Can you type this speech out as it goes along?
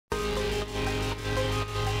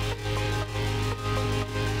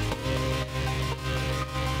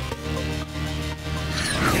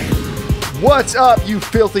What's up, you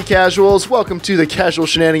filthy casuals? Welcome to the Casual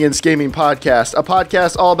Shenanigans Gaming Podcast, a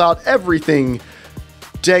podcast all about everything.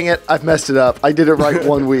 Dang it, I've messed it up. I did it right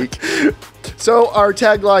one week. So our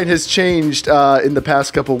tagline has changed in the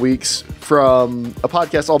past couple weeks from a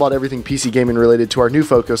podcast all about everything PC gaming related to our new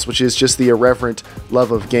focus, which is just the irreverent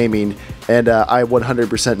love of gaming. And I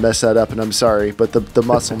 100% messed that up, and I'm sorry, but the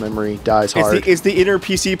muscle memory dies hard. It's the inner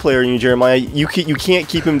PC player in you, Jeremiah. You can't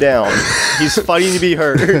keep him down. He's fighting to be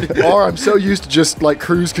heard. Or I'm so used to just like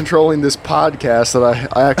cruise controlling this podcast that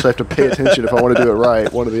I actually have to pay attention if I want to do it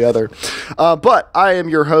right, one or the other. But I am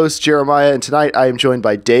your host, Jeremiah, and tonight I am joined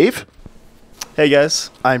by Dave. Hey, guys.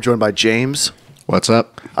 I'm joined by James. What's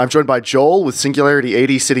up? I'm joined by Joel with Singularity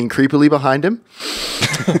 80 sitting creepily behind him.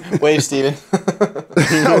 Wave, Steven.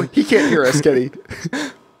 No, he can't hear us, can he?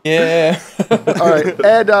 Yeah. All right.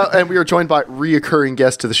 And we are joined by reoccurring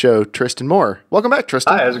guest to the show, Tristan Moore. Welcome back,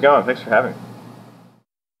 Tristan. Hi, how's it going? Thanks for having me.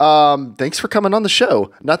 Thanks for coming on the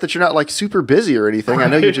show. Not that you're not like super busy or anything. I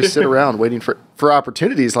know you just sit around waiting for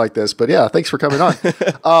opportunities like this, but yeah, thanks for coming on.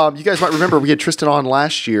 You guys might remember we had Tristan on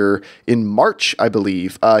last year in March, I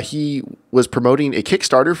believe. He was promoting a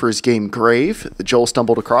Kickstarter for his game Grave that Joel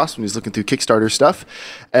stumbled across when he was looking through Kickstarter stuff.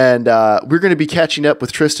 And we're going to be catching up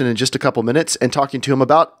with Tristan in just a couple minutes and talking to him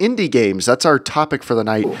about indie games. That's our topic for the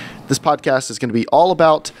night. This podcast is going to be all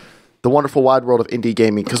about the wonderful wide world of indie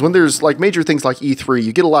gaming, because when there's like major things like E3,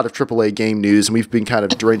 you get a lot of AAA game news, and we've been kind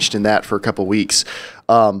of drenched in that for a couple weeks.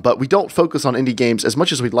 But we don't focus on indie games as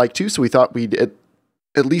much as we'd like to, so we thought we'd at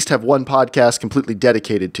least have one podcast completely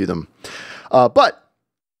dedicated to them. But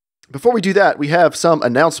before we do that, we have some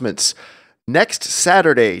announcements. Next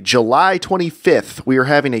Saturday, July 25th, we are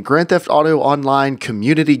having a Grand Theft Auto Online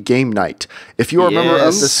community game night. If you are a member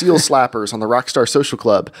of the Seal Slappers on the Rockstar Social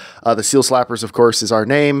Club, the Seal Slappers, of course, is our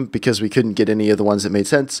name because we couldn't get any of the ones that made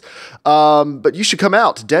sense. But you should come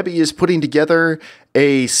out. Debbie is putting together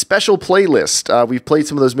a special playlist. We've played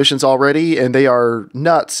some of those missions already, and they are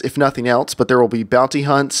nuts, if nothing else, but there will be bounty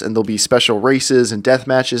hunts, and there'll be special races and death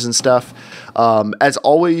matches and stuff. As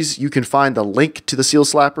always, you can find the link to the Seal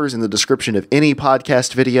Slappers in the description of any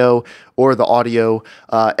podcast video or the audio,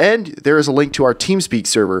 and there is a link to our Teamspeak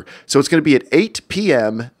server. So it's going to be at 8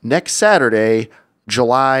 p.m. next Saturday,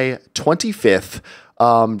 July 25th.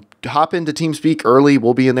 Hop into TeamSpeak early.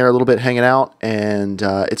 We'll be in there a little bit hanging out, and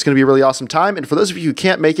it's going to be a really awesome time. And for those of you who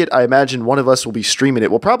can't make it, I imagine one of us will be streaming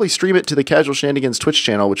it. We'll probably stream it to the Casual Shenanigans Twitch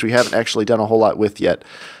channel, which we haven't actually done a whole lot with yet,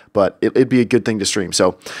 but it'd be a good thing to stream.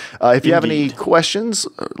 So if you have any questions,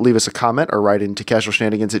 leave us a comment or write into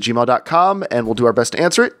casualshenanigans@gmail.com, and we'll do our best to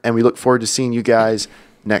answer it. And we look forward to seeing you guys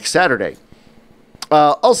next Saturday.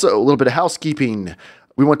 Also, a little bit of housekeeping.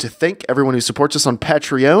 We want to thank everyone who supports us on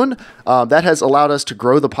Patreon. That has allowed us to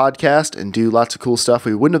grow the podcast and do lots of cool stuff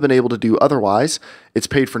we wouldn't have been able to do otherwise. It's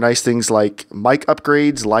paid for nice things like mic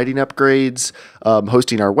upgrades, lighting upgrades,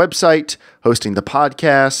 hosting our website, hosting the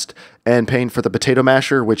podcast, and paying for the potato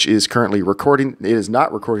masher, which is currently recording. It is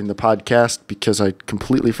not recording the podcast because I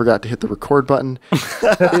completely forgot to hit the record button.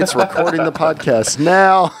 It's recording the podcast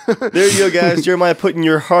now. There you go, guys. Jeremiah putting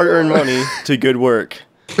your hard-earned money to good work.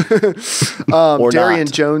 Darian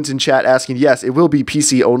Jones in chat asking, yes, it will be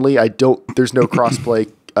PC only. There's no crossplay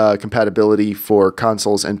compatibility for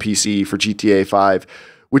consoles and PC for GTA 5,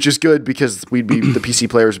 which is good because the PC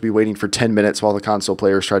players would be waiting for 10 minutes while the console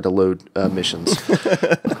players tried to load missions.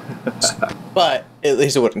 But at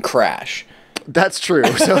least it wouldn't crash. That's true.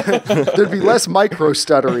 So there'd be less micro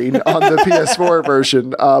stuttering on the PS4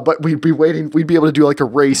 version, but we'd be able to do like a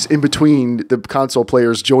race in between the console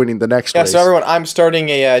players joining the next race. So everyone, I'm starting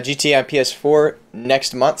a GTA on PS4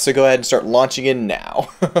 next month, so go ahead and start launching it now.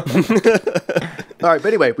 All right, but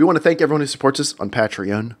anyway, we want to thank everyone who supports us on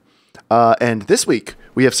Patreon. And this week,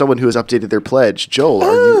 we have someone who has updated their pledge. Joel,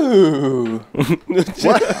 are you...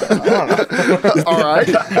 What? All right.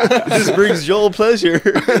 This brings Joel pleasure.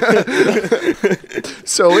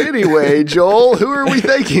 So anyway, Joel, who are we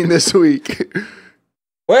thanking this week?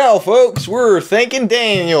 Well, folks, we're thanking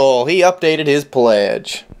Daniel. He updated his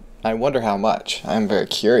pledge. I wonder how much. I'm very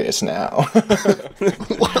curious now.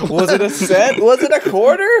 Was it a cent? Was it a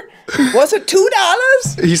quarter? Was it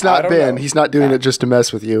 $2? He's not Ben. He's not doing it just to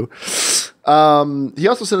mess with you. He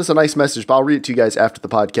also sent us a nice message, but I'll read it to you guys after the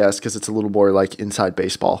podcast because it's a little more like inside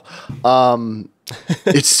baseball.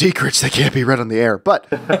 It's secrets that can't be read on the air, but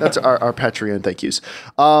that's our Patreon thank yous.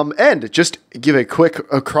 And just give a quick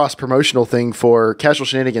cross-promotional thing for Casual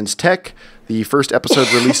Shenanigans Tech, The first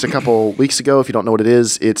episode released a couple weeks ago. If you don't know what it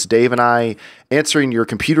is, it's Dave and I answering your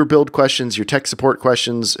computer build questions, your tech support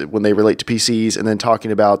questions when they relate to PCs, and then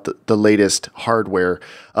talking about the latest hardware.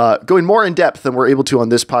 Going more in depth than we're able to on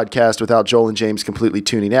this podcast without Joel and James completely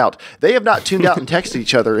tuning out. They have not tuned out and texted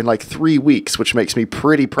each other in like 3 weeks, which makes me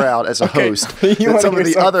pretty proud as a host. You some of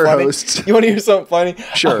the other funny? hosts. You want to hear something funny?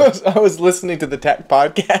 Sure. I was listening to the tech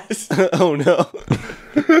podcast. Oh no.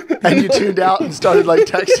 And you tuned out and started like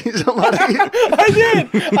texting somebody. I did.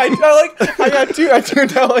 I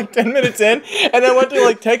tuned out like 10 minutes in, and then went to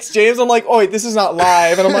like text James. I'm like, oh wait, this is not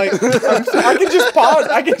live, and I'm like, I can just pause.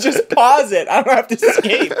 I can just pause it. I don't have to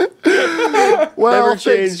escape. Well, Never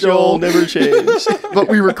change, Joel. Never change. But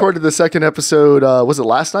we recorded the second episode. Was it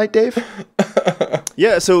last night, Dave?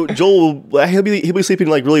 Yeah, so Joel, he'll be sleeping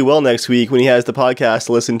like really well next week when he has the podcast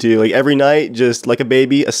to listen to, like every night, just like a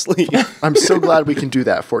baby asleep. I'm so glad we can do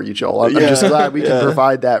that for you, Joel. I'm just glad we can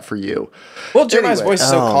provide that for you. Well, Jeremiah's voice is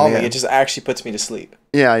so calming, man. it just actually puts me to sleep.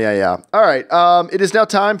 Yeah. All right. It is now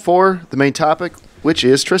time for the main topic, which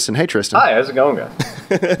is Tristan. Hey, Tristan. Hi, how's it going,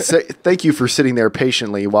 guys? Thank you for sitting there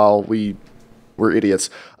patiently while we were idiots.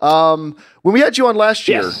 When we had you on last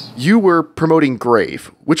year, Yes. you were promoting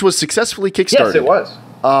Grave, which was successfully kickstarted. Yes,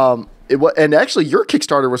 it was. And actually, your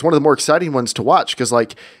Kickstarter was one of the more exciting ones to watch because,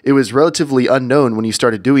 like, it was relatively unknown when you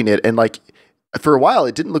started doing it, and like for a while,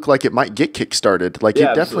 it didn't look like it might get kickstarted. Like, Yeah,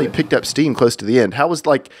 it definitely absolutely. picked up steam close to the end. How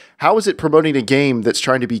is it promoting a game that's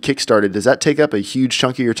trying to be kickstarted? Does that take up a huge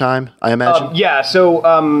chunk of your time? I imagine. Yeah,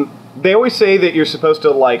 so they always say that you're supposed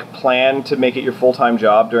to like plan to make it your full-time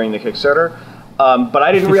job during the Kickstarter, but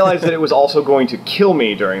I didn't realize that it was also going to kill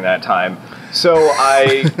me during that time. So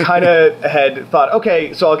I kind of had thought,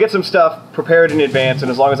 okay, so I'll get some stuff prepared in advance,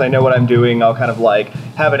 and as long as I know what I'm doing, I'll kind of like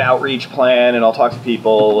have an outreach plan, and I'll talk to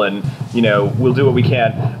people, and we'll do what we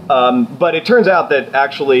can. But it turns out that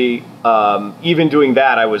actually, even doing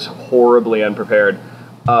that, I was horribly unprepared.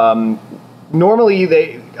 Normally,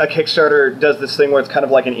 a Kickstarter does this thing where it's kind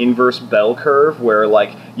of like an inverse bell curve, where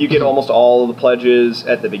like you get almost all of the pledges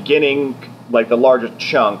at the beginning, like the largest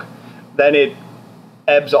chunk, then it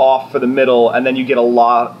ebbs off for the middle, and then you get a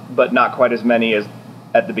lot, but not quite as many as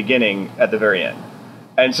at the beginning, at the very end.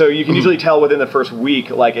 And so you can usually tell within the first week,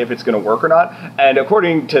 like, if it's going to work or not. And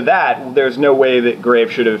according to that, there's no way that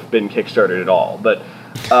Grave should have been kickstarted at all. But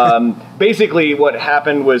basically what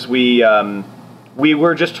happened was we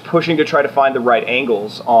were just pushing to try to find the right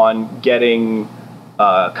angles on getting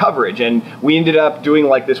coverage. And we ended up doing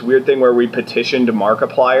like this weird thing where we petitioned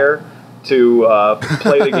Markiplier to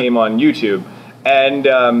play the game on YouTube. And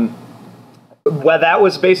well, that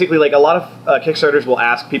was basically like a lot of Kickstarters will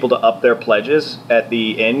ask people to up their pledges at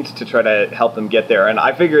the end to try to help them get there. And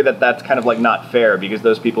I figure that that's kind of like not fair because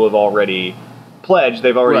those people have already pledged.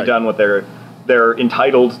 They've already done what they're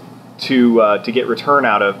entitled to get return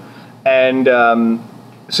out of. And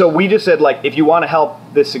so we just said, like, if you want to help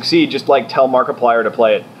this succeed, just like tell Markiplier to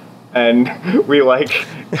play it. And we like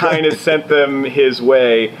kind of sent them his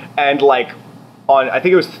way. And like I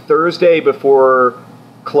think it was Thursday before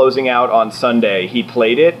closing out on Sunday, he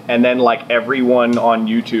played it, and then like everyone on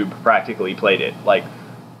YouTube practically played it. Like,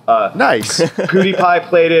 Nice. PewDiePie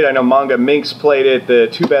played it. I know Manga Minx played it. The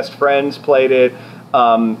two best friends played it.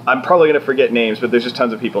 I'm probably gonna forget names, but there's just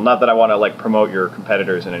tons of people. Not that I want to like promote your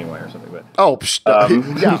competitors in any way or something, but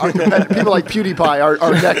Yeah, people like PewDiePie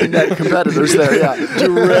are neck and neck competitors there. Yeah,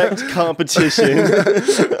 Direct competition.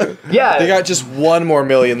 yeah, They got just 1 more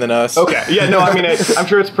million than us. okay. Yeah, no, I mean, I'm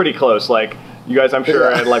sure it's pretty close. Like, you guys, I'm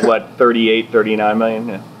sure had like what 38, 39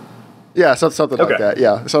 million. Yeah. something like Okay. that.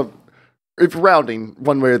 Yeah, so if rounding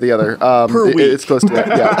one way or the other, Per week. it's close to that.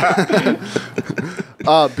 Yeah.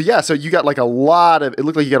 But yeah, so you got like it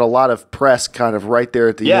looked like you got a lot of press kind of right there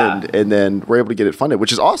at the Yeah. end, and then we're able to get it funded,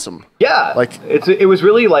 which is awesome. Yeah, Like- it was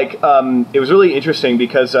really like it was really interesting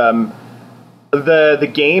because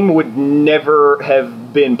the game would never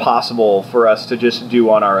have been possible for us to just do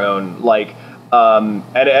on our own. Like, and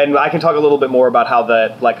I can talk a little bit more about how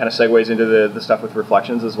that like kind of segues into the stuff with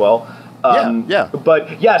Reflections as well. Yeah.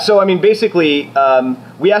 But yeah, so I mean, basically,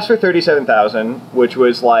 we asked for 37,000, which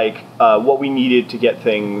was like what we needed to get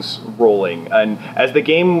things rolling. And as the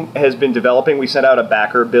game has been developing, we sent out a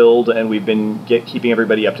backer build, and we've been keeping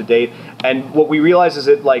everybody up to date. And what we realized is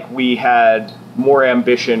that like we had more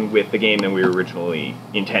ambition with the game than we were originally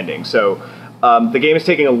intending. So the game is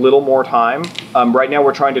taking a little more time. Right now,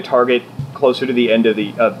 we're trying to target closer to the end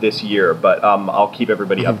of this year, but I'll keep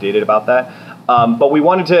everybody updated about that. But we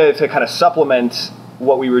wanted to kind of supplement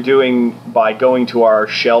what we were doing by going to our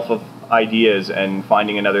shelf of ideas and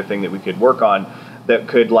finding another thing that we could work on that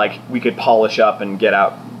could we could polish up and get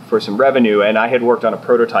out some revenue, and I had worked on a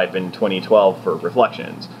prototype in 2012 for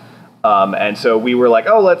Reflections. And so we were like,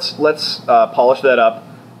 oh, let's polish that up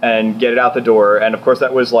and get it out the door. And of course,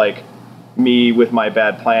 that was like me with my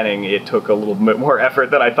bad planning. It took a little bit more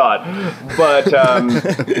effort than I thought.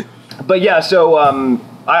 But yeah, so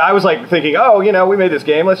I was like thinking, oh, we made this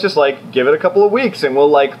game. Let's just like give it a couple of weeks and we'll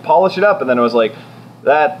like polish it up. And then I was like,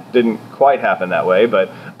 that didn't quite happen that way, but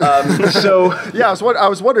so yeah, I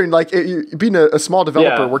was wondering, like, being a small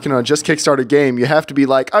developer working on a just Kickstarted game, you have to be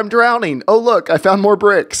like, I'm drowning. Oh look, I found more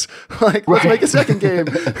bricks. Like, let's make a second game.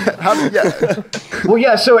 Well,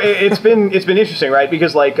 yeah. So it's been interesting, right?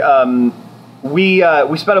 Because like we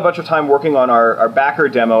spent a bunch of time working on our backer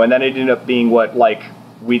demo, and then it ended up being what like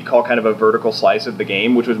we'd call kind of a vertical slice of the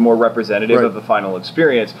game, which was more representative of the final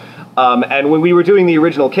experience. And when we were doing the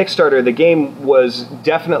original Kickstarter, the game was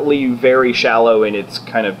definitely very shallow in its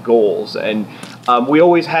kind of goals. And we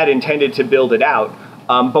always had intended to build it out,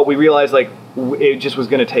 but we realized like it just was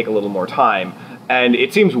going to take a little more time. And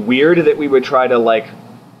it seems weird that we would try to like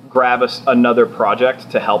grab another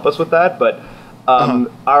project to help us with that. But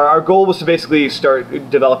our goal was to basically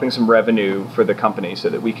start developing some revenue for the company so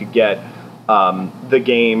that we could get the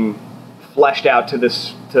game fleshed out to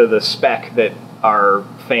the spec that our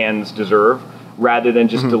fans deserve, rather than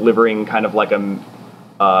just delivering kind of like a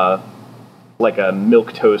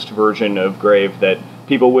milquetoast version of Grave that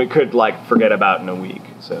people could like forget about in a week.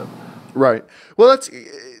 So, right. Well,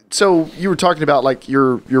 so you were talking about like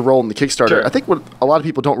your role in the Kickstarter. Sure. I think what a lot of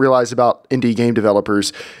people don't realize about indie game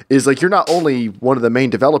developers is like you're not only one of the main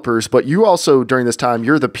developers, but you also during this time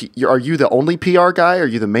are you the only PR guy? Are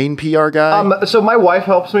you the main PR guy? So my wife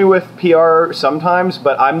helps me with PR sometimes,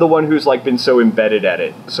 but I'm the one who's like been so embedded at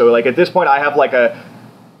it. So like at this point, I have like a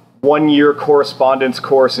 1-year correspondence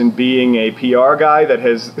course in being a PR guy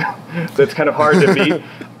that's kind of hard to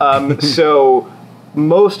beat. So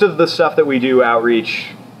most of the stuff that we do outreach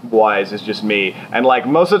wise is just me, and like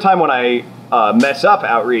most of the time when I mess up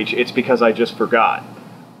outreach, it's because I just forgot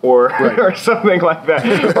or or something like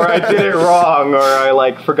that, or I did it wrong, or I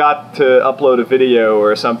like forgot to upload a video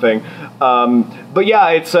or something. But yeah,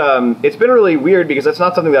 it's been really weird because that's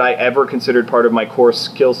not something that I ever considered part of my core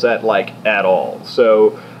skill set like at all.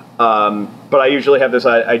 So but I usually have this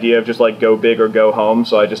idea of just like go big or go home,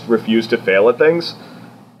 so I just refuse to fail at things.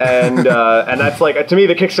 And that's like, to me,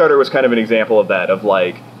 the Kickstarter was kind of an example of that, of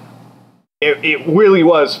like, it really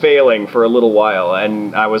was failing for a little while,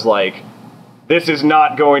 and I was like, this is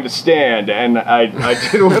not going to stand, and I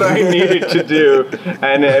did what I needed to do,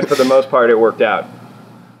 and for the most part, it worked out.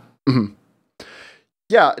 Mm-hmm.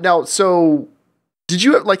 Yeah, now, so,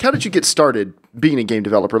 how did you get started being a game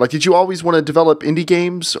developer? Like, did you always want to develop indie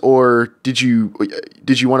games, or did you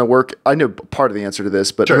want to work? I know part of the answer to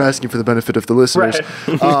this, but I'm asking for the benefit of the listeners.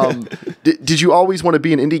 Right. Did you always want to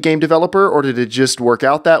be an indie game developer, or did it just work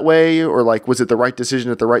out that way, or like was it the right decision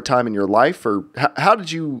at the right time in your life, or how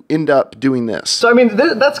did you end up doing this? So I mean,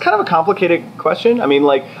 that's kind of a complicated question. I mean,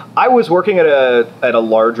 like I was working at a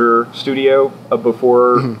larger studio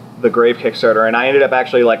before the Grave Kickstarter, and I ended up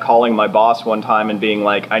actually like calling my boss one time and being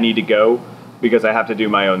like, I need to go because I have to do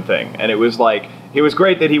my own thing. And it was like, it was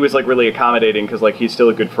great that he was like really accommodating, because like he's still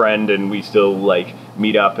a good friend and we still like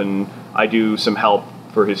meet up, and I do some help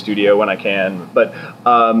for his studio when I can. But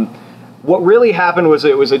what really happened was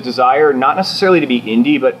it was a desire not necessarily to be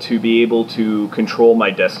indie, but to be able to control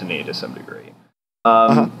my destiny to some degree.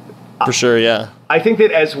 For sure, yeah. I think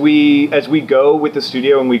that as we go with the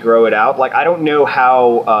studio and we grow it out, like I don't know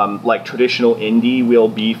how like traditional indie will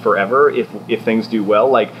be forever if things do well,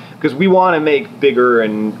 like because we want to make bigger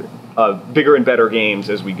and better games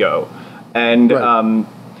as we go, and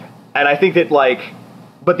I think that like,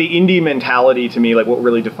 but the indie mentality to me, like what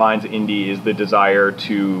really defines indie is the desire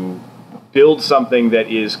to build something that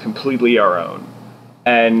is completely our own,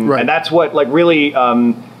 and that's what like really.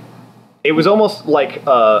 It was almost like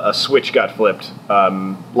a switch got flipped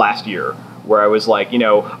last year, where I was like,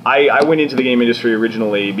 I went into the game industry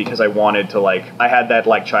originally because I wanted to like, I had that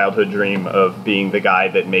like childhood dream of being the guy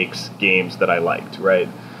that makes games that I liked, right?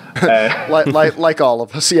 like all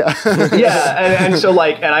of us, yeah. Yeah, and so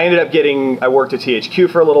like, and I ended up I worked at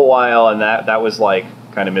THQ for a little while, and that was like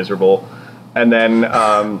kind of miserable. And then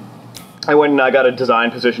I went and I got a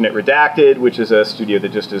design position at Redacted, which is a studio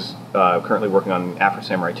that just is currently working on After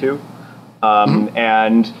Samurai 2.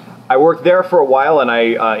 And I worked there for a while, and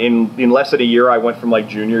I in less than a year I went from like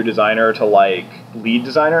junior designer to like lead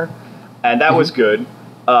designer, and that was good.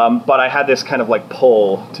 But I had this kind of like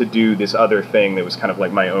pull to do this other thing that was kind of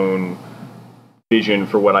like my own vision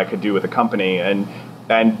for what I could do with a company, and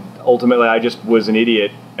ultimately I just was an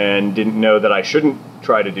idiot and didn't know that I shouldn't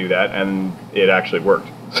try to do that, and it actually worked.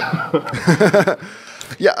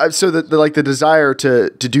 Yeah, so the desire to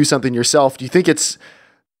do something yourself, do you think it's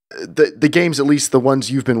the games, at least the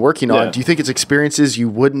ones you've been working on, do you think it's experiences you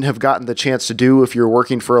wouldn't have gotten the chance to do if you're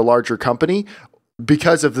working for a larger company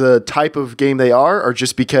because of the type of game they are, or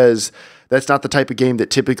just because that's not the type of game that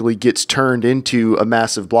typically gets turned into a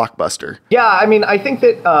massive blockbuster? Yeah, I mean, I think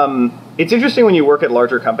that it's interesting when you work at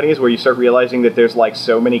larger companies where you start realizing that there's like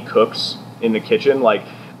so many cooks in the kitchen. Like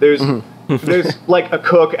there's like a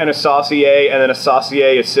cook and a saucier and then a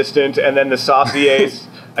saucier assistant and then the saucier's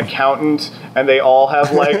accountant, and they all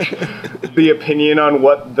have like the opinion on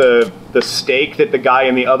what the steak that the guy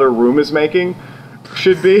in the other room is making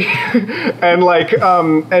should be. And like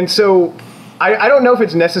and so I don't know if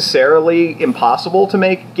it's necessarily impossible to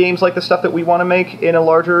make games like the stuff that we want to make in a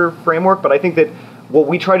larger framework, but I think that what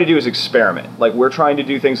we try to do is experiment. Like, we're trying to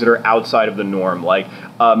do things that are outside of the norm. Like,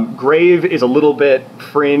 Grave is a little bit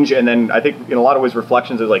fringe, and then I think in a lot of ways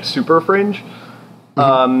Reflections is like super fringe.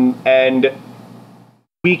 And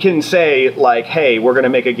we can say, like, hey, we're going to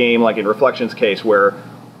make a game, like in Reflections' case, where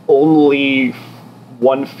only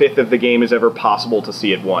 1/5 of the game is ever possible to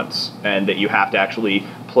see at once, and that you have to actually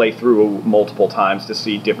play through multiple times to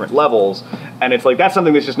see different levels. And it's like, that's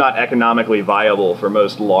something that's just not economically viable for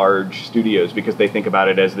most large studios, because they think about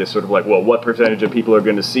it as this sort of like, well, what percentage of people are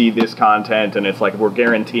going to see this content? And it's like, we're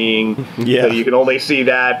guaranteeing that you can only see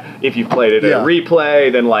that if you've played it at a replay.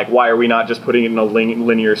 Then like, why are we not just putting it in a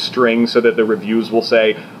linear string so that the reviews will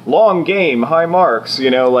say long game, high marks, you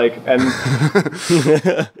know, like, and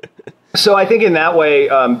so I think in that way,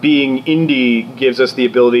 being indie gives us the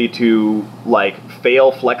ability to like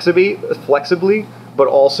fail flexibly, but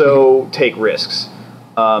also take risks.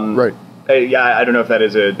 Right. Yeah, I don't know if that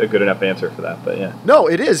is a good enough answer for that, but yeah. No,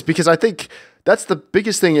 it is, because I think that's the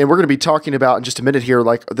biggest thing, and we're going to be talking about in just a minute here,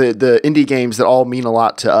 like the indie games that all mean a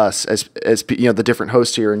lot to us as you know, the different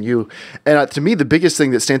hosts here and you. And to me, the biggest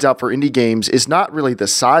thing that stands out for indie games is not really the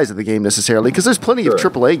size of the game necessarily, because there's plenty of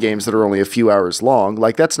AAA games that are only a few hours long.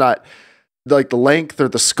 Like, that's not like the length or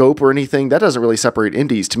the scope or anything. That doesn't really separate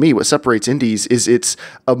indies. To me, what separates indies is it's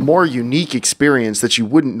a more unique experience that you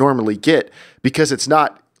wouldn't normally get, because it's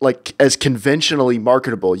not like as conventionally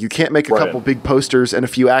marketable. You can't make a couple big posters and a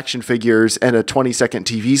few action figures and a 20-second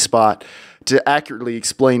TV spot to accurately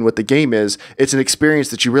explain what the game is. It's an experience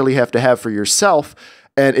that you really have to have for yourself,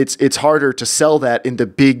 and it's harder to sell that in the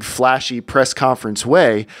big flashy press conference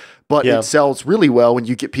way. But it sells really well when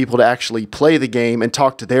you get people to actually play the game and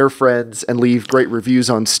talk to their friends and leave great reviews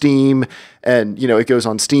on Steam, and you know, it goes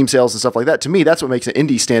on Steam sales and stuff like that. To me, that's what makes an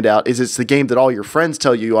indie stand out, is it's the game that all your friends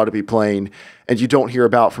tell you ought to be playing and you don't hear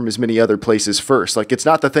about from as many other places first. Like, it's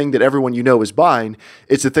not the thing that everyone you know is buying.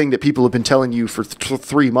 It's the thing that people have been telling you for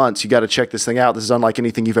 3 months. You got to check this thing out. This is unlike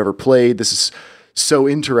anything you've ever played. This is so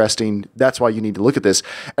interesting. That's why you need to look at this.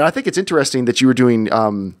 And I think it's interesting that you were doing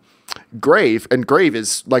Grave, and Grave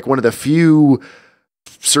is like one of the few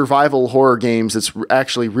survival horror games that's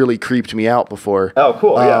actually really creeped me out before. Oh,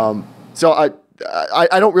 cool. So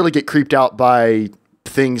I don't really get creeped out by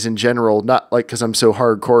things in general, not like because I'm so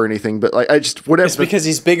hardcore or anything, but like I just whatever. It's because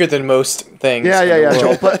he's bigger than most things. Yeah.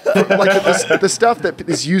 Joel, but like the stuff that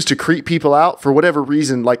is used to creep people out for whatever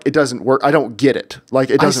reason, like it doesn't work. I don't get it. Like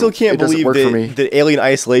it doesn't. I still can't believe that Alien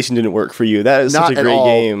Isolation didn't work for you. That is such a great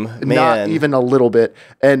game, man. Not even a little bit.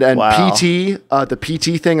 And wow. PT, the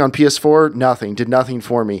PT thing on PS4, did nothing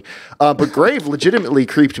for me. But Grave legitimately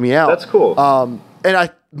creeped me out. That's cool.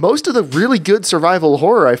 And most of the really good survival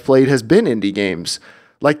horror I've played has been indie games.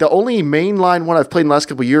 Like, the only mainline one I've played in the last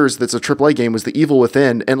couple of years that's a AAA game was The Evil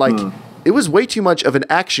Within. And, like, it was way too much of an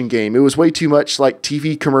action game. It was way too much, like,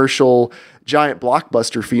 TV commercial, giant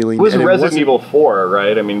blockbuster feeling. It was Resident Evil 4,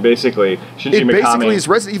 right? I mean, basically, Shinji Mikami. It basically is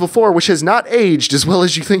Resident Evil 4, which has not aged as well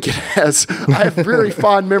as you think it has. I have very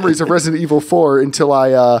fond memories of Resident Evil 4 until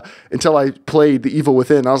I played The Evil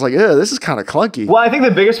Within. I was like, this is kind of clunky. Well, I think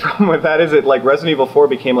the biggest problem with that is that, like, Resident Evil 4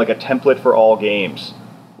 became, like, a template for all games.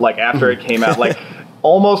 Like, after it came out. Like,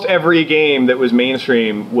 almost every game that was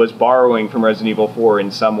mainstream was borrowing from Resident Evil 4 in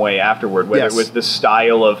some way afterward, whether it was the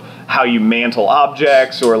style of how you mantle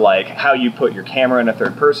objects, or like how you put your camera in a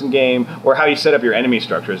third-person game, or how you set up your enemy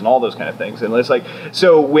structures and all those kind of things. And it's like,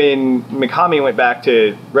 so when Mikami went back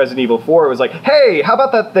to Resident Evil 4, it was like, hey, how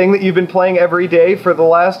about that thing that you've been playing every day for the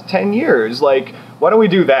last 10 years? Like, why don't we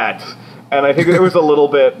do that? And I think it was a little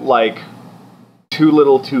bit like too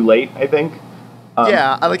little too late, I think.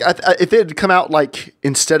 If it had come out like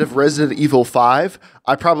instead of Resident Evil 5,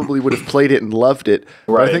 I probably would have played it and loved it.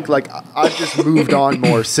 Right. But I think like I've just moved on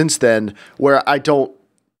more since then, where I don't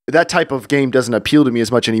that type of game doesn't appeal to me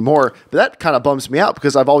as much anymore. But that kind of bums me out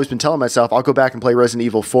because I've always been telling myself I'll go back and play Resident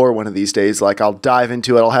Evil 4 one of these days. Like I'll dive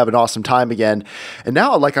into it, I'll have an awesome time again. And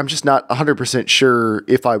now like I'm just not 100% sure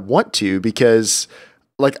if I want to, because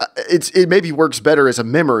like it maybe works better as a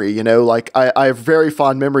memory, you know, like I have very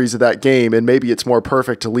fond memories of that game, and maybe it's more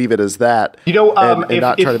perfect to leave it as that, you know, and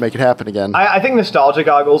not try to make it happen again. I think nostalgia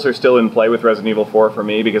goggles are still in play with Resident Evil 4 for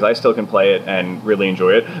me, because I still can play it and really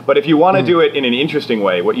enjoy it. But if you want to do it in an interesting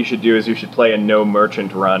way, what you should do is you should play a no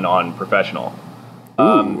merchant run on professional.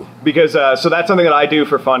 Because so that's something that I do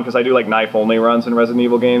for fun, because I do like knife only runs in Resident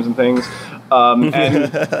Evil games and things.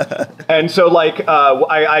 And so like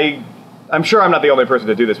I'm sure I'm not the only person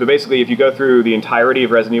to do this, but basically if you go through the entirety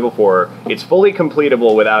of Resident Evil 4, it's fully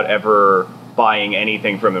completable without ever buying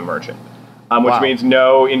anything from the merchant. Which means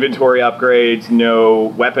no inventory upgrades, no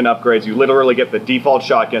weapon upgrades. You literally get the default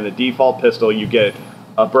shotgun, the default pistol, you get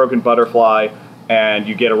a broken butterfly, and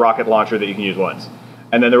you get a rocket launcher that you can use once.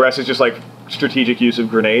 And then the rest is just like strategic use of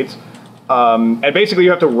grenades. And basically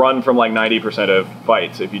you have to run from like 90% of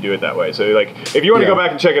fights if you do it that way. So like if you want to go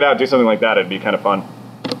back and check it out, do something like that, it'd be kind of fun.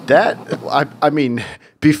 That, I mean,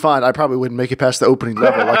 be fun. I probably wouldn't make it past the opening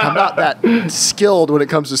level. Like, I'm not that skilled when it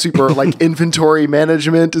comes to super, like, inventory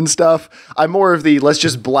management and stuff. I'm more of the let's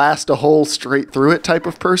just blast a hole straight through it type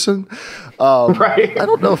of person. Right. I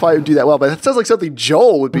don't know if I would do that well, but that sounds like something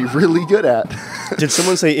Joel would be really good at. Did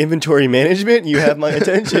someone say inventory management? You have my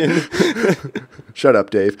attention. Shut up,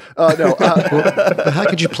 Dave. No. How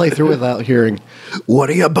could you play through without hearing, "What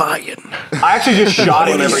are you buying?" I actually just shot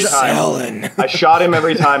him every time. I shot him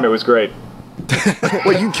every time. It was great.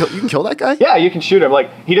 Wait, you can kill that guy? Yeah, you can shoot him. Like,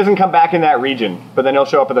 he doesn't come back in that region, but then he'll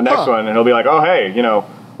show up at the next one, and he'll be like, "Oh, hey, you know,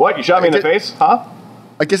 what? You shot me in the face? Huh?"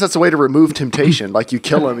 I guess that's a way to remove temptation. Like, you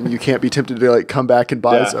kill him, and you can't be tempted to, like, come back and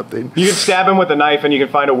buy something. You can stab him with a knife, and you can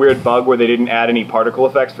find a weird bug where they didn't add any particle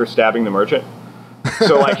effects for stabbing the merchant.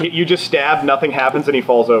 So, like, you just stab, nothing happens, and he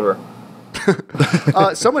falls over.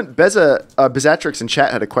 Someone, Bezatrix in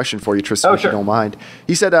chat had a question for you, Tristan, if you don't mind.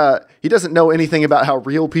 He said he doesn't know anything about how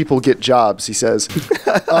real people get jobs, he says.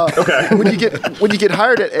 Okay. When you get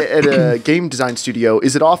hired at a game design studio,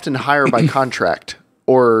 is it often hire by contract,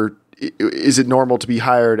 or is it normal to be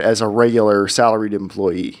hired as a regular salaried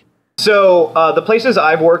employee? So the places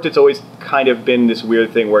I've worked, it's always kind of been this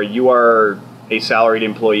weird thing where you are a salaried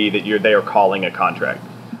employee that they are calling a contract,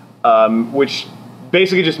 which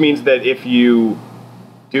basically just means that if you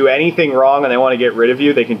do anything wrong and they want to get rid of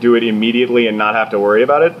you, they can do it immediately and not have to worry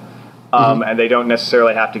about it. And they don't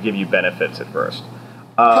necessarily have to give you benefits at first.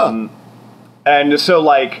 And so,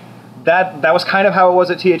 like, that was kind of how it was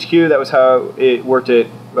at THQ. That was how it worked at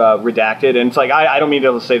Redacted. And it's like, I don't mean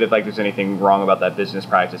to say that, like, there's anything wrong about that business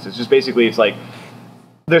practice. It's just basically, it's like,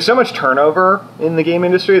 there's so much turnover in the game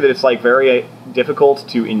industry that it's, like, very difficult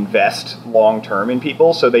to invest long-term in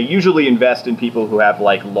people. So they usually invest in people who have,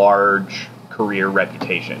 like, large career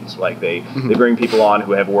reputations. Like, they bring people on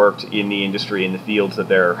who have worked in the industry in the fields that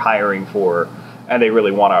they're hiring for, and they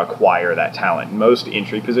really want to acquire that talent. Most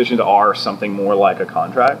entry positions are something more like a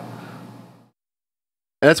contract.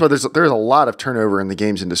 And that's why there's a lot of turnover in the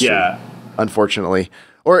games industry, unfortunately.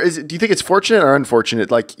 Or do you think it's fortunate or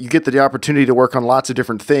unfortunate? Like, you get the opportunity to work on lots of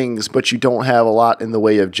different things, but you don't have a lot in the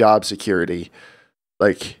way of job security.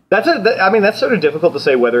 Like, that's sort of difficult to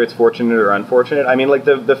say whether it's fortunate or unfortunate. I mean, like,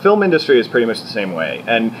 the film industry is pretty much the same way.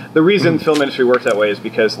 And the reason the film industry works that way is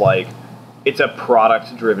because, like, it's a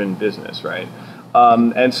product-driven business, right?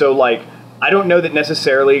 And so, like, I don't know that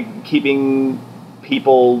necessarily keeping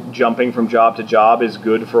people jumping from job to job is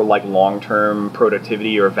good for, like, long-term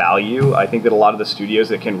productivity or value. I think that a lot of the studios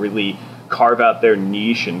that can really carve out their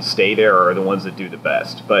niche and stay there are the ones that do the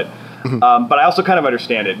best. But I also kind of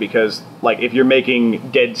understand it, because, like, if you're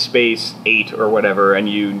making Dead Space 8 or whatever and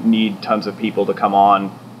you need tons of people to come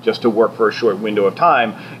on just to work for a short window of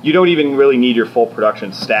time, you don't even really need your full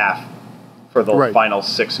production staff for the final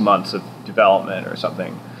 6 months of development or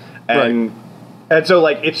something. And so,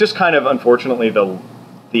 like, it's just kind of, unfortunately,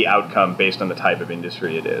 the outcome based on the type of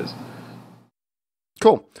industry it is.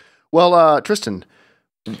 Cool. Well, Tristan,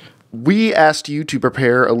 we asked you to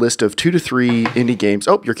prepare a list of 2 to 3 indie games.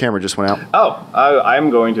 Oh, your camera just went out. Oh, I'm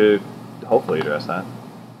going to hopefully address that.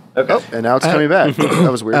 Okay. Oh, and now it's coming back.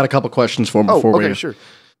 That was weird. I had a couple questions for him before we... sure.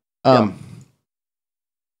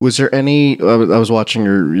 Was there any... I was watching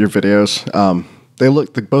your videos.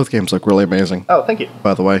 Both games look really amazing. Oh, thank you.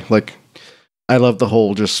 By the way, like, I love the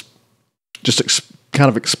whole kind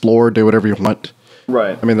of explore, do whatever you want.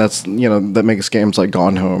 Right. I mean, that's, that makes games like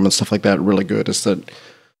Gone Home and stuff like that really good, is that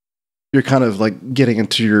you're kind of, like, getting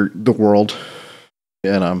into the world.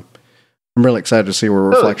 And I I'm really excited to see where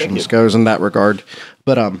Reflections goes in that regard.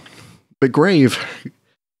 But Grave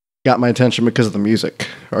got my attention because of the music.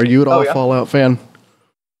 Are you at all a Fallout fan?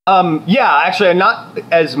 Yeah, actually, not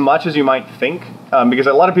as much as you might think, because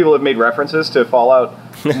a lot of people have made references to Fallout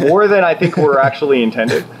more than I think were actually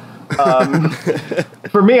intended.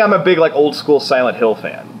 For me, I'm a big old school Silent Hill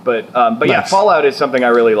fan, but yeah, Fallout is something I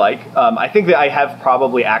really like. I think that I have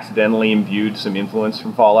probably accidentally imbued some influence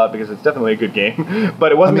from Fallout because it's definitely a good game,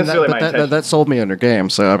 but it wasn't necessarily my intention. That sold me on your game,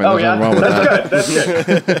 so I mean, there's nothing wrong with that.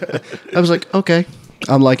 That's good. I was like, okay,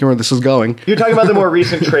 I'm liking where this is going. You're talking about the more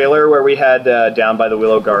recent trailer where we had Down by the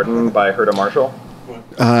Willow Garden by Herta Marshall?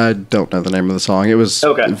 I don't know the name of the song. It was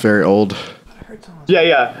very old.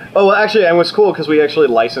 Yeah. Oh, well, actually, and it was cool because we actually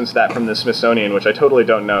licensed that from the Smithsonian, which I totally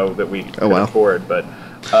don't know that we could afford. But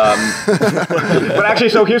but actually,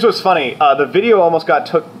 so here's what's funny. The video almost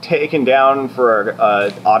got taken down for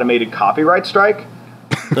an automated copyright strike.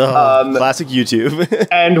 Classic YouTube.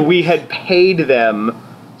 And we had paid them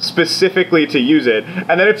specifically to use it.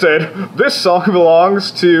 And then it said, this song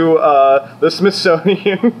belongs to the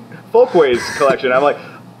Smithsonian Folkways collection. I'm like,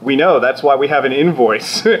 we know, that's why we have an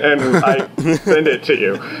invoice, and I send it to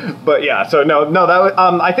you. But yeah, so no, that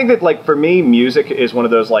I think that for me, music is one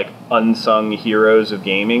of those unsung heroes of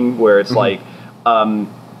gaming, where it's Quentin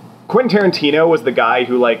Tarantino was the guy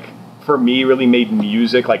who for me really made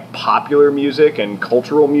music, popular music and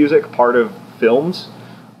cultural music, part of films.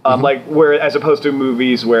 Where as opposed to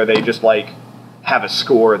movies where they just have a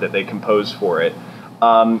score that they compose for it.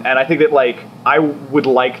 And I think that I would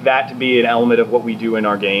like that to be an element of what we do in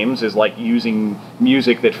our games, is using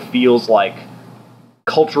music that feels like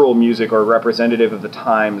cultural music or representative of the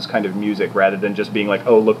times kind of music, rather than just being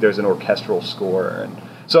oh, look, there's an orchestral score. And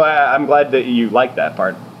so I'm glad that you like that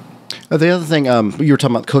part. The other thing, you were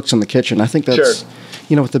talking about cooks in the kitchen. I think that's,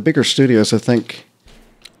 with the bigger studios, I think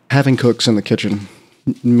having cooks in the kitchen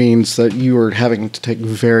means that you are having to take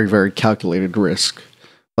very, very calculated risk.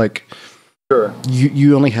 Sure.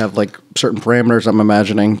 You only have certain parameters. I'm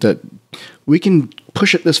imagining that we can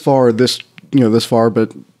push it this far, this far,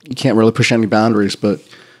 but you can't really push any boundaries. But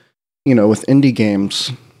with indie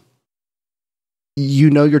games,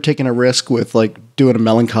 you're taking a risk with doing a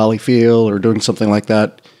melancholy feel or doing something like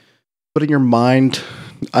that. But in your mind,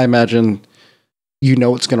 I imagine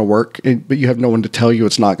it's going to work, but you have no one to tell you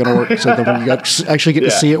it's not going to work. So then when you actually get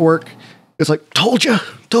to see it work, it's told you.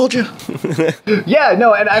 Yeah,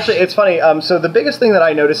 no, and actually, it's funny. So the biggest thing that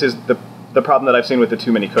I notice is the problem that I've seen with the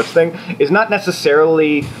too many cooks thing is not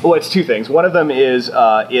necessarily. Well, it's two things. One of them is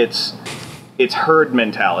it's herd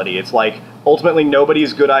mentality. It's ultimately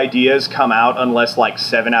nobody's good ideas come out unless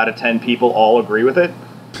 7 out of 10 people all agree with it.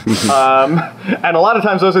 And a lot of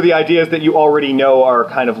times those are the ideas that you already know are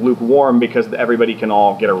kind of lukewarm because everybody can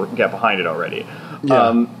all get behind it already.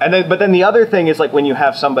 Yeah. But then the other thing is when you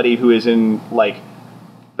have somebody who is in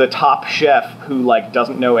the top chef who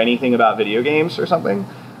doesn't know anything about video games or something.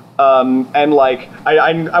 And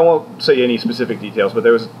I won't say any specific details, but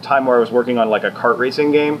there was a time where I was working on a kart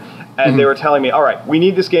racing game, and they were telling me, all right, we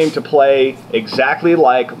need this game to play exactly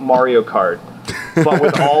like Mario Kart, but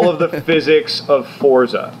with all of the physics of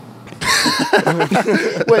Forza.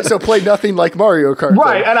 Wait, so play nothing like Mario Kart.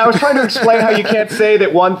 Right, and I was trying to explain how you can't say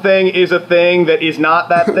that one thing is a thing that is not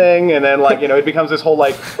that thing, and then it becomes this whole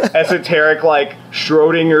esoteric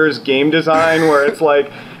Schrodinger's game design where it's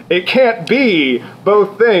it can't be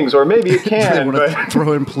both things, or maybe it can. But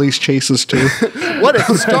throw in police chases too. What if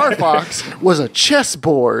Star Fox was a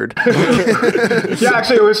chessboard? Yeah,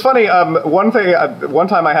 actually, it was funny. One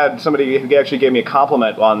time I had somebody who actually gave me a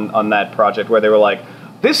compliment on that project where they were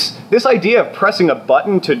this idea of pressing a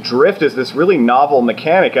button to drift is this really novel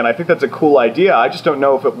mechanic, and I think that's a cool idea. I just don't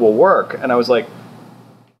know if it will work. And I was like,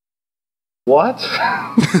 what?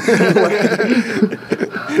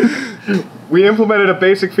 We implemented a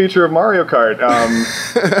basic feature of Mario Kart.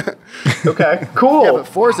 Okay, cool. Yeah, but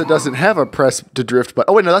Forza doesn't have a press to drift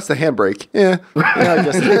button. Oh, wait, no, that's the handbrake. Yeah, I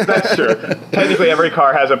guess that's true. Technically, every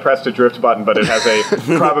car has a press to drift button, but it has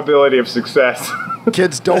a probability of success.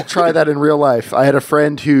 Kids, don't try that in real life. I had a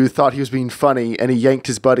friend who thought he was being funny, and he yanked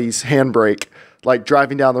his buddy's handbrake,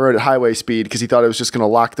 driving down the road at highway speed, because he thought it was just going to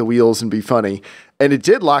lock the wheels and be funny. And it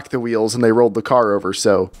did lock the wheels, and they rolled the car over.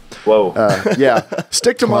 So, whoa, yeah,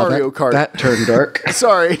 stick to Mario Kart. That turned dark.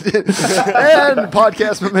 Sorry, and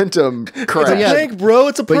podcast momentum crash. It's a prank, bro.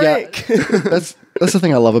 It's a prank. Yeah, that's the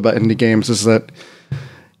thing I love about indie games is that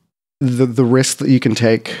the risk that you can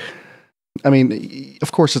take. I mean,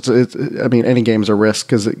 of course, any game's a risk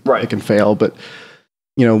because it can fail. But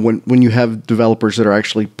when you have developers that are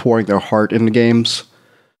actually pouring their heart into games.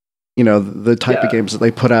 The type of games that they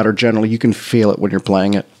put out are generally, you can feel it when you're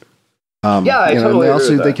playing it. I totally agree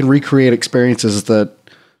with they that. can recreate experiences that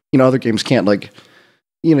other games can't. Like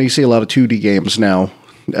you see a lot of 2D games now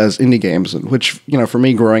as indie games, which for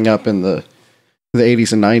me growing up in the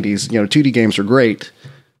 80s and 90s, 2D games are great,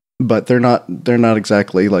 but they're not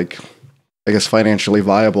exactly like I guess financially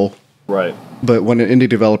viable. Right. But when an indie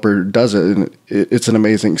developer does it, it's an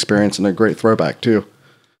amazing experience and a great throwback too.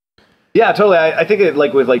 Yeah, totally. I think it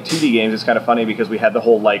with 2D games, it's kind of funny because we had the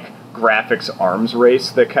whole graphics arms race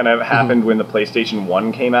that kind of happened when the PlayStation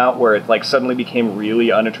 1 came out, where it suddenly became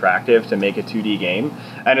really unattractive to make a 2D game,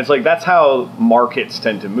 and it's that's how markets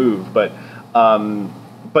tend to move. But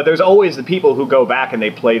there's always the people who go back and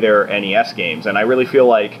they play their NES games, and I really feel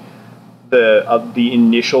like the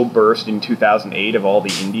initial burst in 2008 of all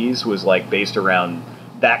the indies was based around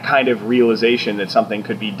that kind of realization that something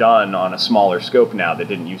could be done on a smaller scope now that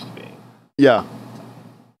didn't used to be. Yeah.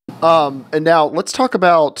 And now let's talk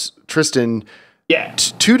about, Tristan. Yeah.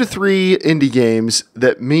 2 to 3 indie games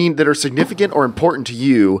that are significant or important to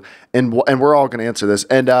you, and we're all going to answer this.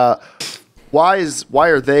 And why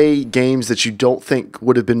are they games that you don't think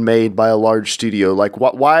would have been made by a large studio?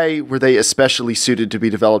 Why were they especially suited to be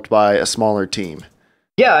developed by a smaller team?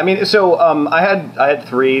 Yeah, I mean, so I had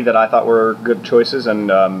 3 that I thought were good choices, and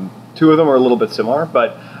 2 of them were a little bit similar.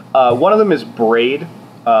 But one of them is Braid.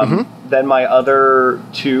 Then my other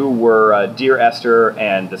 2 were Dear Esther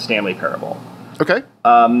and The Stanley Parable. Okay.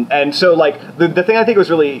 And so, the thing I think was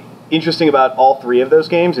really interesting about all 3 of those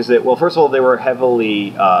games is that, well, first of all, they were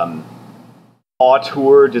heavily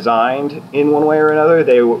auteur designed in one way or another.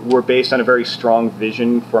 They were based on a very strong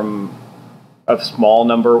vision from a small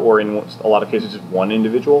number, or in a lot of cases, just one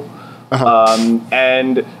individual.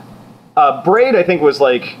 And Braid, I think, was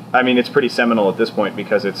it's pretty seminal at this point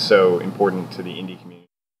because it's so important to the indie community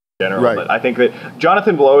in general. Right. But I think that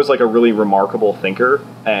Jonathan Blow is a really remarkable thinker,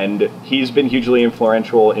 and he's been hugely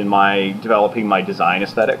influential in developing my design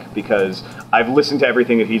aesthetic because I've listened to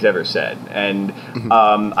everything that he's ever said, and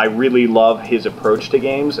I really love his approach to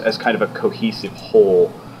games as kind of a cohesive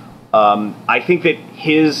whole. I think that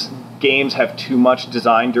his games have too much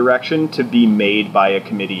design direction to be made by a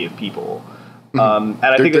committee of people. And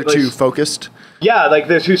I think they're too focused. Yeah,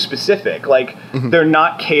 they're too specific. They're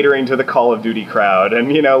not catering to the Call of Duty crowd, and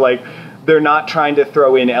they're not trying to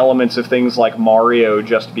throw in elements of things like Mario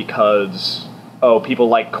just because people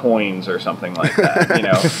like coins or something like that. And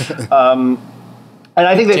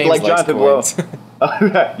I think that James Jonathan Blow.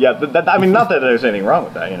 Yeah, not that there's anything wrong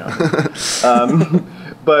with that.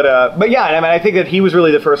 But yeah, I think that he was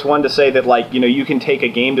really the first one to say that you can take a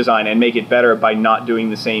game design and make it better by not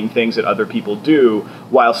doing the same things that other people do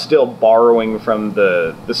while still borrowing from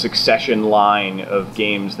the succession line of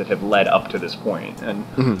games that have led up to this point. And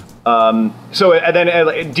then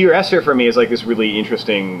Dear Esther for me is this really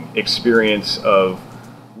interesting experience of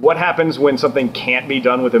what happens when something can't be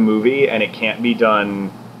done with a movie and it can't be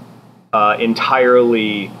done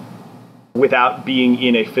entirely without being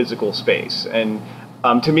in a physical space. And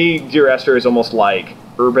to me, Dear Esther is almost like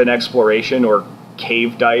urban exploration or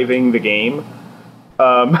cave diving the game.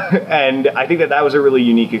 And I think that was a really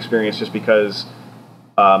unique experience just because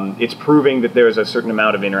it's proving that there's a certain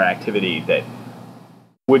amount of interactivity that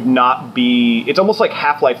would not be... It's almost like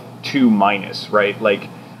Half-Life 2 minus, right?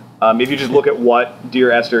 If you just look at what Dear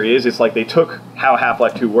Esther is, it's they took how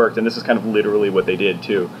Half-Life 2 worked, and this is kind of literally what they did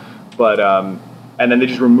too. But and then they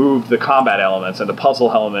just removed the combat elements and the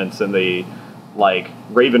puzzle elements and the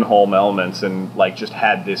Ravenholm elements and just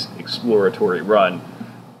had this exploratory run.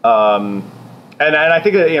 And I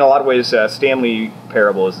think that in a lot of ways Stanley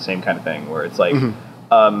Parable is the same kind of thing where it's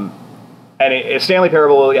Stanley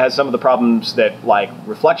Parable has some of the problems that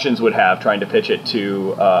Reflections would have trying to pitch it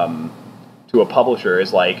to a publisher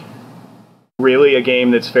is really a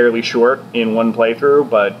game that's fairly short in one playthrough,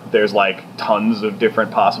 but there's tons of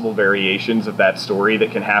different possible variations of that story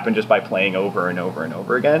that can happen just by playing over and over and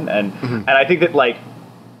over again. And I think that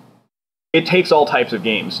it takes all types of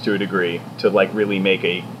games to a degree to really make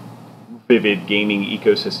a vivid gaming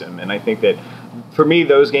ecosystem. And I think that for me,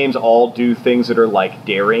 those games all do things that are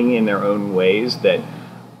daring in their own ways that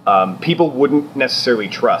people wouldn't necessarily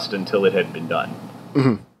trust until it had been done.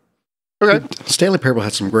 Okay. Stanley Parable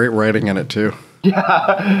had some great writing in it too.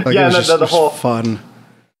 Yeah, it was just, the whole fun.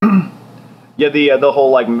 Yeah, the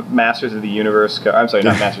whole Masters of the Universe. I'm sorry,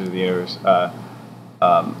 not Masters of the Universe.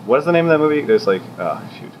 What is the name of that movie? There's oh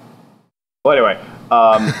shoot. Well, anyway,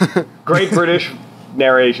 Great British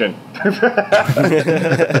narration.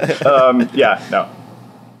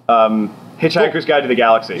 Hitchhiker's Guide to the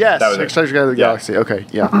Galaxy. Yes, that was Hitchhiker's Guide to the Galaxy. Okay,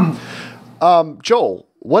 yeah. Joel,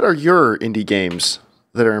 what are your indie games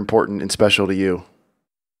that are important and special to you?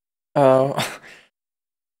 Oh,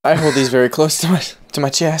 I hold these very close to my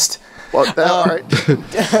chest. Well, all right.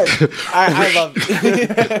 I love.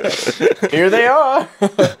 Here they are.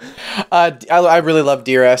 I really love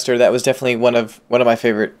Dear Esther. That was definitely one of my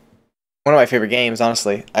favorite games.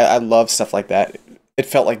 Honestly, I love stuff like that. It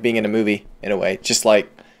felt like being in a movie in a way, just like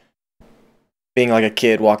being like a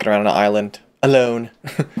kid walking around an island alone,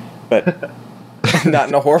 but not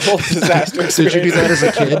in a horrible disaster experience. Did you do that as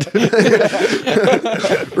a kid?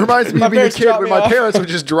 Reminds me of being a kid when my parents would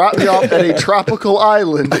just drop me off at a tropical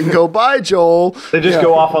island and go, bye, Joel. They just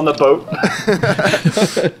go off on the boat.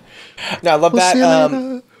 No, I love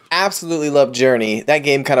that. Absolutely love Journey. That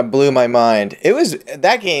game kind of blew my mind.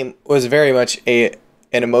 That game was very much an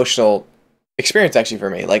emotional experience actually for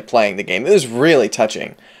me, like playing the game. It was really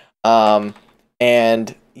touching.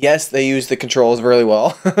 And yes, they used the controls really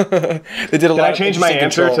well. They did a lot. Can I change my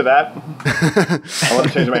answer to that? I want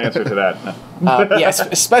to change my anser to that. Yes,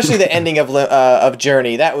 especially the ending of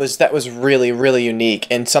Journey. That was really, really unique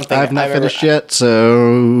and something I've not finished yet,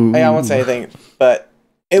 so I won't say anything. But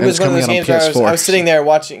it was one of those games where I was sitting there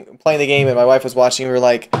playing the game, and my wife was watching. And we were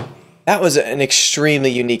like, "That was an extremely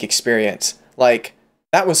unique experience. Like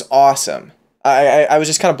that was awesome." I was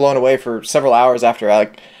just kind of blown away for several hours after. And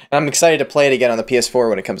I'm excited to play it again on the PS4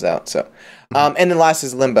 when it comes out. So, and then last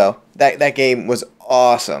is Limbo. That game was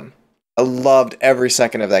awesome. I loved every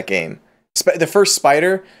second of that game. The first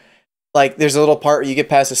spider, like there's a little part where you get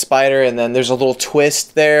past a spider, and then there's a little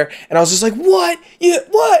twist there, and I was just like, "What?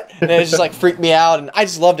 What?" And it just like freaked me out, and I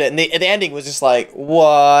just loved it. And the ending was just like,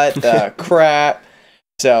 "What the crap?"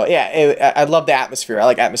 So yeah, I love the atmosphere. I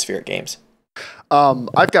like atmospheric games.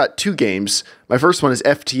 I've got two games. My first one is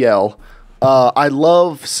FTL. I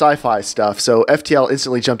love sci-fi stuff, so FTL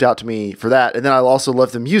instantly jumped out to me for that. And then I also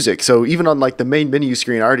love the music. So even on like the main menu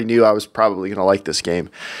screen, I already knew I was probably going to like this game.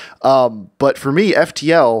 But for me,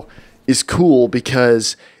 FTL is cool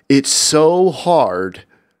because it's so hard,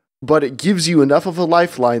 but it gives you enough of a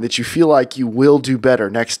lifeline that you feel like you will do better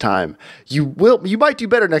next time. You might do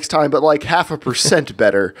better next time, but like 0.5%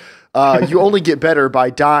 better. You only get better by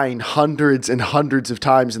dying hundreds and hundreds of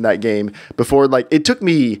times in that game before, like, it took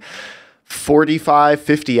me 45,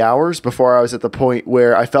 50 hours before I was at the point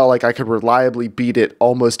where I felt like I could reliably beat it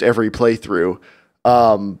almost every playthrough.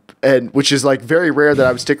 And which is like very rare that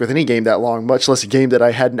I would stick with any game that long, much less a game that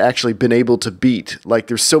I hadn't actually been able to beat. Like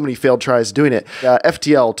there's so many failed tries doing it.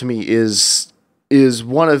 FTL to me is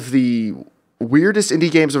one of the weirdest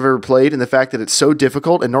indie games I've ever played, and the fact that it's so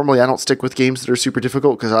difficult, and normally I don't stick with games that are super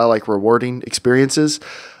difficult because I like rewarding experiences.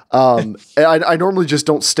 And I normally just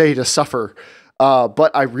don't stay to suffer.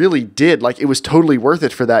 But I really did. Like, it was totally worth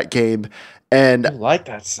it for that game. And I like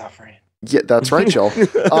that suffering. Yeah, that's right, Joel.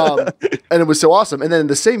 And it was so awesome. And then in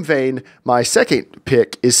the same vein, my second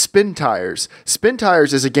pick is Spin Tires. Spin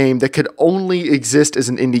Tires is a game that could only exist as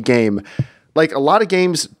an indie game. Like, a lot of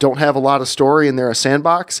games don't have a lot of story and they're a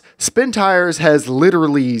sandbox. Spin Tires has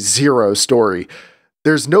literally zero story.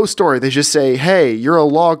 There's no story. They just say, hey, you're a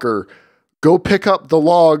logger. Go pick up the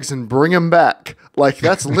logs and bring them back. Like,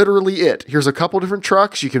 that's literally it. Here's a couple different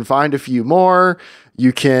trucks. You can find a few more.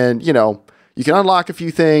 You can, you can unlock a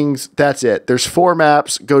few things. That's it. There's 4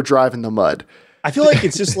 maps. Go drive in the mud. I feel like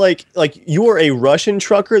it's just like you're a Russian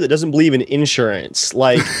trucker that doesn't believe in insurance.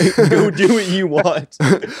 Like, go do what you want.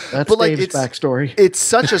 That's but like, Dave's backstory. It's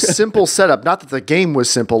such a simple setup. Not that the game was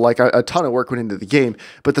simple. Like, a ton of work went into the game.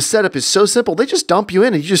 But the setup is so simple. They just dump you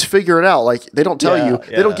in and you just figure it out. Like, they don't tell you.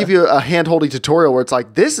 Yeah. They don't give you a hand-holding tutorial where it's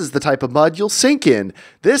like, this is the type of mud you'll sink in.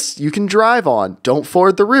 This you can drive on. Don't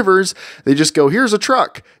ford the rivers. They just go, here's a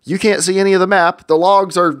truck. You can't see any of the map. The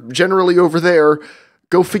logs are generally over there.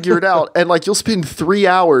 Go figure it out. And like, you'll spend 3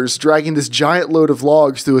 hours dragging this giant load of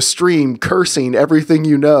logs through a stream, cursing everything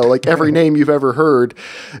you know, like every name you've ever heard,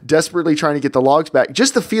 desperately trying to get the logs back.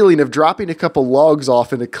 Just the feeling of dropping a couple logs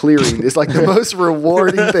off in a clearing is like the most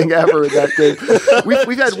rewarding thing ever in that game.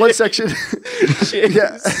 We've had one section.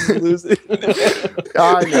 Yeah.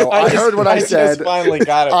 I know. I heard what I said. Just finally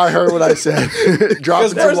got it. I heard what I said. Dropping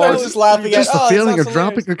some logs. I was laughing just at, the feeling of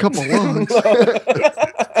dropping a couple logs.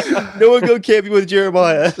 No one go camping with Jeremiah.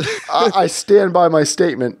 I stand by my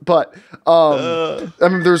statement, but I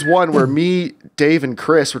mean, there's one where me, Dave, and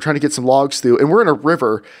Chris were trying to get some logs through, and we're in a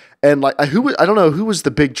river, and like I don't know who was the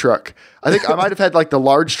big truck. I think I might have had like the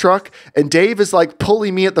large truck, and Dave is like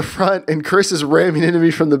pulling me at the front, and Chris is ramming into me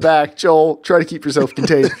from the back. Joel, try to keep yourself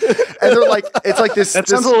contained. And they're like, it's like this. That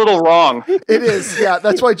sounds a little wrong. It is, yeah.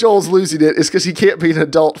 That's why Joel's losing it, is because he can't be an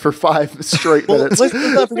adult for 5 straight minutes. Let's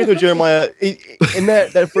not forget though, Jeremiah. In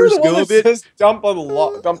that first go of it, dump the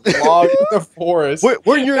log in the forest.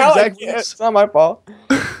 Weren't your exact? It's not my fault.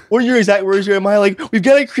 What are your exact words, Jeremiah? Like, we've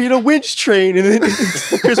got to create a winch train. And then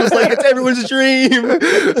Chris was like, it's everyone's dream.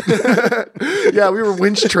 Yeah, we were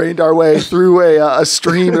winch trained our way through a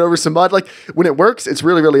stream and over some mud. Like, when it works, it's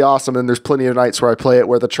really, really awesome. And there's plenty of nights where I play it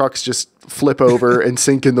where the trucks just flip over and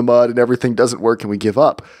sink in the mud and everything doesn't work and we give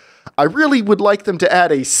up. I really would like them to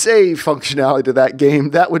add a save functionality to that game.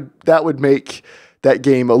 That would make that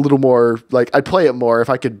game a little more, like, I'd play it more if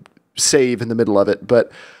I could save in the middle of it.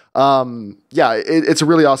 But yeah, it's a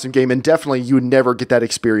really awesome game, and definitely you would never get that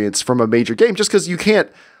experience from a major game just because you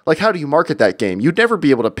can't, like, how do you market that game? You'd never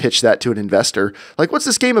be able to pitch that to an investor. Like, what's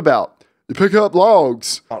this game about? You pick up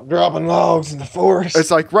logs. Dropping logs in the forest.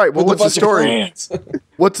 It's like, right, well, what's the story?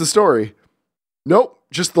 What's the story? Nope,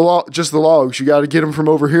 just the logs. You got to get them from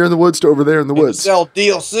over here in the woods to over there in the woods. Sell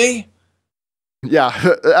DLC?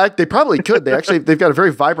 Yeah, they probably could. They've got a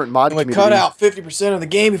very vibrant mod community. Cut out 50% of the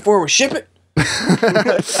game before we ship it?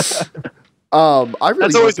 I really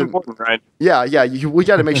That's always important, right? Yeah. We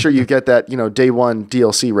got to make sure you get that, day one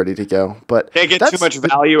DLC ready to go. But can't get too much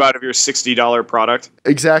value out of your $60 product.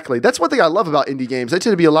 Exactly. That's one thing I love about indie games. They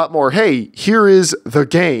tend to be a lot more, hey, here is the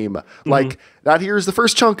game. Like, not here's the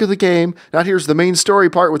first chunk of the game, not here's the main story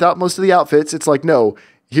part without most of the outfits. It's like, no,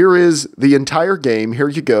 here is the entire game. Here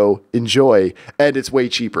you go. Enjoy. And it's way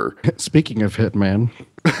cheaper. Speaking of Hitman.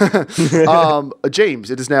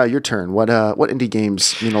 James, it is now your turn. What indie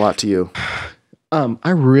games mean a lot to you?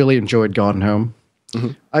 I really enjoyed Gone Home.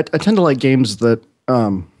 I tend to like games that,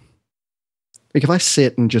 like if I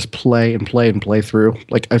sit and just play through,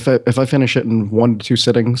 like if I finish it in 1 to 2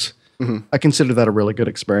 sittings, I consider that a really good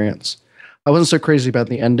experience. I wasn't so crazy about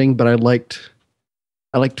the ending, but I liked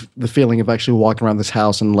the feeling of actually walking around this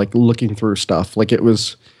house and like looking through stuff. Like it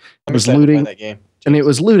was looting, that game. And it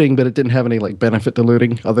was looting, but it didn't have any like benefit to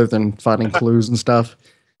looting other than finding clues and stuff.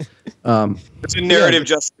 It's a narrative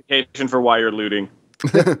justification for why you're looting.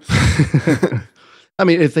 I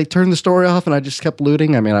mean, if they turned the story off and I just kept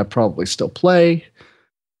looting, I mean, I'd probably still play.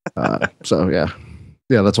 So yeah,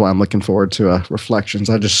 that's why I'm looking forward to Reflections.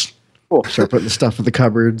 I just start putting the stuff in the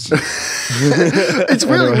cupboards. It's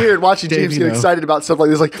really weird watching James get excited about stuff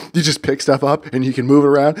like this. Like, you just pick stuff up and you can move it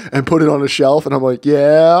around and put it on a shelf. And I'm like,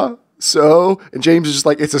 yeah. So, and James is just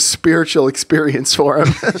like, it's a spiritual experience for him.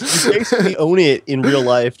 You basically own it in real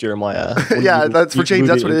life, Jeremiah. Yeah, that's for James.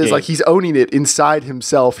 That's what it is. Like, he's owning it inside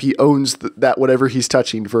himself. He owns that whatever he's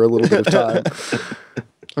touching for a little bit of time.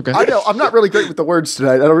 Okay. I know I'm not really great with the words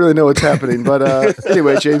tonight. I don't really know what's happening. But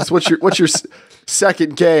anyway, James, what's your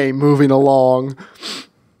second game moving along?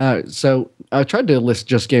 So I tried to list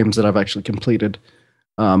just games that I've actually completed.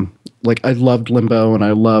 Like I loved Limbo, and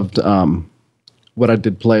I loved what I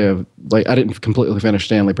did play of. Like I didn't completely finish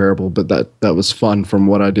Stanley Parable, but that was fun from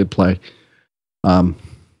what I did play. But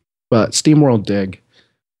SteamWorld Dig,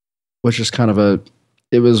 which is kind of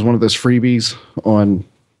it was one of those freebies on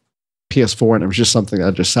PS4, and it was just something that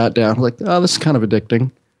I just sat down like, oh, this is kind of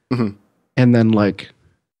addicting. And then like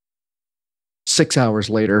 6 hours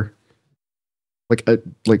later, like I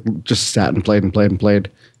just sat and played.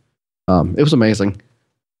 It was amazing.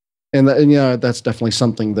 And that's definitely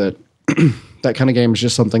something that that kind of game is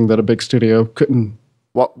just something that a big studio couldn't.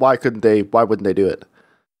 Why couldn't they? Why wouldn't they do it?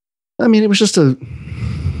 I mean, it was just a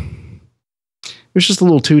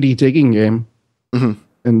little 2D digging game.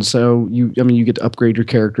 And so you get to upgrade your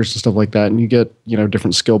characters and stuff like that, and you get,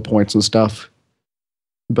 different skill points and stuff.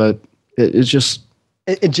 But it's just.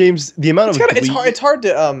 And James, the amount of it's hard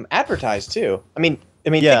to advertise too. I mean,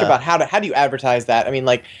 think about how do you advertise that? I mean,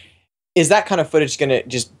 like, is that kind of footage going to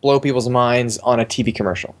just blow people's minds on a TV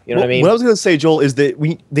commercial? You know what I mean? What I was going to say, Joel, is that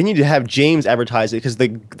they need to have James advertise it, because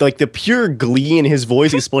the pure glee in his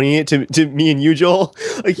voice explaining it to me and you, Joel,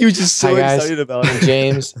 like he was just so excited about it. I'm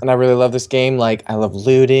James, and I really love this game. Like, I love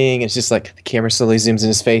looting. It's just like the camera slowly zooms in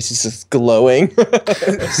his face. It's just glowing.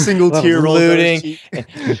 Single tear looting and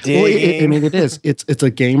digging. Well, I mean, it is. It's a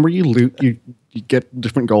game where you loot, you get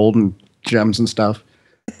different gold and gems and stuff.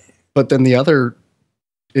 But then the other.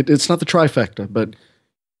 It's not the trifecta, but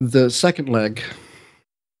the second leg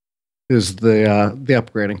is the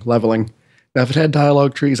upgrading, leveling. Now, if it had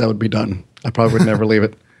dialogue trees, I would be done. I probably would never leave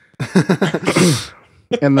it.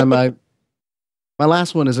 And then my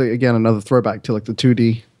last one is, again, another throwback to like the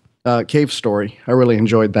 2D cave story. I really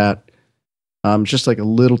enjoyed that. Just like a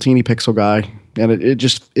little teeny pixel guy, and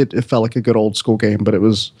it felt like a good old school game, but it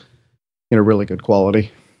was really good quality.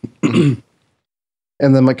 And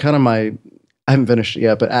then I haven't finished it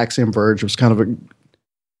yet, but Axiom Verge was kind of a.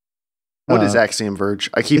 What is Axiom Verge?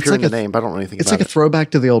 I keep hearing the name, but I don't know anything about it. It's like a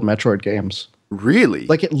throwback to the old Metroid games. Really?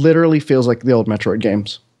 Like it literally feels like the old Metroid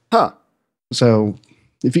games. Huh. So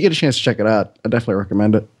if you get a chance to check it out, I definitely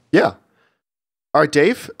recommend it. Yeah. All right,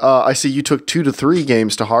 Dave. I see you took 2 to 3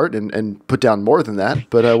 games to heart and put down more than that.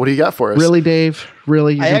 But what do you got for us? Really, Dave?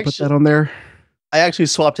 Really? You can put that on there? I actually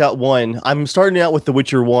swapped out one. I'm starting out with The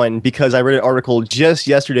Witcher 1 because I read an article just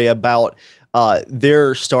yesterday about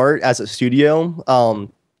their start as a studio.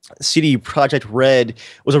 CD Projekt Red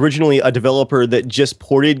was originally a developer that just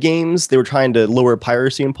ported games. They were trying to lower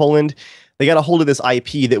piracy in Poland. They got a hold of this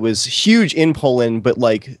IP that was huge in Poland, but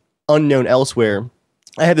like unknown elsewhere.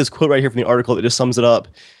 I have this quote right here from the article that just sums it up.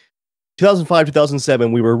 2005,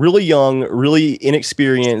 2007, we were really young, really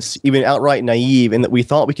inexperienced, even outright naive, and that we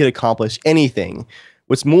thought we could accomplish anything.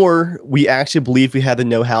 What's more, we actually believed we had the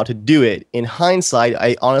know-how to do it. In hindsight,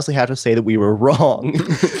 I honestly have to say that we were wrong.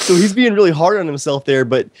 So he's being really hard on himself there,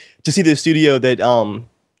 but to see the studio that, I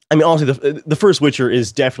mean, honestly, the first Witcher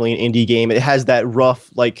is definitely an indie game. It has that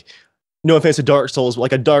rough, like, no offense to Dark Souls,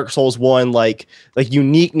 like a Dark Souls 1, like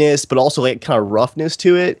uniqueness, but also like kind of roughness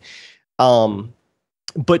to it.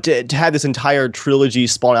 But to have this entire trilogy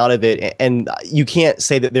spawn out of it, and you can't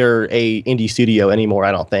say that they're a indie studio anymore,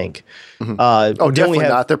 I don't think. Mm-hmm. Definitely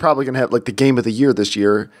not. They're probably going to have like the game of the year this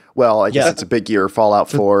year. Well, I guess it's a big year,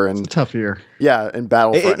 Fallout 4. And it's a tough year. Yeah, and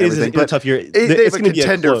Battlefront and everything. It's a tough year. They have a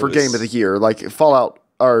contender for game of the year. Like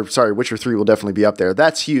Witcher 3 will definitely be up there.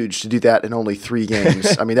 That's huge to do that in only 3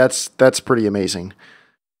 games. I mean, that's pretty amazing.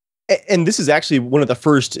 And this is actually one of the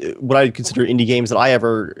first, what I consider indie games that I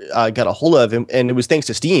ever got a hold of. And it was thanks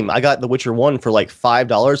to Steam. I got The Witcher 1 for like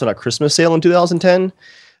 $5 on a Christmas sale in 2010.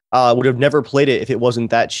 Would have never played it if it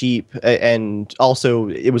wasn't that cheap. And also,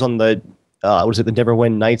 it was on the, the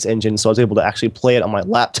Neverwinter Nights engine. So I was able to actually play it on my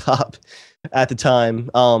laptop at the time.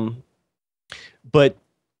 But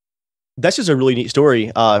that's just a really neat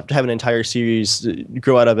story to have an entire series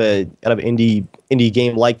grow out of an indie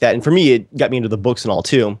game like that. And for me, it got me into the books and all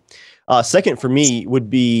too. Second for me would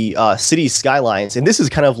be City Skylines, and this is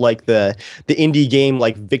kind of like the indie game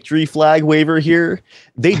like victory flag waiver here.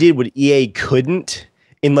 They did what EA couldn't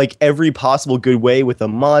in like every possible good way with the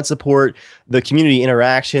mod support, the community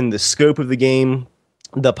interaction, the scope of the game,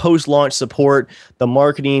 the post-launch support, the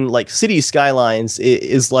marketing. Like City Skylines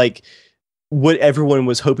is like what everyone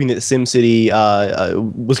was hoping that SimCity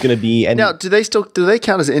was going to be. And now, do they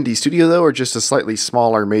count as an indie studio though, or just a slightly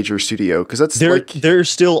smaller major studio? Because there's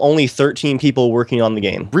still only 13 people working on the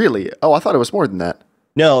game. Really? Oh, I thought it was more than that.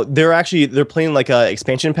 No, they're playing like a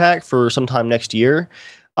expansion pack for sometime next year.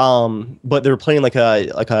 But they're playing like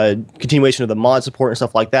a continuation of the mod support and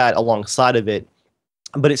stuff like that alongside of it.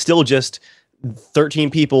 But it's still just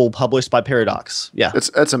 13 people published by Paradox. Yeah,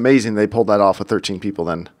 that's amazing. They pulled that off with 13 people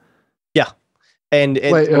then. Yeah. And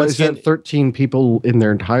wait, is that 13 people in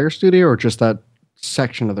their entire studio or just that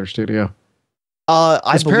section of their studio?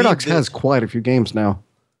 Paradox has quite a few games now.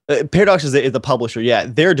 Paradox is the publisher, yeah.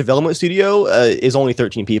 Their development studio is only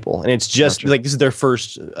 13 people, and it's just like this is their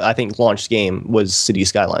first, I think, launched game was City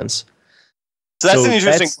Skylines. So that's an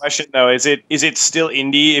interesting question, though. Is it still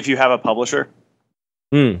indie if you have a publisher?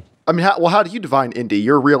 I mean, how do you define indie?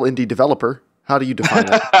 You're a real indie developer. How do you define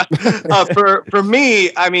that? For me,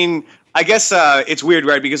 I mean, I guess it's weird,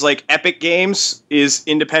 right? Because like Epic Games is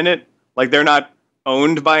independent, like they're not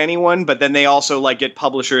owned by anyone, but then they also like get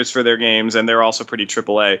publishers for their games, and they're also pretty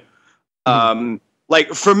AAA. Like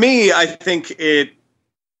for me, I think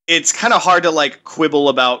it's kind of hard to like quibble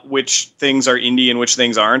about which things are indie and which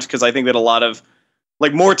things aren't, because I think that a lot of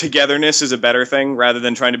like more togetherness is a better thing rather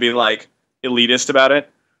than trying to be like elitist about it.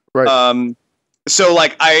 Right. So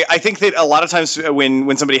like I think that a lot of times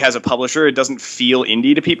when somebody has a publisher, it doesn't feel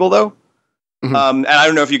indie to people though. And I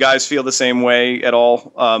don't know if you guys feel the same way at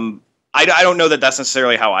all. I don't know that that's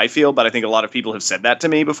necessarily how I feel, but I think a lot of people have said that to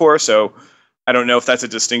me before. So I don't know if that's a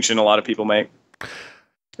distinction a lot of people make.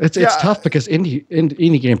 It's tough because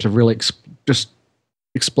indie games have really just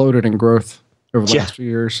exploded in growth over the last few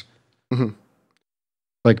years.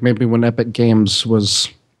 Like maybe when Epic Games was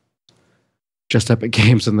just Epic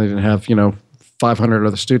Games and they didn't have 500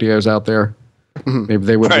 other studios out there, maybe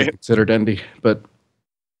they would be considered indie. But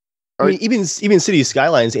I mean, even City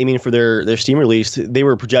Skylines aiming for their Steam release, they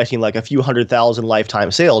were projecting like a few 100,000 lifetime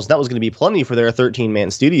sales. That was going to be plenty for their 13-man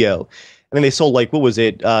studio. And then they sold like, what was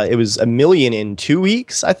it? It was 1 million in 2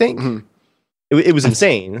 weeks, I think. It was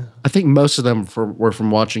insane. I think most of them were from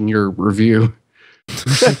watching your review.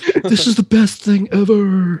 This is the best thing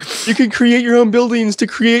ever. You can create your own buildings to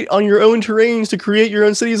create on your own terrains to create your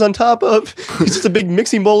own cities on top of. It's just a big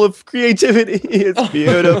mixing bowl of creativity. It's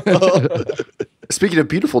beautiful. Speaking of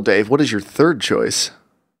beautiful, Dave, what is your third choice?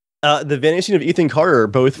 The Vanishing of Ethan Carter,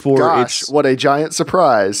 both for what a giant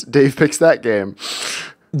surprise. Dave picks that game.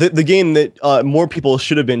 The game that more people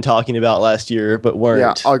should have been talking about last year, but weren't.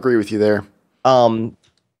 Yeah, I'll agree with you there.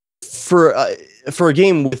 for a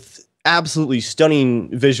game with absolutely stunning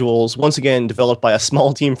visuals, once again developed by a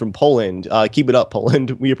small team from Poland. Keep it up,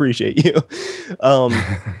 Poland. We appreciate you.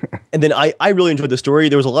 And then I really enjoyed the story.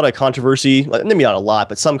 There was a lot of controversy, maybe not a lot,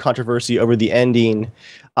 but some controversy over the ending.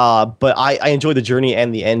 But I enjoyed the journey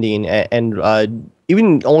and the ending. And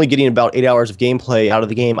even only getting about 8 hours of gameplay out of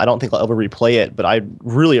the game, I don't think I'll ever replay it. But I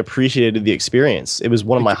really appreciated the experience. It was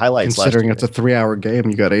one of my highlights last year. Considering it's a 3-hour game,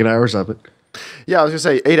 you got 8 hours of it. Yeah, I was gonna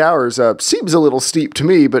say 8 hours seems a little steep to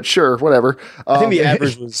me, but sure, whatever. I think the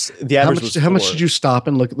average was How much did you stop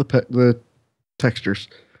and look at the textures?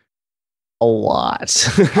 A lot.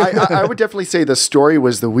 I would definitely say the story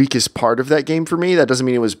was the weakest part of that game for me. That doesn't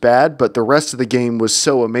mean it was bad, but the rest of the game was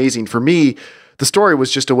so amazing. For me, the story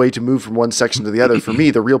was just a way to move from one section to the other. For me,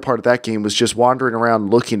 the real part of that game was just wandering around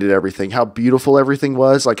looking at everything, how beautiful everything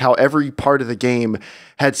was, like how every part of the game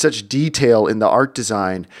had such detail in the art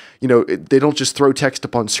design. You know, they don't just throw text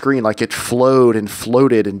up on screen, like it flowed and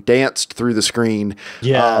floated and danced through the screen.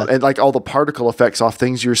 Yeah. And like all the particle effects off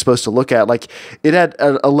things you were supposed to look at. Like it had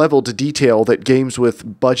a level to detail that games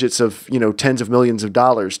with budgets of, tens of millions of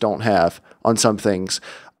dollars don't have on some things.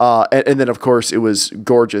 And then, of course, it was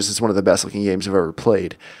gorgeous. It's one of the best looking games I've ever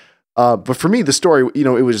played. But for me, the story, it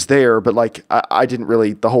was there, but like I didn't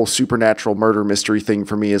really, the whole supernatural murder mystery thing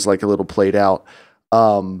for me is like a little played out.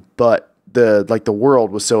 But the world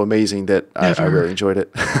was so amazing that I really enjoyed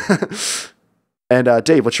it. And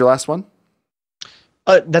Dave, what's your last one?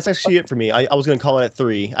 That's actually it for me. I was going to call it at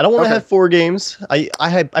 3. I don't want to have 4 games.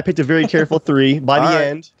 I picked a very careful 3 by the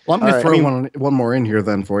end. Well, I'm going to throw one more in here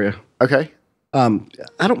then for you. Okay.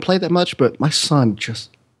 I don't play that much, but my son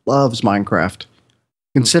just loves Minecraft.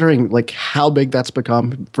 Considering like how big that's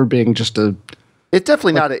become for being just a, it's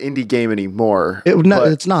definitely not an indie game anymore.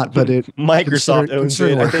 It's not, but it Microsoft owns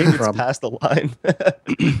it. I think it's past the line.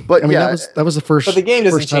 But I mean, that was the first. But the game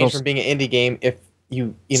doesn't change titles. from being an indie game if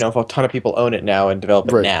if a ton of people own it now and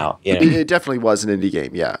develop it now. It definitely was an indie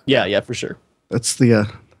game. Yeah. Yeah, for sure. That's the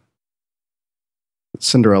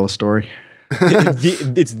Cinderella story.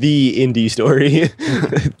 It's the indie story.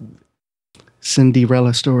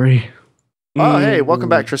 Cinderella story. Oh, hey, welcome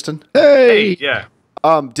back, Tristan. Hey, yeah.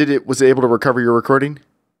 Was it able to recover your recording?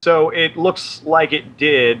 So it looks like it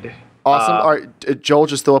did. Awesome. All right, Joel,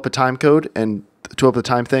 just throw up a time code and throw up the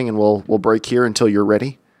time thing, and we'll break here until you're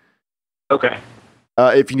ready. Okay.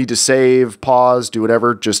 If you need to save, pause, do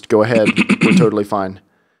whatever, just go ahead. We're totally fine.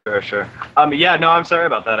 Sure. Yeah, no, I'm sorry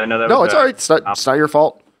about that. I know that. No, it's all right. It's not your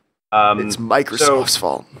fault. It's Microsoft's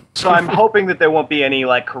fault. So I'm hoping that there won't be any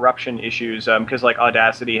like corruption issues, because like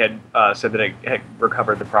Audacity had said that it had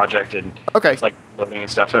recovered the project and it's like loading and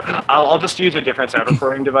stuff. So I'll just use a different sound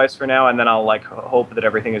recording device for now, and then I'll like hope that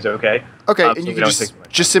everything is okay. Okay, and you can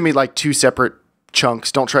just send me like 2 separate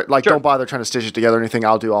chunks. Don't bother trying to stitch it together or anything.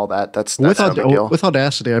 I'll do all that. That's no big deal. With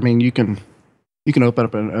Audacity, I mean, you can open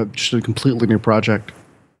up just a completely new project.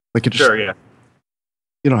 Like it just, sure, yeah.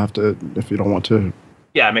 You don't have to if you don't want to.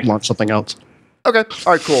 Yeah, launch something else. Okay.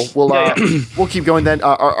 All right. Cool. We'll we'll keep going then.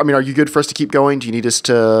 Are you good for us to keep going? Do you need us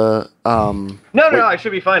to? No, I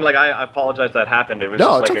should be fine. Like I apologize that happened. It was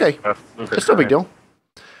no, just it's like okay. It's no big deal.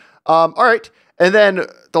 All right. And then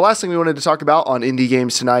the last thing we wanted to talk about on indie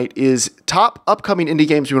games tonight is top upcoming indie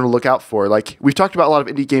games we want to look out for. Like we've talked about a lot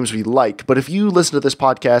of indie games we like, but if you listen to this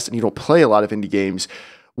podcast and you don't play a lot of indie games,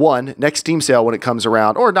 next Steam sale when it comes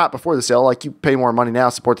around, or not before the sale, like you pay more money now,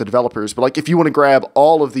 support the developers. But like if you want to grab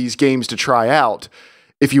all of these games to try out,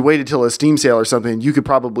 if you waited till a Steam sale or something, you could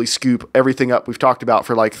probably scoop everything up we've talked about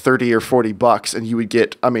for like $30 or $40, and you would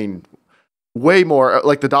get, way more.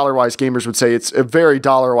 Like the dollar-wise gamers would say, it's a very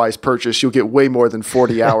dollar-wise purchase. You'll get way more than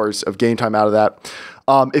 40 hours of game time out of that.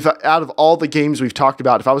 If out of all the games we've talked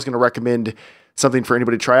about, if I was going to recommend something for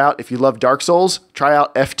anybody to try out, if you love Dark Souls, try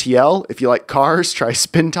out FTL. If you like cars, try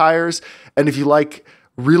Spin Tires. And if you like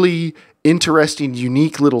really interesting,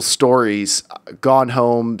 unique little stories, Gone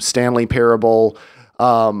Home, Stanley Parable,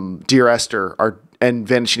 Dear Esther, and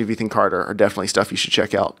Vanishing of Ethan Carter are definitely stuff you should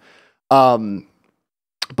check out.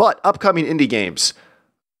 But upcoming indie games,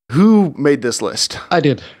 who made this list? I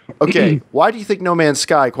did. Okay, why do you think No Man's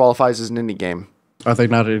Sky qualifies as an indie game? Are they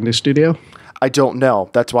not an indie studio? I don't know.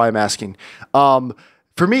 That's why I'm asking.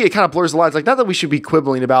 For me, it kind of blurs the lines. Like, not that we should be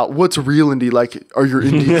quibbling about what's real indie. Like, are your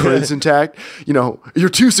indie creds intact? You're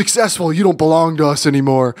too successful. You don't belong to us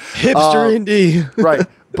anymore. Hipster indie. Right.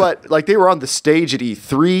 But like they were on the stage at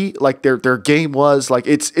E3. Like their game was like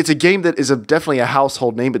it's a game that is definitely a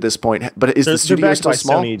household name at this point. But is the studio still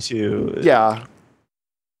small? Sony too. Yeah.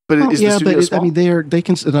 But is the studio small? I mean,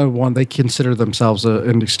 they consider themselves an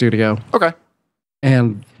indie studio. Okay.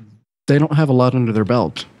 And they don't have a lot under their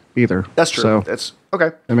belt. either. That's true. So, That's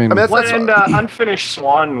okay. I mean that's Unfinished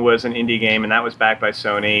Swan was an indie game, and that was backed by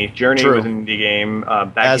Sony. Journey was an indie game.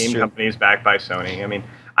 That game company is backed by Sony. I mean,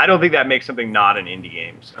 I don't think that makes something not an indie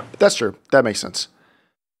game. So. That's true. That makes sense.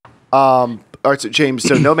 All right, so James,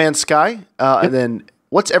 so No Man's Sky, and then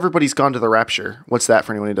what's Everybody's Gone to the Rapture? What's that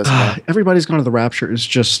for anyone who doesn't know? Everybody's Gone to the Rapture is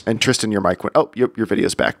just... And Tristan, your mic went... Oh, your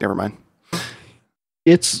video's back. Never mind.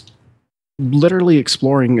 It's literally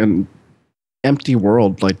exploring an empty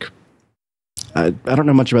world. Like, I don't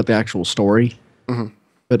know much about the actual story,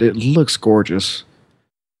 but it looks gorgeous.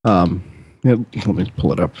 Let me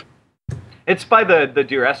pull it up. It's by the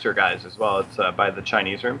Dear Esther guys as well. It's by the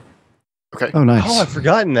Chinese Room. Okay. Oh, nice. Oh, I've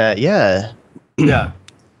forgotten that. Yeah. Yeah.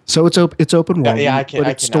 So it's open world, but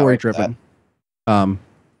it's story driven. But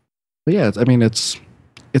yeah,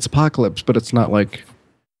 it's apocalypse, but it's not like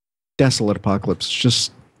desolate apocalypse. It's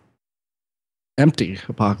just empty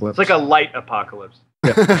apocalypse. It's like a light apocalypse.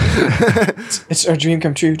 Yeah. It's our dream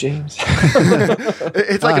come true, James.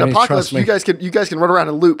 It's like an apocalypse. You guys can run around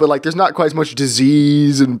and loot, but like there's not quite as much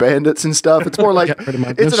disease and bandits and stuff. It's more like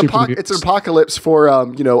it's an apocalypse for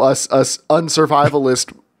us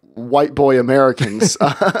unsurvivalist white boy Americans.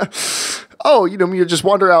 You just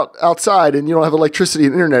wander outside and you don't have electricity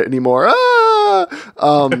and internet anymore.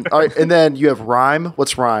 All right, and then you have Rime.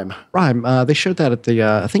 What's Rime? Rime. They showed that at the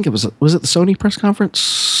I think it was it the Sony press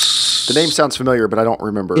conference. The name sounds familiar, but I don't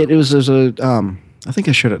remember. It was I think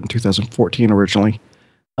I showed it in 2014 originally.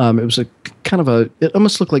 It was a kind of it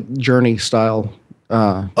almost looked like Journey style.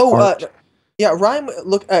 Art. Yeah, Rime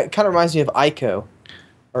kind of reminds me of Ico.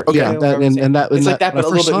 Or okay. Yeah, it's like that, but a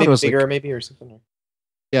little bit bigger, like, maybe, or something.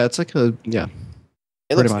 Yeah, it's like It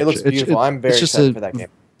looks beautiful. I'm very excited for that game.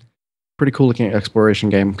 Pretty cool looking exploration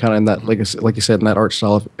game, kind of in that, like you said, in that art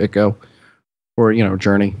style of Ico, or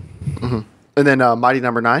Journey. Mm-hmm. And then Mighty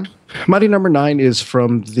Number 9. Mighty Number 9 is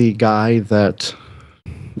from the guy that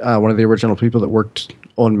one of the original people that worked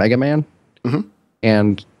on Mega Man. Mm-hmm.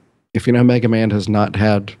 And if you know, Mega Man has not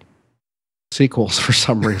had sequels for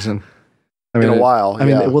some reason. I mean, in a while.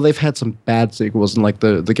 Well, they've had some bad sequels in like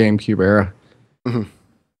the GameCube era,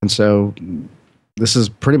 and so this is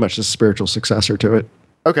pretty much the spiritual successor to it.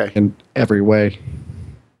 Okay, in every way.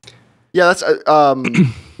 Yeah, that's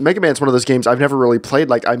Mega Man's one of those games I've never really played.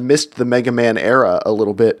 Like, I missed the Mega Man era a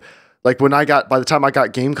little bit. Like by the time I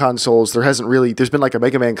got game consoles, there's been like a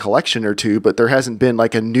Mega Man collection or two, but there hasn't been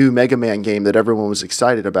like a new Mega Man game that everyone was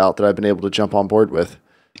excited about that I've been able to jump on board with.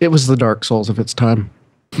 It was the Dark Souls of its time.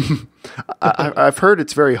 I've heard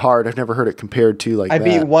it's very hard. I've never heard it compared to like that. I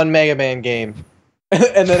beat one Mega Man game,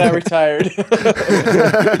 and then I retired.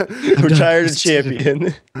 Retired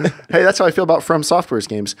champion. Hey, that's how I feel about From Software's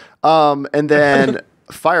games. And then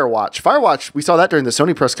Firewatch. Firewatch, we saw that during the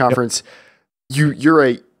Sony press conference.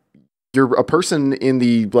 Yep. You're a person in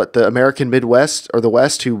the American Midwest or the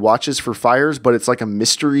West who watches for fires, but it's like a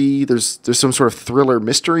mystery. There's some sort of thriller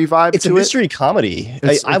mystery vibe. It's a mystery comedy.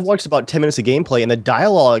 I've watched about 10 minutes of gameplay, and the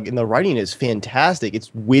dialogue and the writing is fantastic.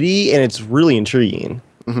 It's witty and it's really intriguing.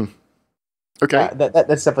 Mm-hmm. Okay,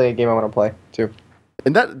 that's definitely a game I want to play too.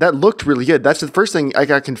 And that looked really good. That's the first thing I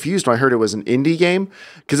got confused when I heard it was an indie game,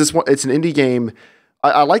 because it's an indie game.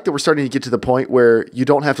 I like that we're starting to get to the point where you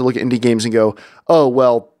don't have to look at indie games and go, oh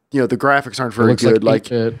well. The graphics aren't very good. Like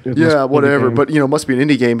whatever. But it must be an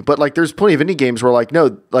indie game. But like, there's plenty of indie games where like,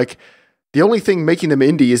 no, like the only thing making them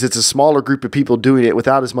indie is it's a smaller group of people doing it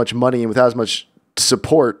without as much money and without as much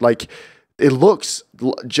support. Like, it looks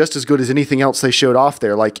just as good as anything else they showed off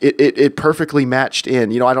there. Like it perfectly matched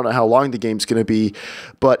in. I don't know how long the game's going to be,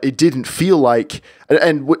 but it didn't feel like.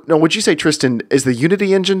 And would you say, Tristan, is the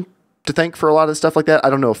Unity engine to thank for a lot of stuff like that? I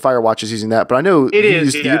don't know if Firewatch is using that, but I know you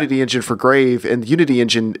use the Unity engine for Grave, and the Unity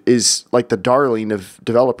engine is like the darling of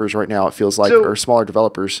developers right now, it feels like, or smaller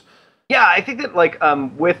developers. Yeah, I think that like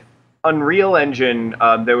with Unreal Engine,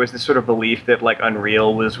 there was this sort of belief that like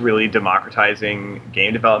Unreal was really democratizing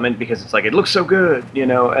game development because it's like it looks so good,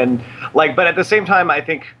 and like, but at the same time, I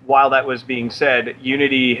think while that was being said,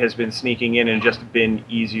 Unity has been sneaking in and just been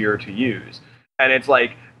easier to use, and it's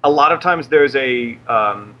like, a lot of times there's a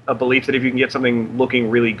belief that if you can get something looking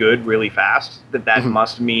really good really fast, that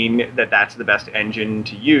must mean that that's the best engine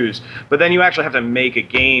to use. But then you actually have to make a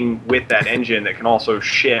game with that engine that can also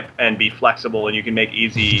ship and be flexible, and you can make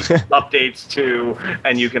easy updates to,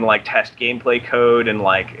 and you can like test gameplay code and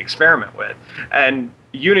like experiment with. And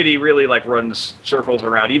Unity really like runs circles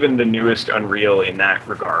around even the newest Unreal in that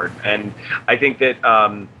regard. And I think that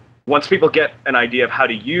once people get an idea of how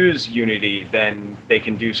to use Unity, then they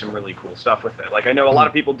can do some really cool stuff with it. Like, I know a lot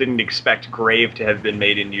of people didn't expect Grave to have been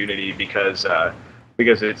made in Unity because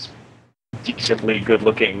it's decently good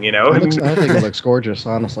looking, you know. I think it looks gorgeous,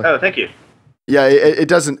 honestly. Oh, thank you. Yeah, it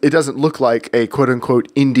doesn't look like a quote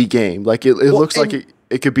unquote indie game. Like it looks like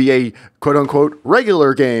it could be a quote unquote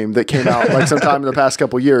regular game that came out like sometime in the past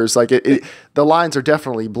couple years. Like the lines are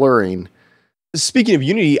definitely blurring. Speaking of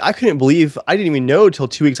Unity, I couldn't believe, I didn't even know until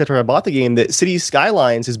 2 weeks after I bought the game that Cities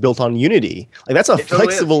Skylines is built on Unity. Like that's a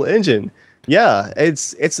flexible engine. Yeah,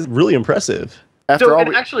 it's really impressive.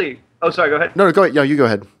 Actually, sorry, go ahead. No, go ahead. Yeah, you go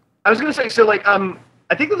ahead. I was going to say, so like,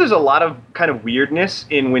 I think that there's a lot of kind of weirdness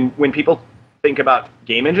in when people think about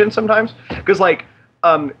game engines sometimes, because like,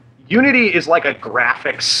 Unity is like a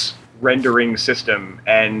graphics rendering system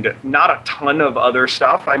and not a ton of other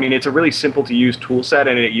stuff. I mean, it's a really simple to use tool set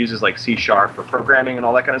and it uses like C# for programming and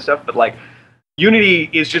all that kind of stuff. But like Unity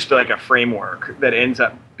is just like a framework that ends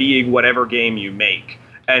up being whatever game you make.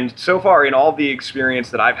 And so far in all the experience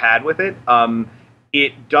that I've had with it,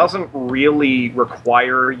 it doesn't really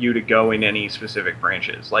require you to go in any specific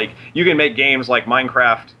branches. Like you can make games like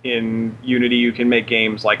Minecraft in Unity. You can make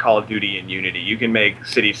games like Call of Duty in Unity. You can make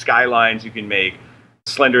City Skylines. You can make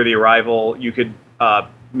Slender the Arrival, you could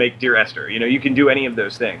make Dear Esther. You know, you can do any of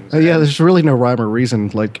those things. Yeah, there's really no rhyme or reason.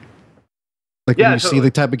 Like yeah, when you see the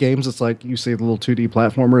type of games, it's like you see the little 2D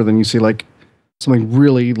platformer, then you see like something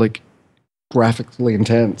really like graphically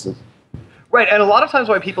intense. Right, and a lot of times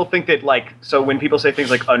why people think that like, so when people say things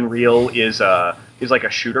like Unreal is like a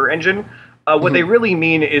shooter engine, what they really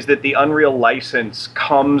mean is that the Unreal license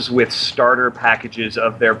comes with starter packages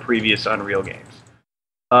of their previous Unreal games.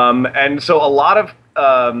 And so a lot of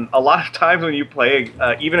times when you play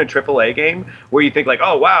even a AAA game where you think like,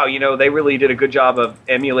 oh wow, you know, they really did a good job of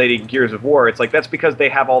emulating Gears of War. It's like that's because they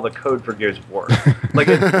have all the code for Gears of War. Like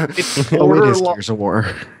it's it is Gears of War.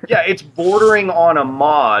 Yeah, it's bordering on a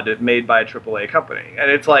mod made by a AAA company, and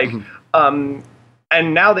it's like, and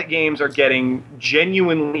now that games are getting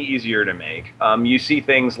genuinely easier to make, you see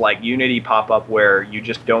things like Unity pop up where you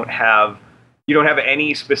just don't have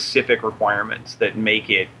any specific requirements that make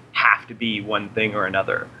it have to be one thing or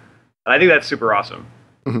another. And I think that's super awesome.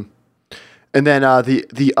 Mm-hmm. And then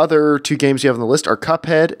the other two games you have on the list are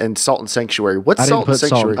Cuphead and Salt and Sanctuary. What's Salt and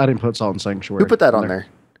Sanctuary? I didn't put Salt and Sanctuary. Who put that on there?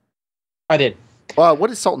 I did.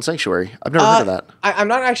 What is Salt and Sanctuary? I've never heard of that. I'm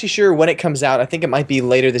not actually sure when it comes out. I think it might be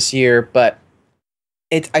later this year, but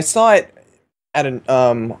I saw it at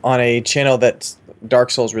on a channel that's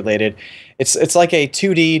Dark Souls related. It's like a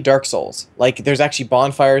 2D Dark Souls. Like there's actually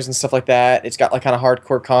bonfires and stuff like that. It's got like kind of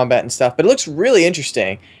hardcore combat and stuff, but it looks really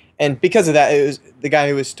interesting. And because of that, it was the guy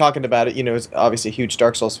who was talking about it, you know, is obviously a huge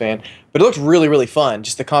Dark Souls fan, but it looked really, really fun.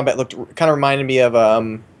 Just the combat kind of reminded me of I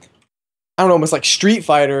don't know, almost like Street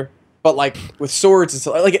Fighter, but like with swords and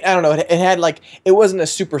stuff. Like I don't know, it had like, it wasn't a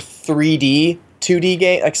super 3D 2D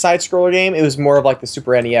game, like side scroller game. It was more of like the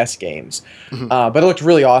Super NES games. But it looked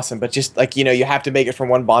really awesome. But just like, you know, you have to make it from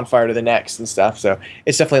one bonfire to the next and stuff. So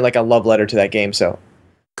it's definitely like a love letter to that game. So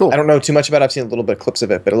cool. I don't know too much about it. I've seen a little bit of clips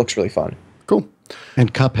of it, but it looks really fun. Cool.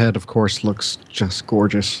 And Cuphead, of course, looks just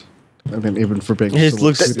gorgeous. I mean, even for being it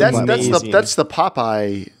looks that's the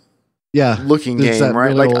Popeye looking game, that right?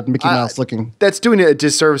 Really like old Mickey Mouse looking. That's doing it a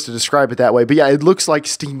disservice to describe it that way. But yeah, it looks like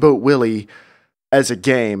Steamboat Willie as a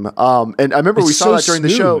game. And I remember we saw that during the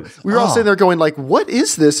show. We were all sitting there going like, what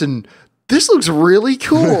is this? And this looks really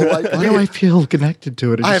cool. Like, why do I feel connected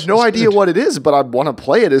to it? I have no idea what it is, but I want to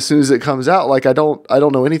play it as soon as it comes out. Like I don't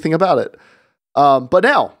know anything about it. But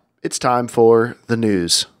now it's time for the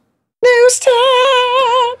news. News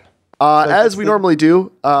time! As we normally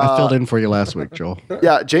do. I filled in for you last week, Joel.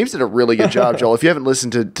 Yeah, James did a really good job, Joel. If you haven't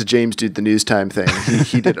listened to James do the news time thing,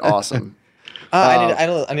 he did awesome. I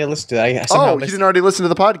need to listen to that. You didn't already listen to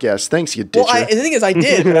the podcast. Thanks, you ditcher. Well, the thing is, I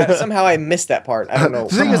did, but somehow I missed that part. I don't know.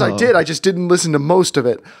 The thing is, I did. I just didn't listen to most of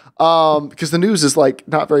it because the news is like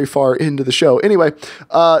not very far into the show. Anyway,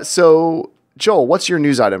 so Joel, what's your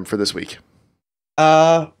news item for this week?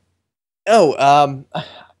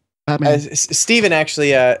 Steven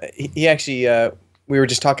actually, we were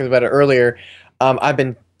just talking about it earlier. I've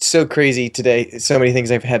been so crazy today. So many things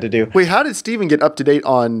I've had to do. Wait, how did Steven get up to date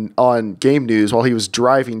on game news while he was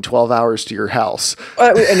driving 12 hours to your house?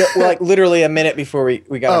 Like literally a minute before we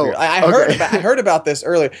got here. I heard about this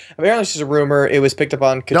earlier. Apparently it's just a rumor. It was picked up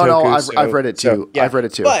on Kotaku. No, I've read it too. Yeah. I've read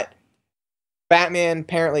it too. But Batman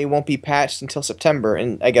apparently won't be patched until September,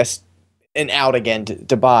 and I guess out again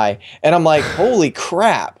to buy. And I'm like, holy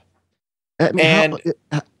crap. I mean,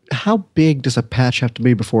 how big does a patch have to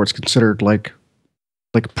be before it's considered like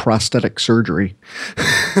prosthetic surgery?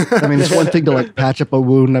 I mean, it's one thing to like patch up a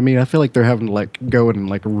wound. I mean, I feel like they're having to like go and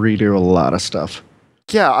like redo a lot of stuff.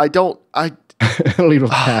 Yeah, I don't even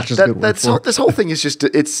patch is good word for it. This whole thing is just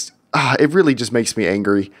it really just makes me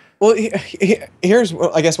angry. Well, here's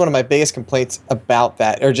I guess one of my biggest complaints about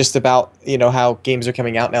that, or just about how games are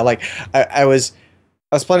coming out now. Like I was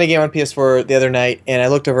playing a game on PS4 the other night, and I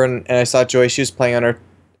looked over and I saw Joy. She was playing on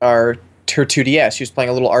her 2DS. She was playing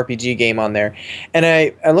a little RPG game on there, and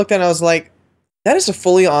I looked and I was like, that is a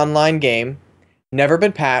fully online game, never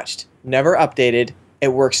been patched, never updated. It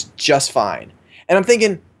works just fine. And I'm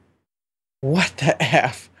thinking, what the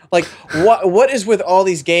F? Like, what is with all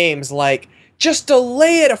these games? Like, just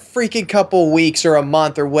delay it a freaking couple weeks or a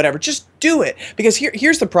month or whatever. Just do it. Because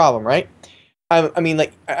here's the problem, right? I mean,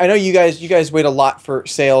 like, I know you guys wait a lot for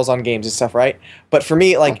sales on games and stuff, right? But for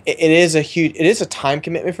me, like, it is a time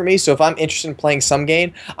commitment for me. So if I'm interested in playing some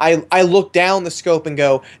game, I look down the scope and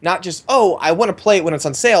go, not just, oh, I want to play it when it's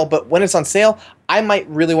on sale, but when it's on sale, I might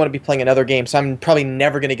really want to be playing another game, so I'm probably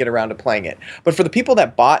never going to get around to playing it. But for the people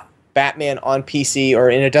that bought Batman on PC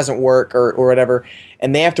and it doesn't work or whatever,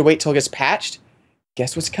 and they have to wait till it gets patched,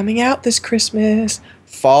 guess what's coming out this Christmas?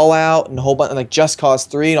 Fallout and a whole bunch, like Just Cause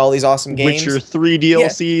 3 and all these awesome games. Witcher 3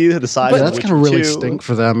 DLC, the size of that's Witcher gonna really 2. stink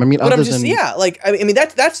for them. I mean, but I'm just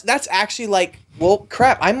that's actually like, well,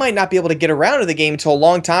 crap. I might not be able to get around to the game until a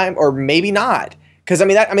long time, or maybe not. Because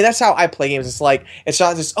that's how I play games. It's like, it's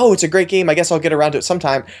not just, oh, it's a great game, I guess I'll get around to it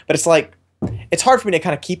sometime. But it's like, it's hard for me to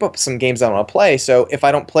kind of keep up some games I want to play. So if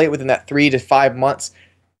I don't play it within that 3 to 5 months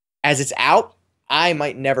as it's out, I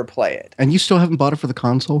might never play it. And you still haven't bought it for the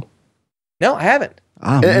console? No, I haven't.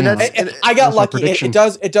 Oh, And man. that's- I got That's my lucky. prediction.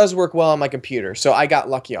 It does work well on my computer, so I got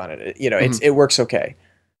lucky on it. It works okay.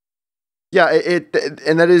 Yeah,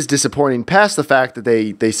 and that is disappointing. Past the fact that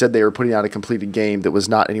they said they were putting out a completed game that was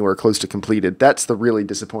not anywhere close to completed. That's the really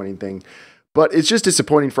disappointing thing. But it's just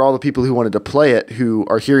disappointing for all the people who wanted to play it, who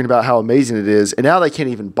are hearing about how amazing it is, and now they can't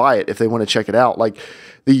even buy it if they want to check it out. Like,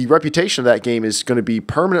 the reputation of that game is going to be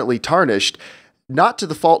permanently tarnished, not to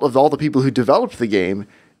the fault of all the people who developed the game.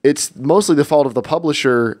 It's mostly the fault of the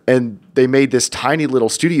publisher, and they made this tiny little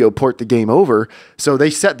studio port the game over, so they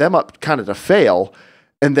set them up kind of to fail.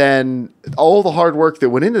 And then all the hard work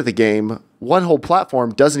that went into the game, one whole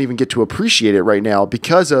platform doesn't even get to appreciate it right now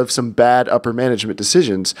because of some bad upper management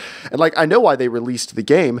decisions. And like, I know why they released the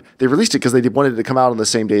game. They released it because they wanted it to come out on the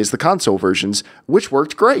same day as the console versions, which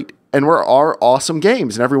worked great and are awesome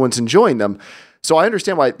games, and everyone's enjoying them. So I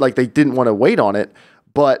understand why they didn't want to wait on it,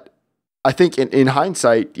 but I think in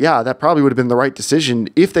hindsight, yeah, that probably would have been the right decision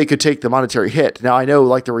if they could take the monetary hit. Now, I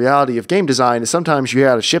know the reality of game design is sometimes you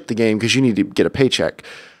got to ship the game because you need to get a paycheck.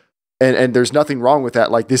 And there's nothing wrong with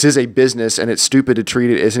that. Like, this is a business, and it's stupid to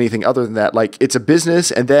treat it as anything other than that. Like, it's a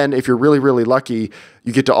business, and then if you're really, really lucky,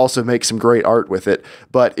 you get to also make some great art with it.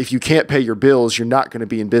 But if you can't pay your bills, you're not going to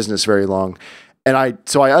be in business very long. And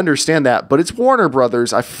so I understand that, but it's Warner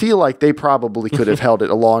Brothers. I feel like they probably could have held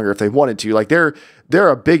it longer if they wanted to. Like, they're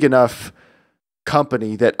a big enough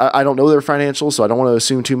company that I don't know their financials, so I don't want to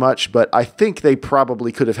assume too much, but I think they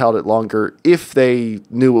probably could have held it longer if they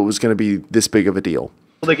knew it was going to be this big of a deal.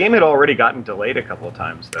 Well, the game had already gotten delayed a couple of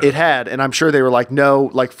times, though. It had, and I'm sure they were like, no,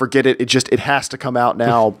 forget it. It has to come out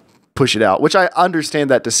now. Push it out, which I understand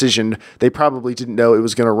that decision. They probably didn't know it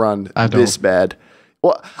was going to run this bad.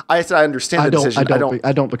 Well, I said I understand the decision.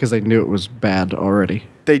 I don't because they knew it was bad already.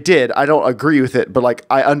 They did. I don't agree with it, but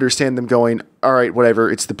I understand them going, all right, whatever.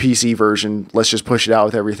 It's the PC version. Let's just push it out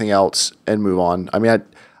with everything else and move on. I mean,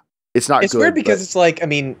 it's not. It's good, weird because it's like,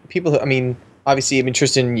 people. Obviously,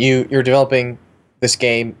 Tristan, you're developing this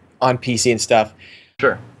game on PC and stuff.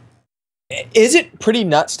 Sure. Is it pretty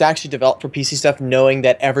nuts to actually develop for PC stuff, knowing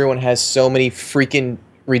that everyone has so many freaking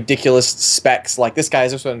ridiculous specs? Like, this guy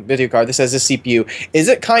has this one video card, this has this CPU. Is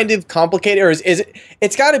it kind of complicated, or is it?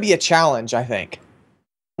 It's got to be a challenge, I think.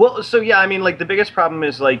 Well, so yeah, the biggest problem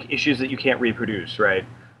is issues that you can't reproduce, right?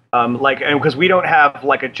 And because we don't have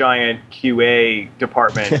a giant QA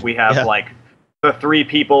department, we have the 3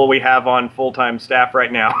 people we have on full-time staff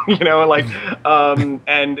right now,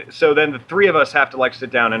 and so then the 3 of us have to sit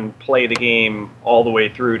down and play the game all the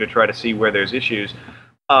way through to try to see where there's issues.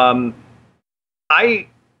 I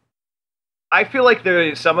feel like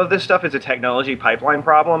some of this stuff is a technology pipeline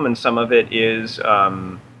problem, and some of it is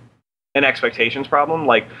an expectations problem.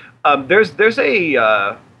 There's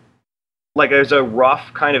a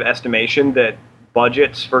rough kind of estimation that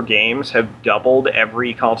budgets for games have doubled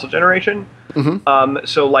every console generation. Mm-hmm.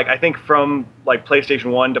 So I think from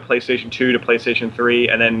PlayStation 1 to PlayStation 2 to PlayStation 3,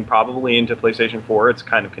 and then probably into PlayStation 4, it's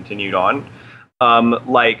kind of continued on.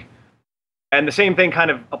 And the same thing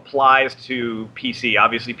kind of applies to PC.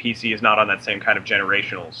 Obviously, PC is not on that same kind of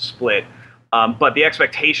generational split. But the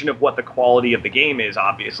expectation of what the quality of the game is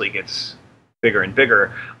obviously gets bigger and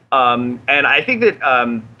bigger. And I think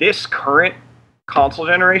that this current console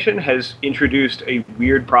generation has introduced a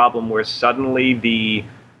weird problem where suddenly the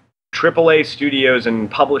AAA studios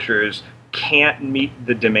and publishers can't meet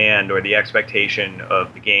the demand or the expectation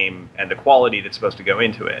of the game and the quality that's supposed to go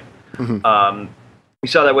into it. We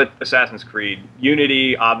saw that with Assassin's Creed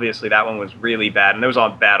Unity. Obviously, that one was really bad, and it was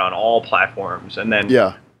bad on all platforms. And then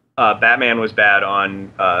Batman was bad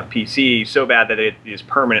on PC, so bad that it is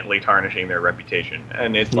permanently tarnishing their reputation.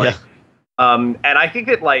 And it's like, and I think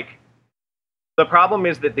that like the problem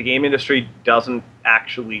is that the game industry doesn't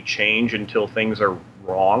actually change until things are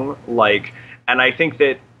wrong. Like, and I think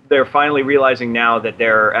that they're finally realizing now that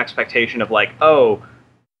their expectation of like, oh,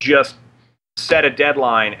 just set a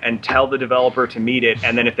deadline and tell the developer to meet it,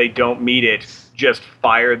 and then if they don't meet it, just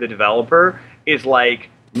fire the developer, is like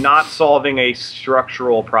not solving a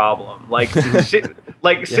structural problem. Like,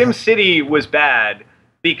 SimCity was bad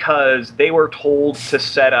because they were told to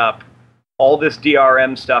set up all this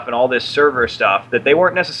DRM stuff and all this server stuff that they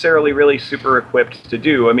weren't necessarily really super equipped to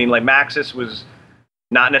do. I mean, like, Maxis was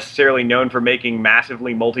not necessarily known for making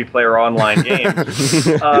massively multiplayer online games.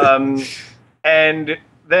 And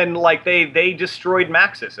then, like, they destroyed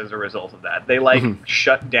Maxis as a result of that. They, like,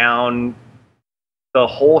 shut down the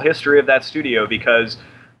whole history of that studio because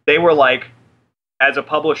they were like, as a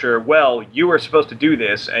publisher, well, you were supposed to do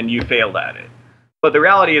this and you failed at it. But the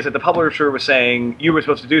reality is that the publisher was saying you were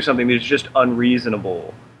supposed to do something that's just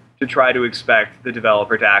unreasonable to try to expect the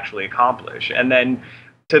developer to actually accomplish. And then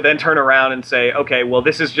to then turn around and say, okay, well,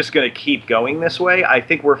 this is just going to keep going this way. I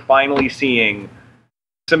think we're finally seeing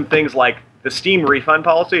some things like the Steam refund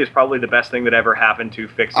policy is probably the best thing that ever happened to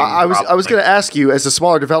fixing. I was going to ask you, as a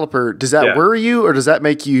smaller developer, does that worry you, or does that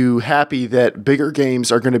make you happy that bigger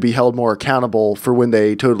games are going to be held more accountable for when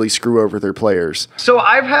they totally screw over their players? So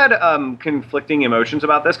I've had conflicting emotions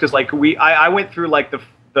about this because, like, I went through like the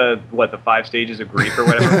 5 stages of grief or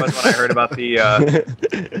whatever it was when I heard about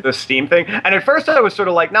the Steam thing, and at first I was sort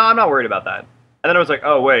of like, no, I'm not worried about that, and then I was like,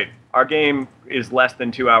 oh wait, our game is less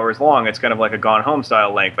than 2 hours long. It's kind of like a Gone Home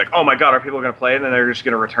style length. Like, oh my God, are people going to play it? And then they're just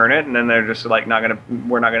going to return it. And then they're just like,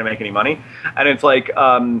 we're not going to make any money. And it's like,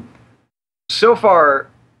 so far,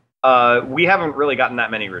 we haven't really gotten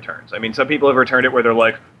that many returns. I mean, some people have returned it where they're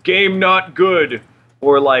like, game not good,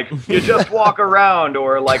 or like, you just walk around,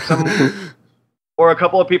 or like or a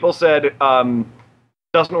couple of people said,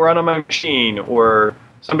 doesn't run on my machine, or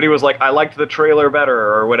somebody was like, I liked the trailer better,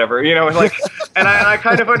 or whatever, you know, like, and I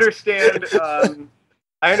kind of understand,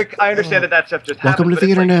 I understand that stuff just happens. Welcome to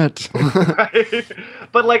the internet. Like, right?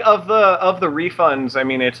 But like, of the refunds, I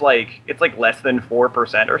mean, it's like less than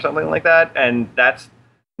 4% or something like that, and that's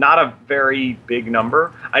not a very big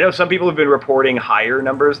number. I know some people have been reporting higher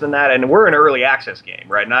numbers than that, and we're an early access game,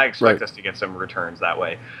 right? And I expect us to get some returns that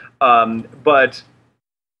way. But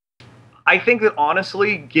I think that,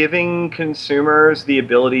 honestly, giving consumers the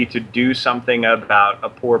ability to do something about a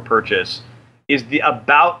poor purchase is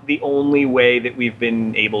about the only way that we've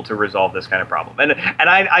been able to resolve this kind of problem. And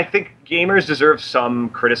I think gamers deserve some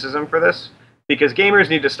criticism for this, because gamers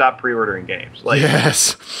need to stop pre-ordering games. Like,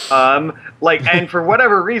 yes. And for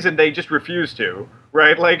whatever reason, they just refuse to.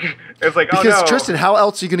 Right? Like, it's like, because, oh no. Tristan, how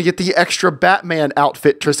else are you going to get the extra Batman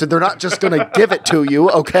outfit, Tristan? They're not just going to give it to you,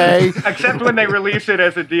 okay? Except when they release it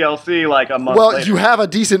as a DLC like a month later. You have a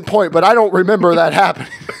decent point, but I don't remember that happening.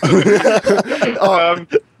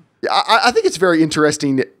 I think it's very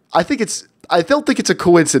interesting. I don't think it's a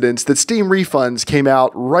coincidence that Steam refunds came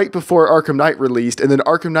out right before Arkham Knight released, and then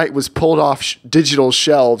Arkham Knight was pulled off digital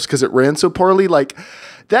shelves because it ran so poorly. Like,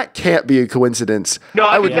 that can't be a coincidence. No,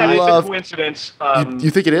 I think that is a coincidence. You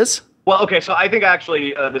think it is? Well, okay, so I think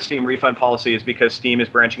actually the Steam refund policy is because Steam is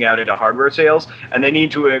branching out into hardware sales, and they need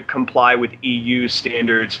to comply with EU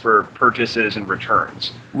standards for purchases and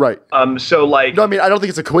returns. Right. So, like... No, I mean, I don't think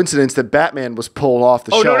it's a coincidence that Batman was pulled off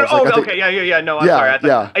the shelves. No, like, okay, yeah, no, I'm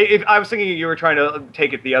sorry. I was thinking you were trying to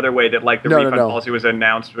take it the other way, that, like, the refund policy was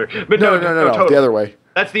announced. But no, totally. The other way.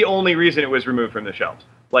 That's the only reason it was removed from the shelves.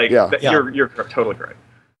 Like, you're totally correct.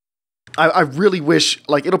 I really wish,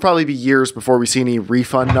 like, it'll probably be years before we see any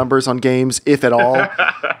refund numbers on games, if at all.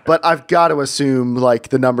 But I've got to assume, like,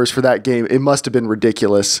 the numbers for that game, it must have been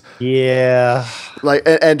ridiculous. Yeah. Like,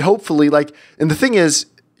 and hopefully, like, and the thing is,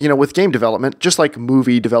 you know, with game development, just like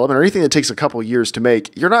movie development or anything that takes a couple years to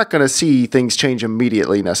make, you're not going to see things change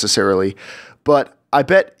immediately necessarily. But I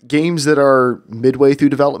bet games that are midway through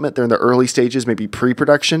development, they're in the early stages, maybe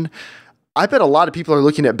pre-production, I bet a lot of people are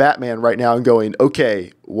looking at Batman right now and going,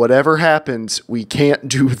 okay, whatever happens, we can't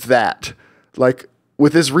do that. Like,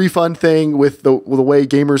 with this refund thing, with the way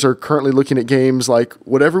gamers are currently looking at games, like,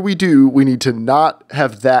 whatever we do, we need to not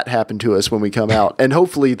have that happen to us when we come out. And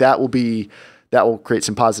hopefully that will be that will create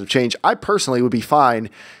some positive change. I personally would be fine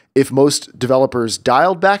if most developers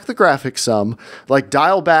dialed back the graphics some, like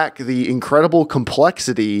dial back the incredible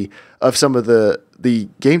complexity of some of the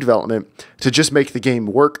game development to just make the game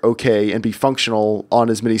work okay and be functional on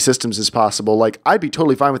as many systems as possible. Like, I'd be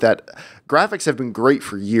totally fine with that. Graphics have been great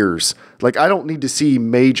for years. Like, I don't need to see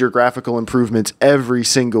major graphical improvements every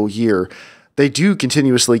single year. They do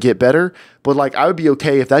continuously get better, but like, I would be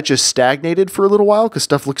okay if that just stagnated for a little while because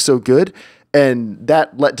stuff looks so good. And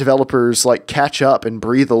that let developers like catch up and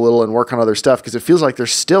breathe a little and work on other stuff, because it feels like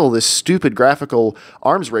there's still this stupid graphical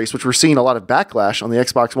arms race, which we're seeing a lot of backlash on the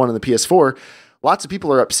Xbox One and the PS4. Lots of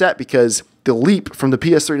people are upset because the leap from the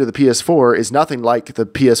PS3 to the PS4 is nothing like the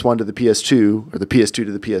PS1 to the PS2 or the PS2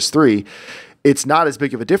 to the PS3. It's not as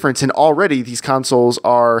big of a difference, and already these consoles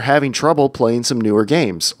are having trouble playing some newer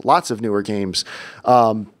games, lots of newer games,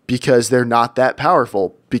 because they're not that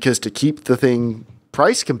powerful. Because to keep the thing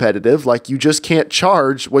price competitive, like, you just can't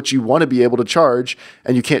charge what you want to be able to charge,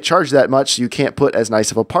 and you can't charge that much, so you can't put as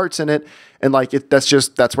nice of a parts in it, and like, that's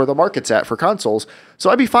where the market's at for consoles. So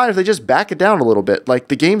I'd be fine if they just back it down a little bit. Like,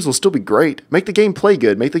 the games will still be great. Make the game play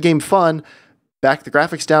good, make the game fun, back the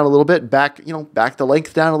graphics down a little bit, back the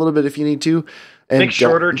length down a little bit if you need to, and make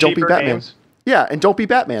shorter, don't be Batman. Games. Yeah, and don't be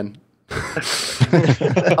Batman.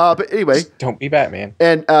 But anyway, Don't be Batman.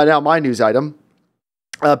 and now my news item.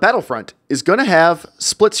 Battlefront is going to have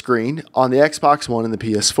split screen on the Xbox One and the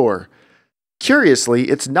PS4. Curiously,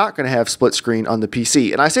 it's not going to have split screen on the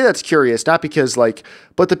PC. And I say that's curious, not because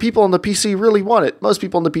but the people on the PC really want it. Most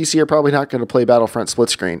people on the PC are probably not going to play Battlefront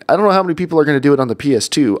split screen. I don't know how many people are going to do it on the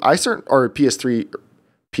PS2. Or PS3,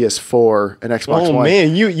 PS4, and Xbox One. Oh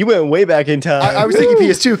man, you went way back in time. I was thinking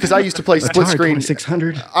PS2 because I used to play split screen.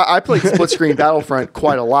 2600. I played split screen Battlefront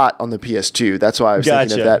quite a lot on the PS2. That's why I was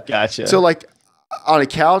thinking of that. Gotcha. So on a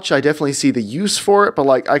couch, I definitely see the use for it, but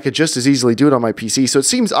I could just as easily do it on my PC. So it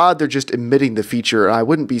seems odd they're just omitting the feature, and I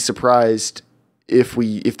wouldn't be surprised if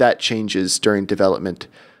that changes during development.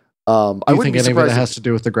 I wouldn't think any of it has to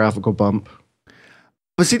do with the graphical bump.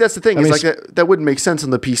 But see, that's the thing. That wouldn't make sense on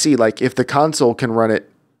the PC. Like, if the console can run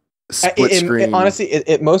it split screen. Honestly,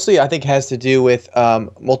 it mostly, I think, has to do with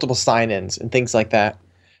multiple sign-ins and things like that.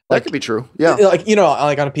 That could be true. Yeah. Like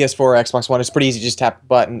on a PS4 or Xbox One, it's pretty easy to just tap a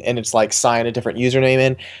button and it's like sign a different username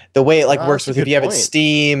in. The way it works with if you have it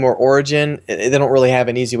Steam or Origin, they don't really have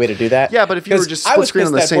an easy way to do that. Yeah, but if you were just split screen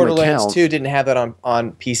on the same Borderlands account. 2 didn't have that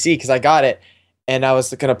on PC because I got it and I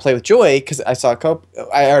was going to play with Joy because I saw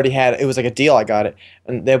I already had it. It was like a deal. I got it.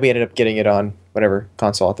 And then we ended up getting it on whatever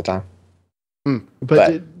console at the time.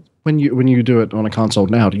 But when you do it on a console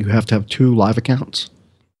now, do you have to have 2 live accounts?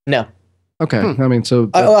 No. Okay, I mean, so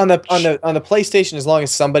on the PlayStation, as long as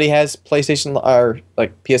somebody has PlayStation or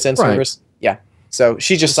PSN service, yeah. So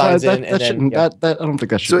she just signs in, and then I don't think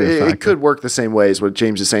that should be a factor. It could work the same way as what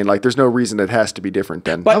James is saying. Like, there's no reason it has to be different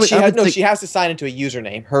then. But she has to sign into a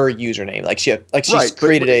username, her username. She's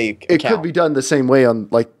created a account. It could be done the same way on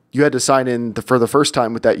you had to sign in for the first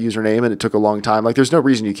time with that username, and it took a long time. Like, there's no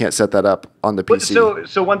reason you can't set that up on the PC.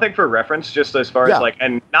 So one thing for reference, just as far as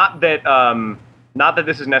and not that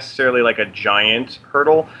this is necessarily a giant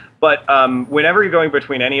hurdle, but whenever you're going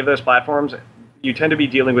between any of those platforms, you tend to be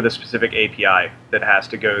dealing with a specific API that has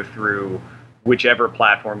to go through whichever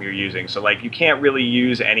platform you're using. So you can't really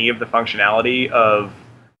use any of the functionality of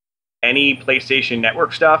any PlayStation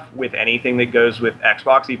Network stuff with anything that goes with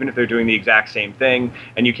Xbox, even if they're doing the exact same thing.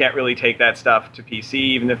 And you can't really take that stuff to PC,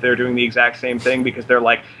 even if they're doing the exact same thing, because they're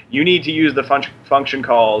you need to use the function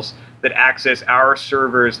calls that access our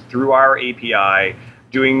servers through our API,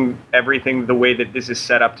 doing everything the way that this is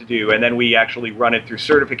set up to do. And then we actually run it through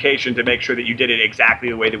certification to make sure that you did it exactly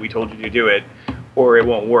the way that we told you to do it, or it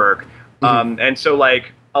won't work. And so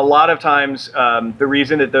a lot of times, the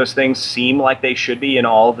reason that those things seem like they should be in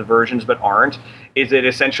all of the versions but aren't is that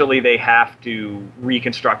essentially they have to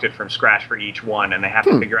reconstruct it from scratch for each one, and they have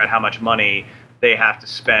to figure out how much money they have to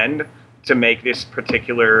spend to make this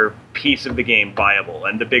particular piece of the game viable.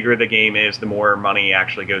 And the bigger the game is, the more money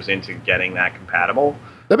actually goes into getting that compatible.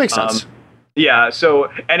 That makes sense. Yeah,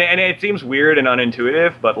 so, and it seems weird and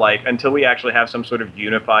unintuitive, but until we actually have some sort of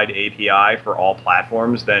unified API for all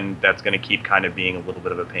platforms, then that's going to keep kind of being a little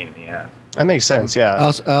bit of a pain in the ass. That makes sense, yeah.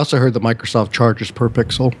 I also heard that Microsoft charges per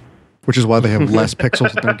pixel, which is why they have less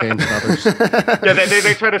pixels in their games than others. Yeah,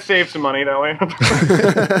 they try to save some money that way.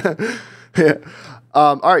 Yeah.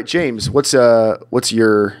 All right, James, what's your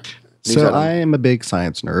news item? I am a big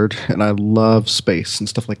science nerd, and I love space and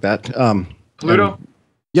stuff like that. Pluto?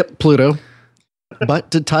 Yep, Pluto.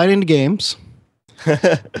 But to tie it into games,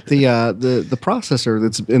 the processor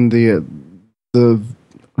that's in the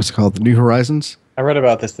what's it called, the New Horizons. I read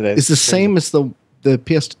about this today. It's the same as the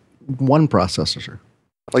PS1 processor.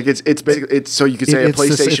 Like it's basically so you could say a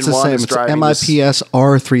PlayStation 1 is driving MIPS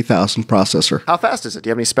R3000 processor. How fast is it? Do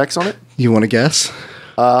you have any specs on it? You want to guess?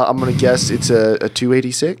 I'm going to guess it's a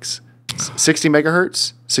 286, 60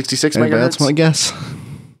 megahertz, 66 Anybody megahertz. else want to guess?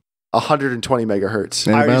 120 megahertz.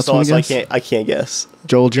 I Anybody already else saw want it, to so guess? I can't guess.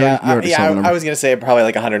 Joel, Joe, Yeah, you already saw the number. I was gonna say probably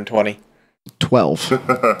like 120. 12. 12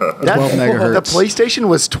 The megahertz. PlayStation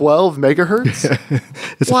was 12 megahertz.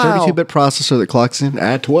 It's Wow. a 32-bit processor that clocks in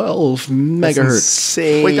at 12 That's megahertz.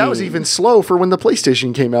 insane. Wait, that was even slow for when the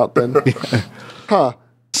PlayStation came out. Then, huh?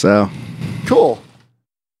 So, Cool.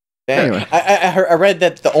 Anyway. I read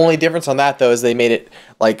that the only difference on that though is they made it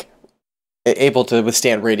like able to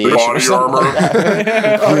withstand radiation. Body or something armor. like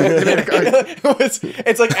that.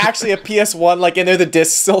 It's like actually a PS1, like and they're the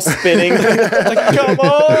discs still spinning. Like, come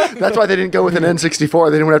on! That's why they didn't go with an N64.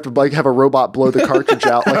 They didn't have to like have a robot blow the cartridge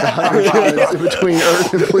out like 100 times in between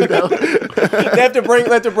Earth and Pluto. They have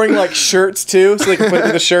to bring like shirts too, so they can put it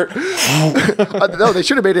in the shirt. No, they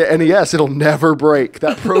should have made it NES. It'll never break.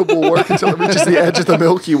 That probe will work until it reaches the edge of the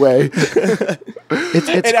Milky Way.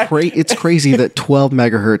 it's crazy that 12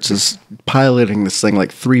 megahertz is piloting this thing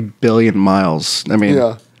like 3 billion miles. I mean,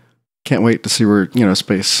 Yeah. can't wait to see where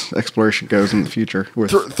space exploration goes in the future.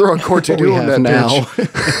 With Throw on Core what we 2 on have that now.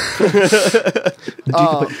 bitch. You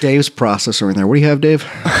can put Dave's processor in there. What do you have, Dave?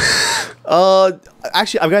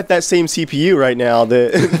 Actually, I've got that same CPU right now, the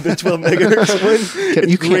 12 megahertz one.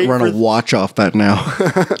 You It's can't great run a for- watch off that now.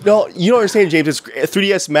 No, you don't understand, James. It's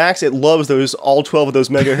 3DS Max. It loves all 12 of those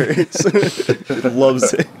megahertz. It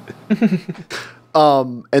loves it.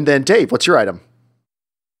 And then Dave, what's your item?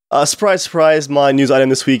 Surprise, surprise, my news item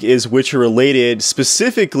this week is Witcher related,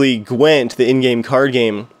 specifically Gwent, the in-game card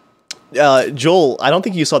game. Joel, I don't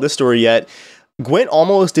think you saw this story yet. Gwent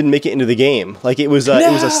almost didn't make it into the game. Like it was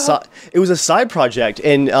a side project,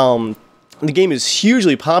 and the game is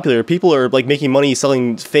hugely popular. People are like making money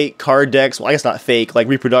selling fake card decks. Well, I guess not fake, like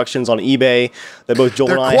reproductions on eBay that both Joel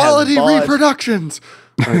They're and I quality have bought. reproductions.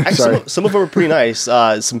 Actually, some of them are pretty nice.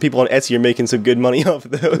 Some people on Etsy are making some good money off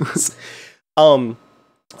of those.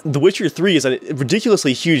 The Witcher 3 is a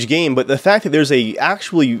ridiculously huge game, but the fact that there's a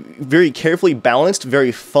actually very carefully balanced,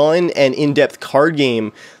 very fun, and in-depth card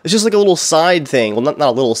game, it's just like a little side thing. Well, not a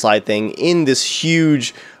little side thing in this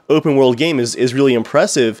huge open-world game is really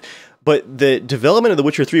impressive. But the development of The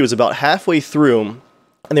Witcher 3 was about halfway through,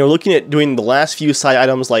 and they were looking at doing the last few side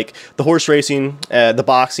items like the horse racing, the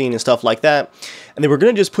boxing, and stuff like that. And they were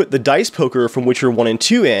going to just put the dice poker from Witcher 1 and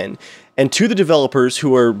 2 in. And two of the developers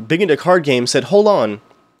who are big into card games said, hold on,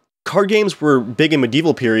 card games were big in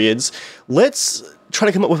medieval periods. Let's try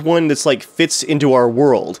to come up with one that's like fits into our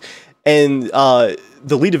world. And the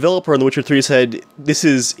lead developer on The Witcher 3 said, this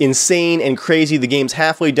is insane and crazy. The game's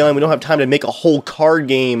halfway done. We don't have time to make a whole card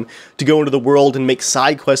game to go into the world and make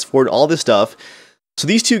side quests for it, all this stuff. So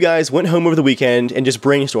these two guys went home over the weekend and just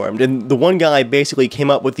brainstormed. And the one guy basically came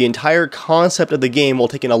up with the entire concept of the game while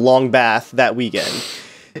taking a long bath that weekend.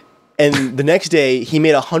 And the next day, he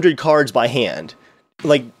made 100 cards by hand.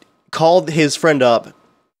 Like, called his friend up.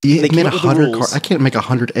 You They made came up with the 100 rules. I can't make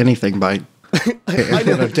 100 anything by hand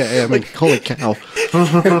in a day. I mean, holy cow.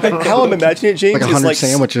 How I'm imagining it, James, Like is 100 like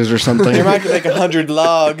sandwiches or something. You're not gonna make 100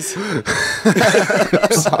 logs.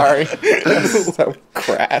 Sorry, that's so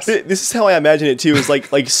crass. This is how I imagine it too. Is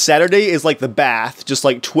like Saturday is like the bath, just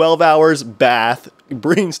like 12 hours bath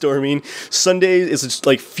brainstorming. Sunday is just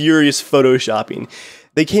like furious photoshopping.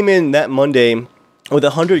 They came in that Monday with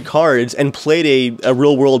 100 cards and played a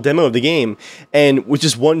real world demo of the game. And with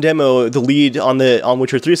just one demo, the lead on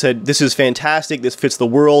Witcher 3 said, "This is fantastic. This fits the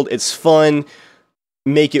world. It's fun.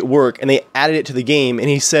 Make it work." And they added it to the game. And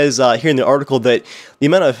he says here in the article that the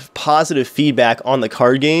amount of positive feedback on the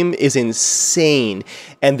card game is insane.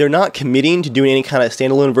 And they're not committing to doing any kind of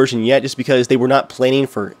standalone version yet, just because they were not planning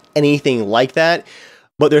for anything like that.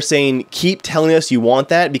 But they're saying, keep telling us you want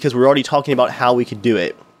that, because we're already talking about how we could do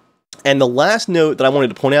it. And the last note that I wanted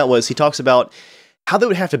to point out was he talks about how they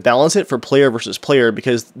would have to balance it for player versus player,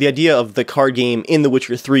 because the idea of the card game in The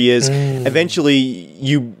Witcher 3 is eventually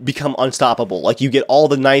you become unstoppable. Like, you get all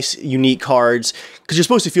the nice, unique cards, because you're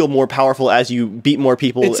supposed to feel more powerful as you beat more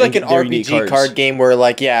people. It's like an their unique RPG cards. card game where,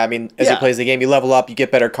 like, yeah, I mean, as Yeah. it plays the game, you level up, you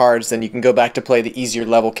get better cards, then you can go back to play the easier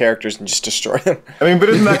level characters and just destroy them. I mean, but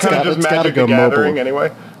isn't that kind of just it's gotta Magic go the Gathering mobile.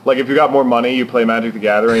 anyway? Like, if you got more money, you play Magic the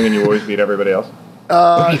Gathering and you always beat everybody else.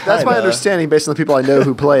 That's my Kinda. understanding based on the people I know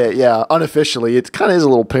who play it. Yeah, unofficially, it kind of is a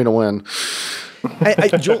little pain to win.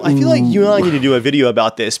 Joel, I feel like you and I need to do a video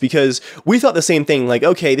about this, because we thought the same thing. Like,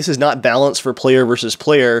 okay, this is not balanced for player versus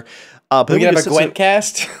player. But We then can have just a said Gwent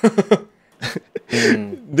cast.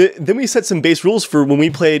 Then we set some base rules for when we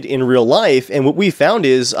played in real life, and what we found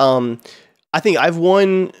is, I think I've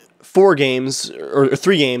won 4 games or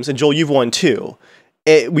 3 games, and Joel, you've won 2.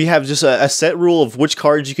 We have just a set rule of which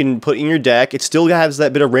cards you can put in your deck. It still has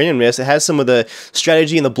that bit of randomness. It has some of the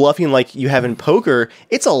strategy and the bluffing like you have in poker.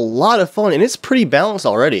 It's a lot of fun, and it's pretty balanced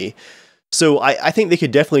already. So I think they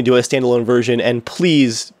could definitely do a standalone version, and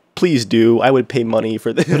please do. I would pay money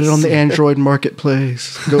for this. Put it on the Android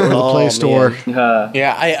marketplace. Go to the Play Store.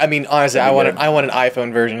 Yeah, I mean, honestly, I want an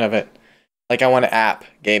iPhone version of it. Like, I want an app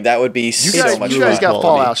game. That would be so much fun. You guys got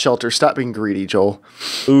Fallout Shelter. Stop being greedy, Joel.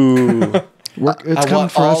 Ooh. It's coming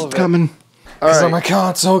for us. It's coming. Because I'm a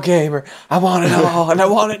console gamer. I want it all, and I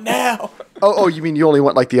want it now. Oh, you mean you only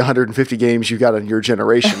want like the 150 games you got in your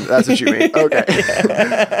generation? That's what you mean.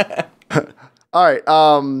 Okay. All right.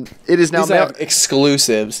 It is now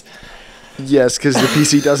exclusives. Yes, because the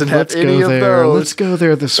PC doesn't have any of those. Let's go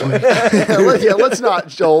there this week. Let's not,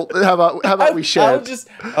 Joel. How about we shed?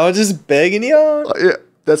 I was just begging you on. Yeah,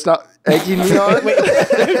 that's not egging me on. A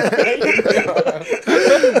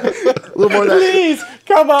little more of that. Please,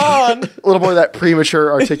 come on. A little more of that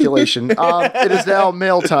premature articulation. It is now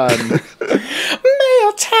mail time.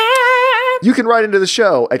 Mail time. You can write into the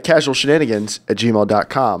show at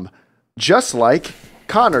casualshenanigans@gmail.com. Just like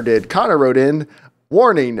Connor did. Connor wrote in,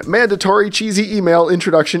 warning, mandatory cheesy email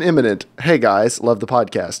introduction imminent. Hey guys, love the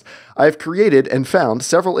podcast. I have created and found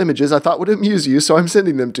several images I thought would amuse you, so I'm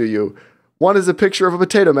sending them to you. One is a picture of a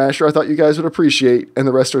potato masher I thought you guys would appreciate, and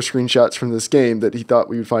the rest are screenshots from this game that he thought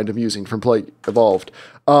we would find amusing from Play Evolved.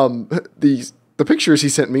 The pictures he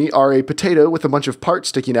sent me are a potato with a bunch of parts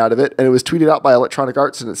sticking out of it, and it was tweeted out by Electronic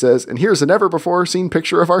Arts, and it says, and here's a never-before-seen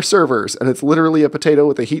picture of our servers, and it's literally a potato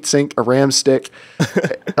with a heatsink, a RAM stick,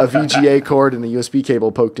 a VGA cord, and a USB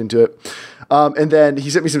cable poked into it. And then he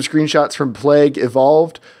sent me some screenshots from Plague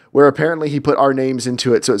Evolved, where apparently he put our names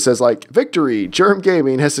into it, so it says like, victory, Germ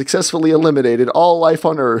Gaming has successfully eliminated all life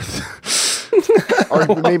on Earth. Or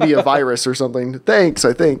maybe a virus or something. Thanks,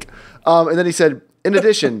 I think. And then he said, in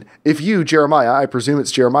addition, if you, Jeremiah, I presume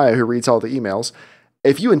it's Jeremiah who reads all the emails,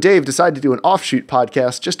 if you and Dave decide to do an offshoot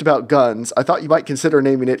podcast just about guns, I thought you might consider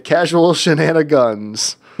naming it Casual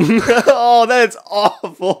Shenanigans. Oh, that's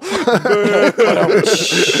awful.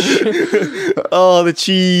 Oh, the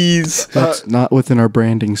cheese. That's not within our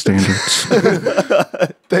branding standards.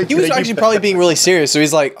 He was actually probably being really serious, so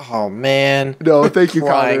he's like, oh man. No, thank you,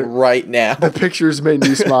 crying Connor. right now. The pictures made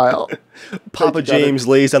me smile. Papa James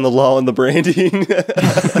lays down the law on the branding.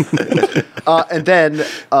 And then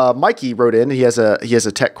Mikey wrote in. He has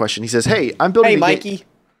a tech question. He says, hey, I'm building Hey, Mikey.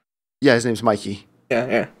 Yeah, his name's Mikey.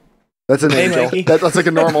 Yeah. That's a name, Joel. That's like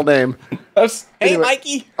a normal name. Hey,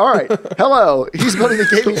 Mikey. All right. Hello. He's building a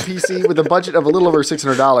gaming PC with a budget of a little over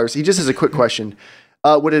 $600. He just has a quick question.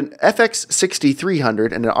 Would an FX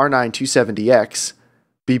 6300 and an R9 270X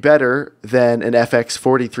be better than an FX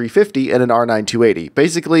 4350 and an R9 280?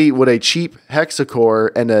 Basically, would a cheap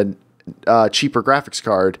hexa-core and a cheaper graphics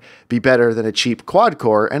card be better than a cheap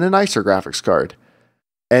quad-core and a nicer graphics card?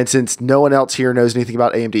 And since no one else here knows anything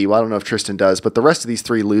about AMD, well, I don't know if Tristan does, but the rest of these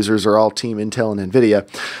 3 losers are all Team Intel and NVIDIA.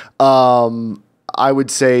 I would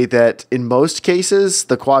say that in most cases,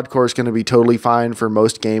 the quad core is going to be totally fine for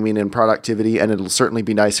most gaming and productivity, and it'll certainly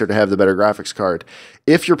be nicer to have the better graphics card.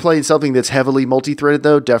 If you're playing something that's heavily multi-threaded,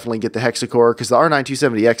 though, definitely get the hexa-core, because the R9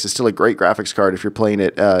 270X is still a great graphics card if you're playing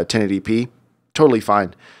at 1080p. Totally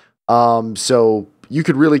fine. So you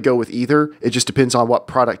could really go with either. It just depends on what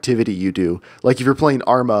productivity you do. Like if you're playing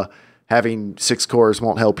Arma, having 6 cores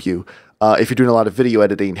won't help you. If you're doing a lot of video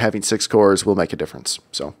editing, having 6 cores will make a difference.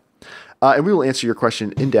 So, and we will answer your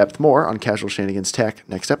question in depth more on Casual Shenanigans Tech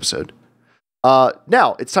next episode.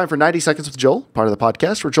 Now it's time for 90 Seconds with Joel, part of the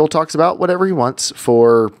podcast where Joel talks about whatever he wants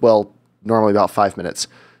for, well, normally about 5 minutes.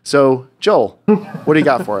 So, Joel, what do you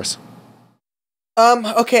got for us?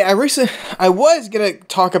 Okay, I was gonna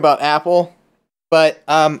talk about Apple, but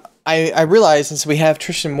I realized since we have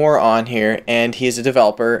Tristan Moore on here, and he is a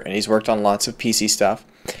developer, and he's worked on lots of PC stuff,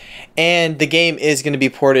 and the game is going to be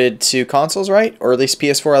ported to consoles, right? Or at least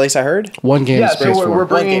PS4, at least I heard? One game is PS4. We're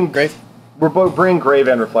bringing Grave. We're both bringing Grave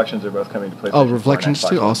and Reflections are both coming to PlayStation. Oh, Reflections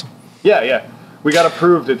too? Awesome. Yeah. We got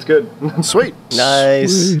approved. It's good. Sweet.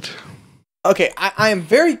 Nice. Sweet. Okay, I am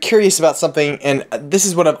very curious about something, and this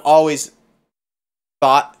is what I've always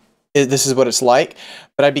thought this is what it's like,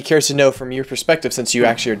 but I'd be curious to know from your perspective since you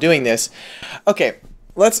actually are doing this. Okay,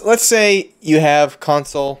 let's say you have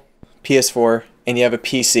console, PS4, and you have a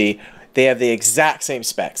PC. They have the exact same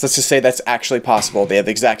specs. Let's just say that's actually possible. They have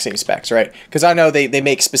the exact same specs, right? Because I know they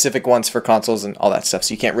make specific ones for consoles and all that stuff,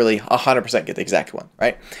 so you can't really 100% get the exact one,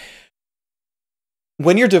 right?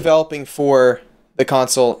 When you're developing for the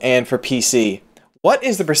console and for PC. What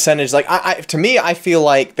is the percentage? Like, to me, I feel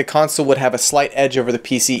like the console would have a slight edge over the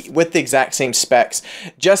PC with the exact same specs,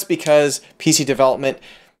 just because PC development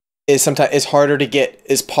is sometimes harder to get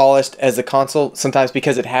as polished as the console. Sometimes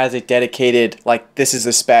because it has a dedicated, like, this is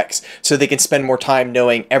the specs, so they can spend more time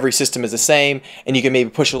knowing every system is the same, and you can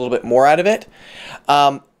maybe push a little bit more out of it.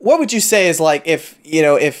 What would you say is, like, if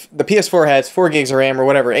the PS4 has 4 gigs of RAM or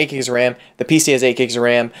whatever, 8 gigs of RAM, the PC has 8 gigs of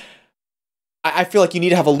RAM? I feel like you need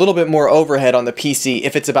to have a little bit more overhead on the PC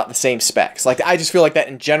if it's about the same specs. Like, I just feel like that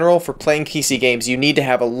in general for playing PC games, you need to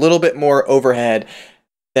have a little bit more overhead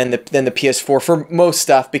than the PS4 for most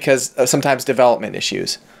stuff because of sometimes development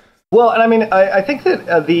issues. Well, and I mean, I think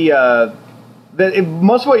that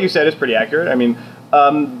most of what you said is pretty accurate. I mean,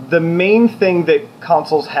 the main thing that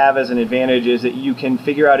consoles have as an advantage is that you can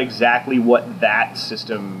figure out exactly what that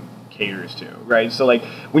system caters to, right? So, like,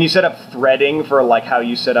 when you set up threading for, like, how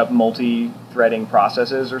you set up multi-threading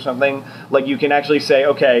processes or something, like, you can actually say,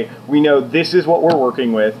 okay, we know this is what we're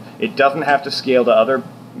working with. It doesn't have to scale to other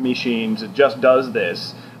machines. It just does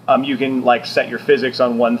this. You can, like, set your physics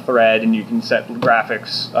on one thread, and you can set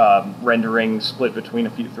graphics rendering split between a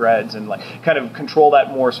few threads, and, like, kind of control that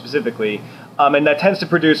more specifically. And that tends to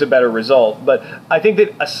produce a better result. But I think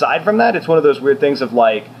that aside from that, it's one of those weird things of,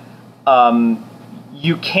 like,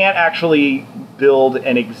 you can't actually build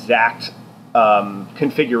an exact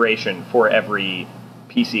configuration for every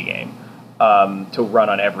PC game to run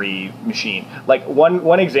on every machine. Like,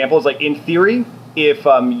 one example is, like, in theory, if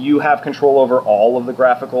you have control over all of the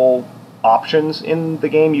graphical options in the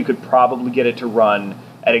game, you could probably get it to run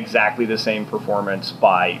at exactly the same performance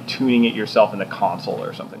by tuning it yourself in the console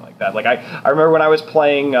or something like that. Like, I remember when I was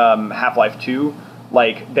playing Half-Life 2,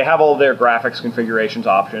 like, they have all their graphics configurations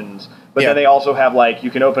options, but then they also have, like,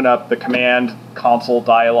 you can open up the command console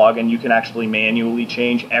dialog and you can actually manually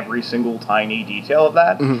change every single tiny detail of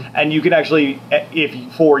that. Mm-hmm. And you can actually,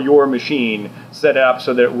 if for your machine, set it up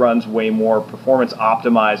so that it runs way more performance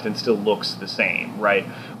optimized and still looks the same, right?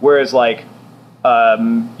 Whereas, like,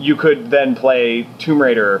 you could then play Tomb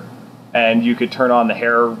Raider and you could turn on the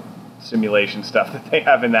hair simulation stuff that they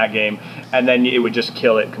have in that game, and then it would just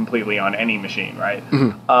kill it completely on any machine, right?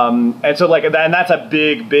 Mm-hmm. And so, like, and that's a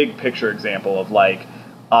big picture example of, like,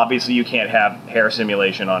 obviously you can't have hair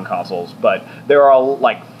simulation on consoles, but there are,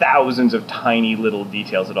 like, thousands of tiny little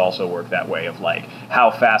details that also work that way, of, like, how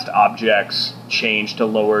fast objects change to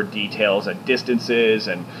lower details at distances,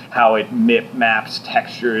 and how it maps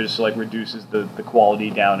textures, like, reduces the quality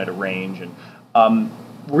down at a range. And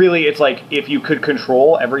really, it's like, if you could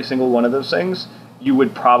control every single one of those things, you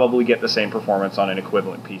would probably get the same performance on an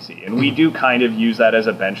equivalent PC. And we do kind of use that as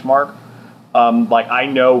a benchmark. Like, I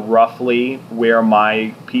know roughly where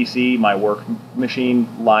my PC, my work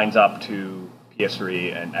machine, lines up to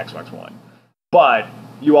PS3 and Xbox One. But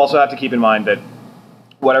you also have to keep in mind that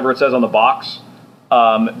whatever it says on the box,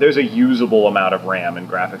 there's a usable amount of RAM and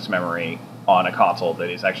graphics memory on a console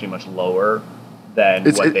that is actually much lower than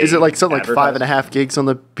what they is it like something advertise. like 5.5 gigs on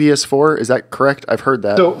the PS4? Is that correct? I've heard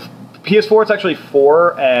that. So PS4, it's actually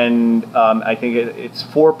 4, and I think it's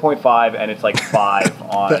 4.5, and it's like 5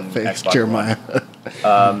 on that face, Xbox Jeremiah.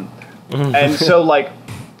 One. And so, like,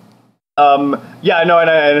 yeah, no, and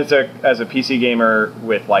as a PC gamer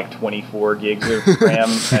with, like, 24 gigs of RAM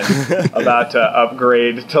and about to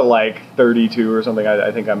upgrade to, like, 32 or something,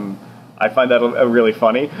 I think I find that really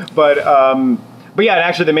funny. But yeah, and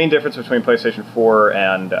actually the main difference between PlayStation 4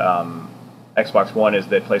 and Xbox One is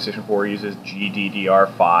that PlayStation 4 uses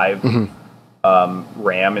GDDR5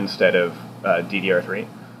 RAM instead of DDR3.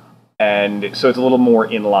 And so it's a little more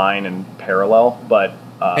inline and parallel, but...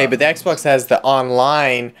 hey, but the Xbox has the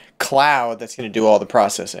online cloud that's going to do all the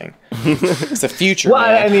processing. It's the future, well,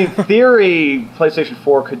 man. I mean, in theory, PlayStation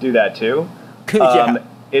 4 could do that too. Yeah.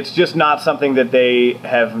 It's just not something that they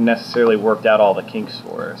have necessarily worked out all the kinks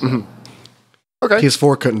for. So. Mm-hmm. Okay.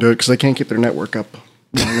 PS4 couldn't do it because they can't keep their network up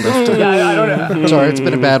long enough to... Yeah, I don't know. Sorry, it's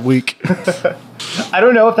been a bad week. I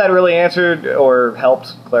don't know if that really answered or helped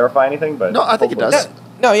clarify anything, but No, I think it does.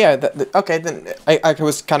 No, yeah. Okay, then I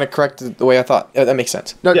was kind of correct the way I thought. That makes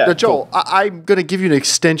sense. Now, Yeah, Joel, I'm going to give you an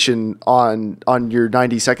extension on your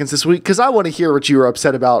 90 seconds this week because I want to hear what you were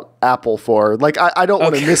upset about Apple for. Like, I don't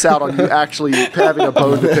want to miss out on you actually having a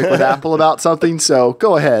bone to pick with Apple about something, so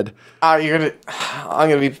go ahead. I'm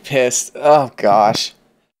gonna be pissed. Oh gosh.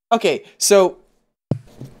 Okay, so,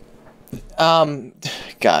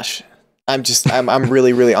 gosh, I'm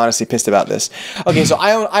really honestly pissed about this. Okay, so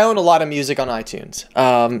I own a lot of music on iTunes,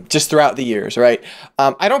 just throughout the years, right?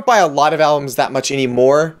 I don't buy a lot of albums that much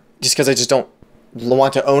anymore, just because I just don't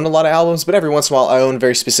want to own a lot of albums, but every once in a while I own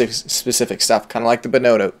very specific stuff, kind of like the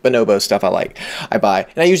Bonobo stuff I buy.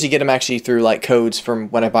 And I usually get them actually through like codes from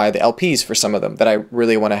when I buy the LPs for some of them that I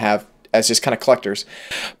really want to have as just kind of collectors.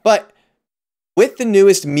 But with the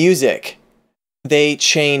newest music, they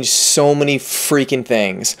change so many freaking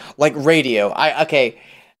things. Like radio.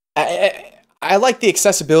 I like the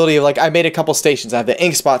accessibility of, like, I made a couple stations. I have the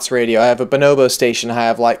Inkspots radio. I have a Bonobo station. I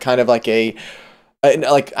have, like, kind of like I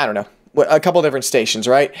don't know, a couple different stations,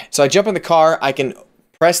 right? So I jump in the car. I can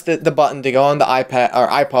press the button to go on the iPad or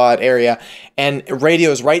iPod area, and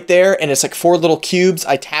radio is right there, and it's like 4 little cubes.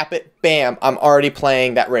 I tap it, bam, I'm already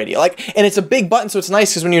playing that radio. Like, and it's a big button, so it's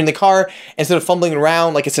nice because when you're in the car, instead of fumbling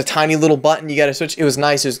around, like it's a tiny little button, you got to switch. It was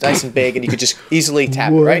nice and big, and you could just easily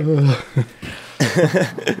tap it, right?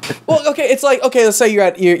 Well, okay, it's like, okay, let's say you're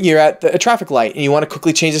at a traffic light and you want to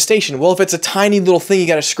quickly change the station. Well, if it's a tiny little thing you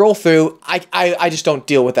got to scroll through, I just don't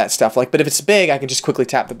deal with that stuff. Like, but if it's big, I can just quickly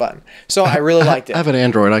tap the button. So I really liked it. I have an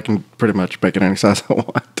Android. I can pretty much make it any size I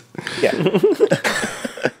want. Yeah.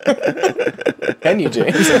 Can you,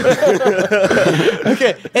 James?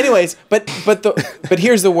 Okay. Anyways, but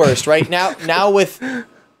here's the worst, right? Now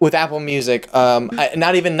with Apple Music,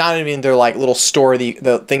 not even their like little store,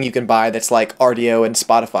 the thing you can buy that's like RDO and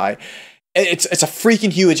Spotify. It's a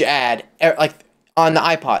freaking huge ad, like on the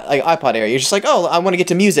iPod area. You're just like, oh, I want to get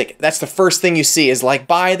to music. That's the first thing you see is like,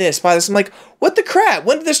 buy this. I'm like, what the crap?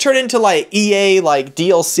 When did this turn into like EA, like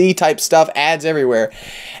DLC type stuff, ads everywhere?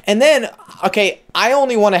 And then, okay, I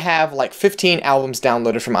only want to have like 15 albums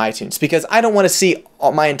downloaded from iTunes because I don't want to see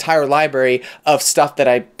my entire library of stuff that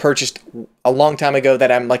I purchased a long time ago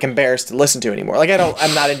that I'm like embarrassed to listen to anymore. Like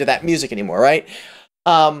I'm not into that music anymore, right?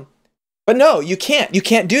 But no, you can't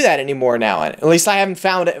do that anymore now. At least I haven't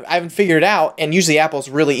figured it out. And usually Apple's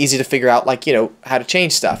really easy to figure out, like, you know, how to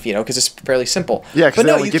change stuff, you know, because it's fairly simple. Yeah, because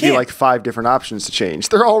they only give you like 5 different options to change.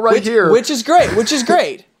 They're all here. Which is great.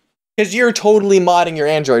 Because you're totally modding your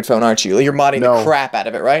Android phone, aren't you? You're modding the crap out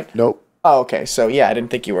of it, right? Nope. Oh, okay. So, yeah, I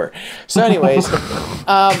didn't think you were. So, anyways,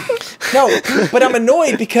 no, but I'm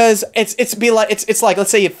annoyed because it's like,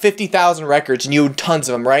 let's say you have 50,000 records and you own tons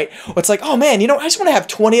of them, right? Well, it's like, oh, man, you know, I just want to have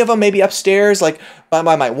 20 of them maybe upstairs, like by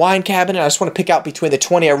my wine cabinet. I just want to pick out between the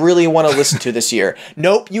 20 I really want to listen to this year.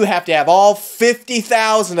 Nope, you have to have all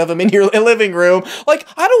 50,000 of them in your living room. Like,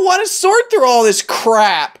 I don't want to sort through all this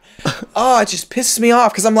crap. Oh, it just pisses me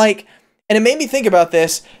off because I'm like, and it made me think about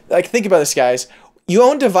this. Like, think about this, guys. You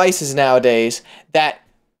own devices nowadays that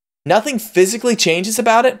nothing physically changes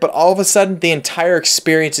about it, but all of a sudden the entire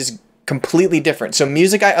experience is completely different. So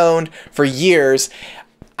music I owned for years,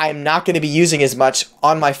 I'm not going to be using as much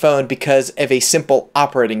on my phone because of a simple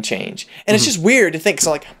operating change. And it's just weird to think,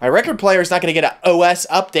 so like my record player is not going to get an OS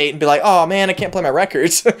update and be like, oh man, I can't play my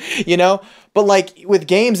records, you know? But like with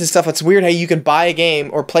games and stuff, it's weird how you can buy a game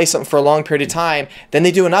or play something for a long period of time, then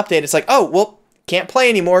they do an update, it's like, oh, well, can't play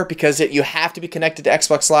anymore because you have to be connected to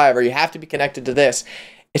Xbox Live or you have to be connected to this.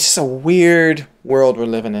 It's just a weird world we're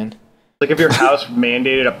living in. Like if your house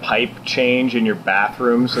mandated a pipe change in your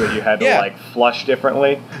bathroom so that you had to like flush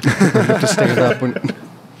differently. You have to stand up when.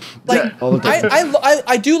 Like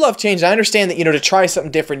I do love change. I understand that, you know, to try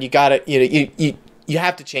something different, you gotta, you know, you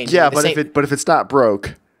have to change. Yeah, but if it's not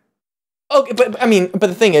broke. Okay, but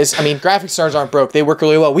the thing is, graphics cards aren't broke. They work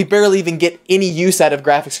really well. We barely even get any use out of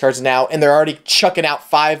graphics cards now, and they're already chucking out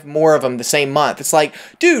 5 more of them the same month. It's like,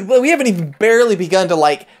 dude, well, we haven't even barely begun to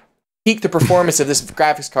like peak the performance of this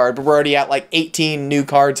graphics card, but we're already at like 18 new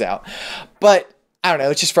cards out. But I don't know,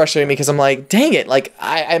 it's just frustrating me because I'm like, dang it, like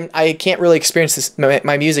I can't really experience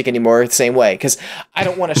my music anymore the same way because I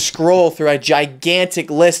don't want to scroll through a gigantic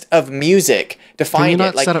list of music to find it. Can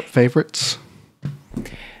you not set up favorites?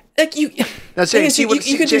 Like you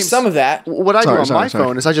can do some of that. What I do on my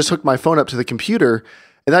phone is I just hook my phone up to the computer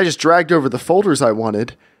and I just dragged over the folders I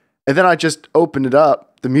wanted, and then I just opened it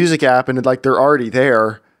up, the music app, and like they're already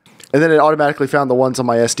there. And then it automatically found the ones on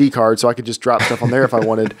my SD card, so I could just drop stuff on there if I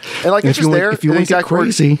wanted. And like it's just there. If you want to get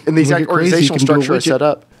crazy, in the exact organizational structure I set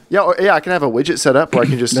up. Yeah, I can have a widget set up where I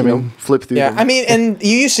can just flip through. Yeah, them. And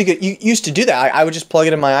you used to do that. I would just plug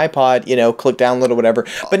it in my iPod, click download or whatever.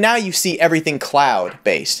 But now you see everything cloud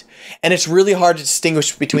based, and it's really hard to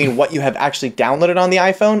distinguish between what you have actually downloaded on the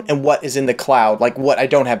iPhone and what is in the cloud, like what I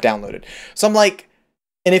don't have downloaded. So I'm like.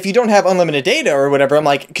 And if you don't have unlimited data or whatever, I'm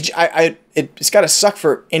like, it's got to suck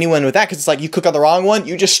for anyone with that because it's like you click on the wrong one,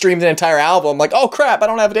 you just streamed an entire album. Like, oh crap, I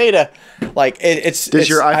don't have data. Like Does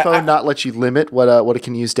your iPhone not let you limit what it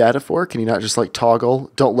can use data for? Can you not just like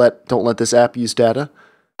toggle? Don't let this app use data.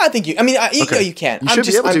 I think you. I mean, you can. You should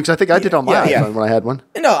be able to, because I think I did on my iPhone when I had one.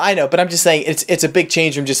 No, I know, but I'm just saying it's a big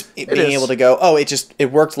change from just being able to go. Oh,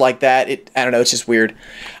 it worked like that. I don't know. It's just weird.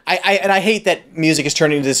 I hate that music is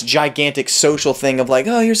turning into this gigantic social thing of like,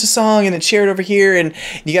 oh, here's a song and it's shared over here, and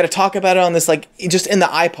you got to talk about it on this like just in the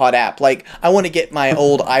iPod app. Like, I want to get my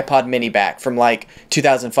old iPod Mini back from like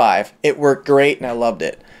 2005. It worked great and I loved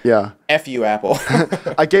it. Yeah. F you, Apple.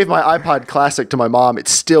 I gave my iPod Classic to my mom.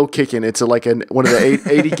 It's still kicking. It's one of the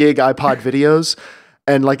 80 gig iPod videos.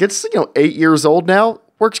 And like, it's, 8 years old now.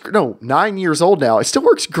 9 years old now. It still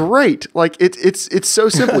works great. Like it's so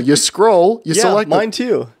simple. You scroll, you select mine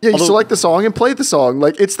too. Yeah, you select the song and play the song.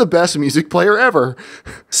 Like, it's the best music player ever.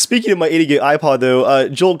 Speaking of my 80 gig iPod though,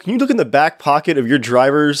 Joel, can you look in the back pocket of your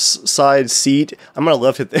driver's side seat? I'm gonna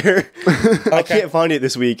left it there. Okay. I can't find it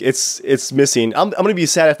this week. It's missing. I'm gonna be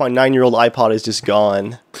sad if my 9-year-old iPod is just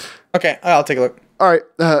gone. Okay, I'll take a look. All right,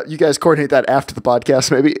 you guys coordinate that after the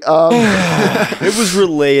podcast, maybe. It was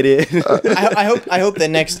related. I hope the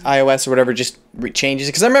next iOS or whatever just changes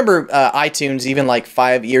it, because I remember iTunes even like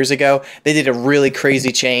 5 years ago they did a really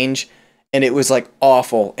crazy change, and it was like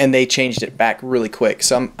awful, and they changed it back really quick.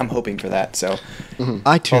 So I'm hoping for that. So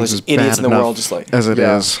iTunes is idiots bad in the world just like as it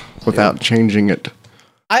is without changing it.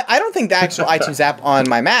 I don't think the actual iTunes app on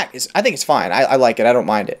my Mac is. I think it's fine. I like it. I don't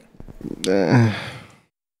mind it.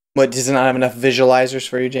 What, does it not have enough visualizers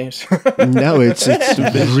for you, James? No, it's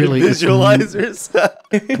really visualizers.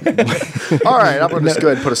 All right, I'm going to just go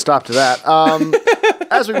ahead and put a stop to that.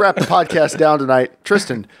 As we wrap the podcast down tonight,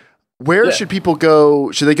 Tristan, where should people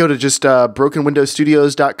go? Should they go to just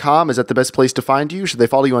brokenwindowstudios.com? Is that the best place to find you? Should they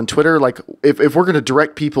follow you on Twitter? Like, if we're going to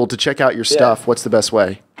direct people to check out your stuff, what's the best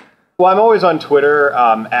way? Well, I'm always on Twitter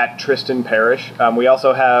at Tristan Parrish. We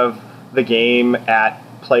also have the game at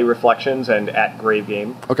Play Reflections and at Grave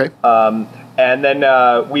Game. Okay. And then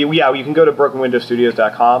you can go to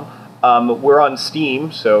brokenwindowstudios.com. We're on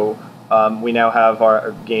Steam, so we now have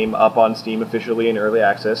our game up on Steam officially in early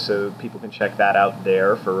access, so people can check that out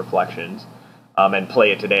there for Reflections and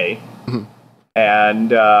play it today. Mm-hmm.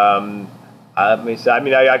 And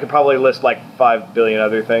I could probably list like 5 billion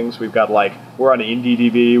other things. We've got we're on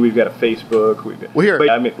IndieDB, we've got a Facebook.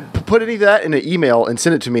 Put any of that in an email and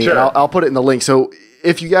send it to me, sure. And I'll put it in the link. So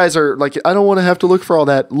if you guys are like, I don't want to have to look for all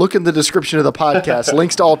that, look in the description of the podcast.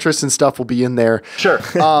 Links to all Tristan's stuff will be in there. Sure.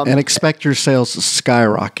 And expect your sales to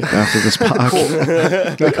skyrocket after this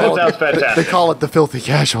podcast. That sounds fantastic. They call it the filthy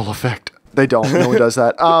casual effect. They don't. No one does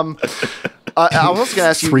that. I was also going to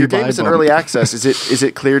ask you, your game is in early access. Is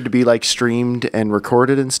it cleared to be like streamed and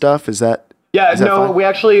recorded and stuff? Is that? Yeah, no, fine?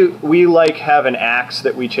 we have an axe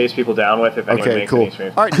that we chase people down with if anyone makes any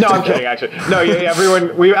streams. All right. No, I'm kidding, actually. No,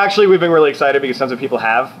 everyone, we've been really excited because tons of people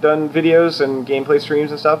have done videos and gameplay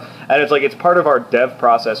streams and stuff. And it's part of our dev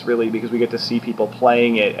process, really, because we get to see people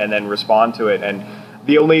playing it and then respond to it. And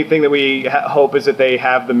the only thing that we hope is that they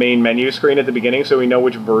have the main menu screen at the beginning so we know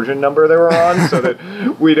which version number they were on so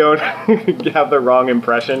that we don't have the wrong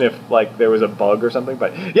impression if there was a bug or something.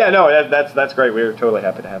 But yeah, no, that's great. We're totally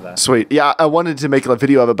happy to have that. Sweet. Yeah, I wanted to make a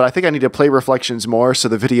video of it, but I think I need to play Reflections more so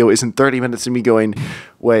the video isn't 30 minutes of me going,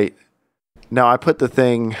 wait, no, I put the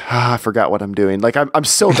thing, I forgot what I'm doing. Like, I'm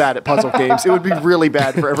so bad at puzzle games. It would be really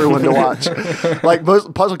bad for everyone to watch. Like,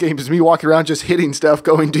 most puzzle games is me walking around just hitting stuff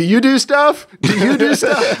going, do you do stuff? Do you do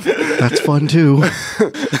stuff? That's fun, too.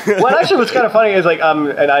 Well, actually, what's kind of funny is, and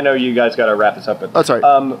I know you guys got to wrap this up, but... That's all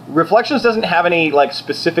right. Reflections doesn't have any,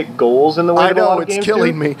 specific goals in the way that a lot of games do. I know,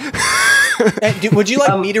 it's killing me. Would you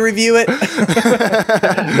like me to review it?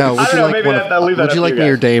 No, would you like me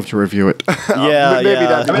or Dave to review it? Maybe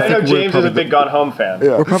that. I know James is a big Gone Home fan.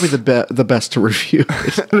 Yeah. We're probably the best to review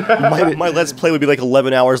it. my Let's Play would be like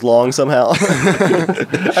 11 hours long somehow. And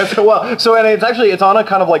it's on a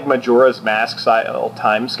kind of like Majora's Mask style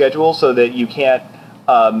time schedule, so that you can't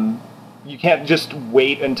just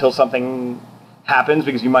wait until something happens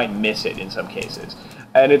because you might miss it in some cases.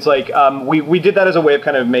 And it's we did that as a way of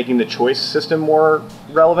kind of making the choice system more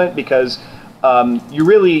relevant because you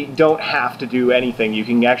really don't have to do anything. You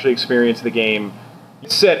can actually experience the game,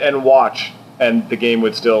 sit and watch, and the game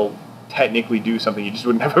would still technically do something. You just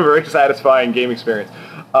wouldn't have a very satisfying game experience.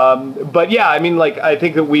 But yeah, I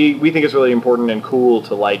think that we think it's really important and cool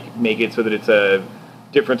to make it so that it's a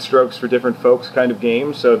different strokes for different folks kind of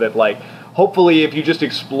game, so that hopefully, if you just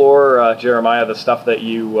explore, Jeremiah, the stuff that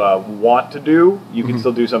you want to do, you can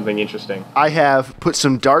still do something interesting. I have put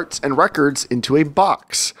some darts and records into a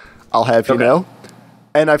box, I'll have you know.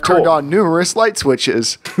 And I've turned on numerous light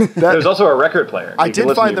switches. There's also a record player. I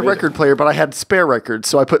did find the record player, but I had spare records,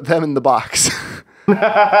 so I put them in the box.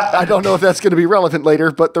 I don't know if that's going to be relevant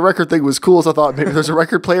later, but the record thing was cool, so I thought maybe there's a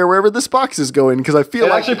record player wherever this box is going, because I feel it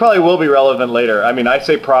like... actually probably will be relevant later. I mean, I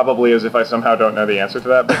say probably as if I somehow don't know the answer to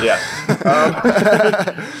that, but yes.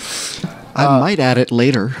 I might add it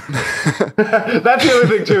later. That's the other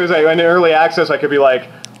thing, too, is that in early access, I could be like,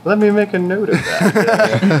 let me make a note of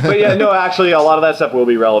that. But yeah, no, actually, a lot of that stuff will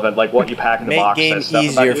be relevant, like what you pack in the box. Make games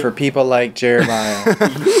easier for people like Jeremiah.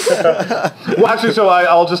 Well, actually, so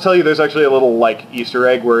I'll just tell you, there's actually a little, like, Easter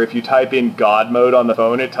egg where if you type in God mode on the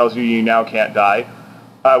phone, it tells you now can't die.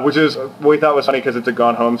 Which is, we thought was funny because it's a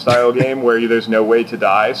Gone Home style game where there's no way to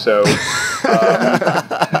die, so...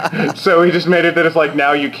 so we just made it that it's like,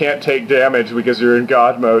 now you can't take damage because you're in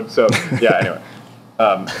God mode, so, yeah, anyway.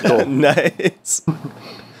 Cool. Nice.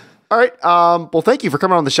 All right. Well, thank you for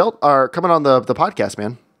coming on the show, or coming on the podcast,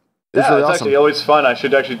 man. It's really it's awesome. actually always fun. I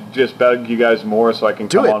should actually just beg you guys more so I can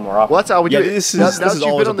come on more often. Well, that's how we do it. This Now is that you've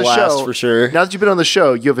always been a on the blast show, for sure. Now that you've been on the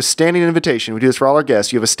show, you have a standing invitation. We do this for all our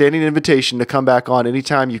guests. You have a standing invitation to come back on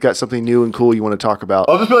anytime you've got something new and cool you want to talk about.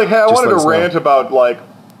 I'll just be like, hey, I Just wanted let us to know. rant about, like,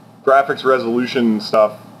 graphics resolution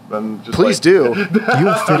stuff. And just Please like, do.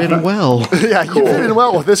 You'll fit in well. Yeah, you fit in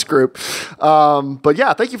well with this group. But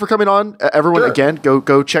yeah, thank you for coming on. Everyone, Sure. again,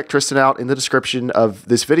 go check Tristan out in the description of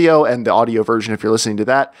this video and the audio version if you're listening to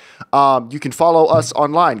that. You can follow us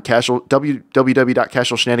online,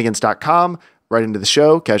 www.casualshenanigans.com, right into the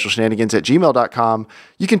show, casualshenanigans@gmail.com.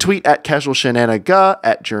 You can tweet at casualshenaniga,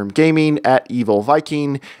 at Germ Gaming, at Evil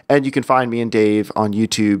Viking, and you can find me and Dave on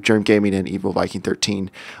YouTube, Germ Gaming and Evil Viking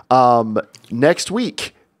 13. Next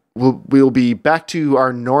week, we'll be back to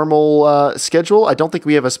our normal schedule. I don't think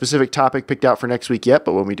we have a specific topic picked out for next week yet,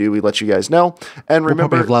 but when we do, we let you guys know. And We'll remember,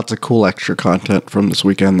 probably have lots of cool extra content from this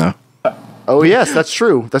weekend, though. oh yes, that's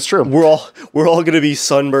true. That's true. We're all going to be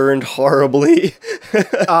sunburned horribly.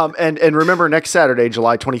 And remember, next Saturday,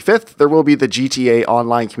 July 25th, there will be the GTA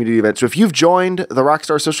Online Community event. So if you've joined the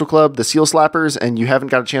Rockstar Social Club, the Seal Slappers, and you haven't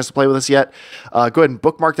got a chance to play with us yet, go ahead and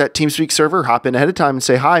bookmark that Teamspeak server, hop in ahead of time and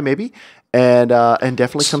say hi, maybe. And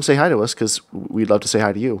definitely come say hi to us, because we'd love to say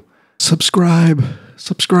hi to you. Subscribe.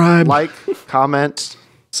 Like, comment,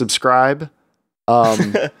 subscribe,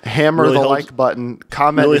 hammer Really the helps- like button,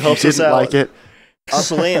 comment really if you helps us didn't out. like it,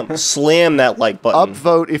 Slam that like button.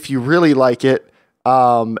 upvote if you really like it,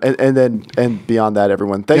 and beyond that,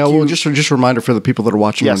 everyone, thank you. Well, just a reminder for the people that are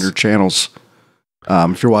watching Yes. on your channels.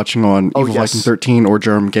 If you're watching on Evil yes. Viking 13 or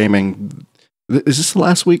Germ Gaming, is this the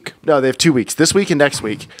last week? No, they have 2 weeks, this week and next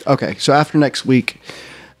week. Okay, so after next week,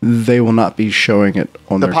 they will not be showing it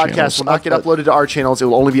on The their podcast channels. will not get uploaded to our channels. It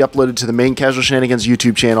will only be uploaded to the main Casual Shenanigans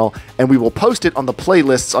YouTube channel, and we will post it on the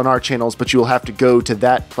playlists on our channels, but you will have to go to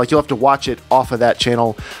that, like you'll have to watch it off of that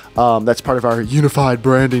channel. That's part of our unified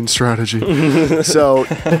branding strategy. So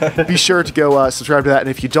be sure to go subscribe to that, and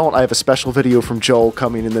if you don't, I have a special video from Joel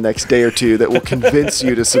coming in the next day or two that will convince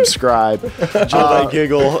you to subscribe. Joel, that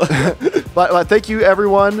giggle. But thank you,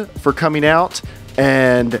 everyone, for coming out,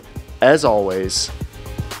 and as always,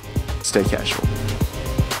 stay casual.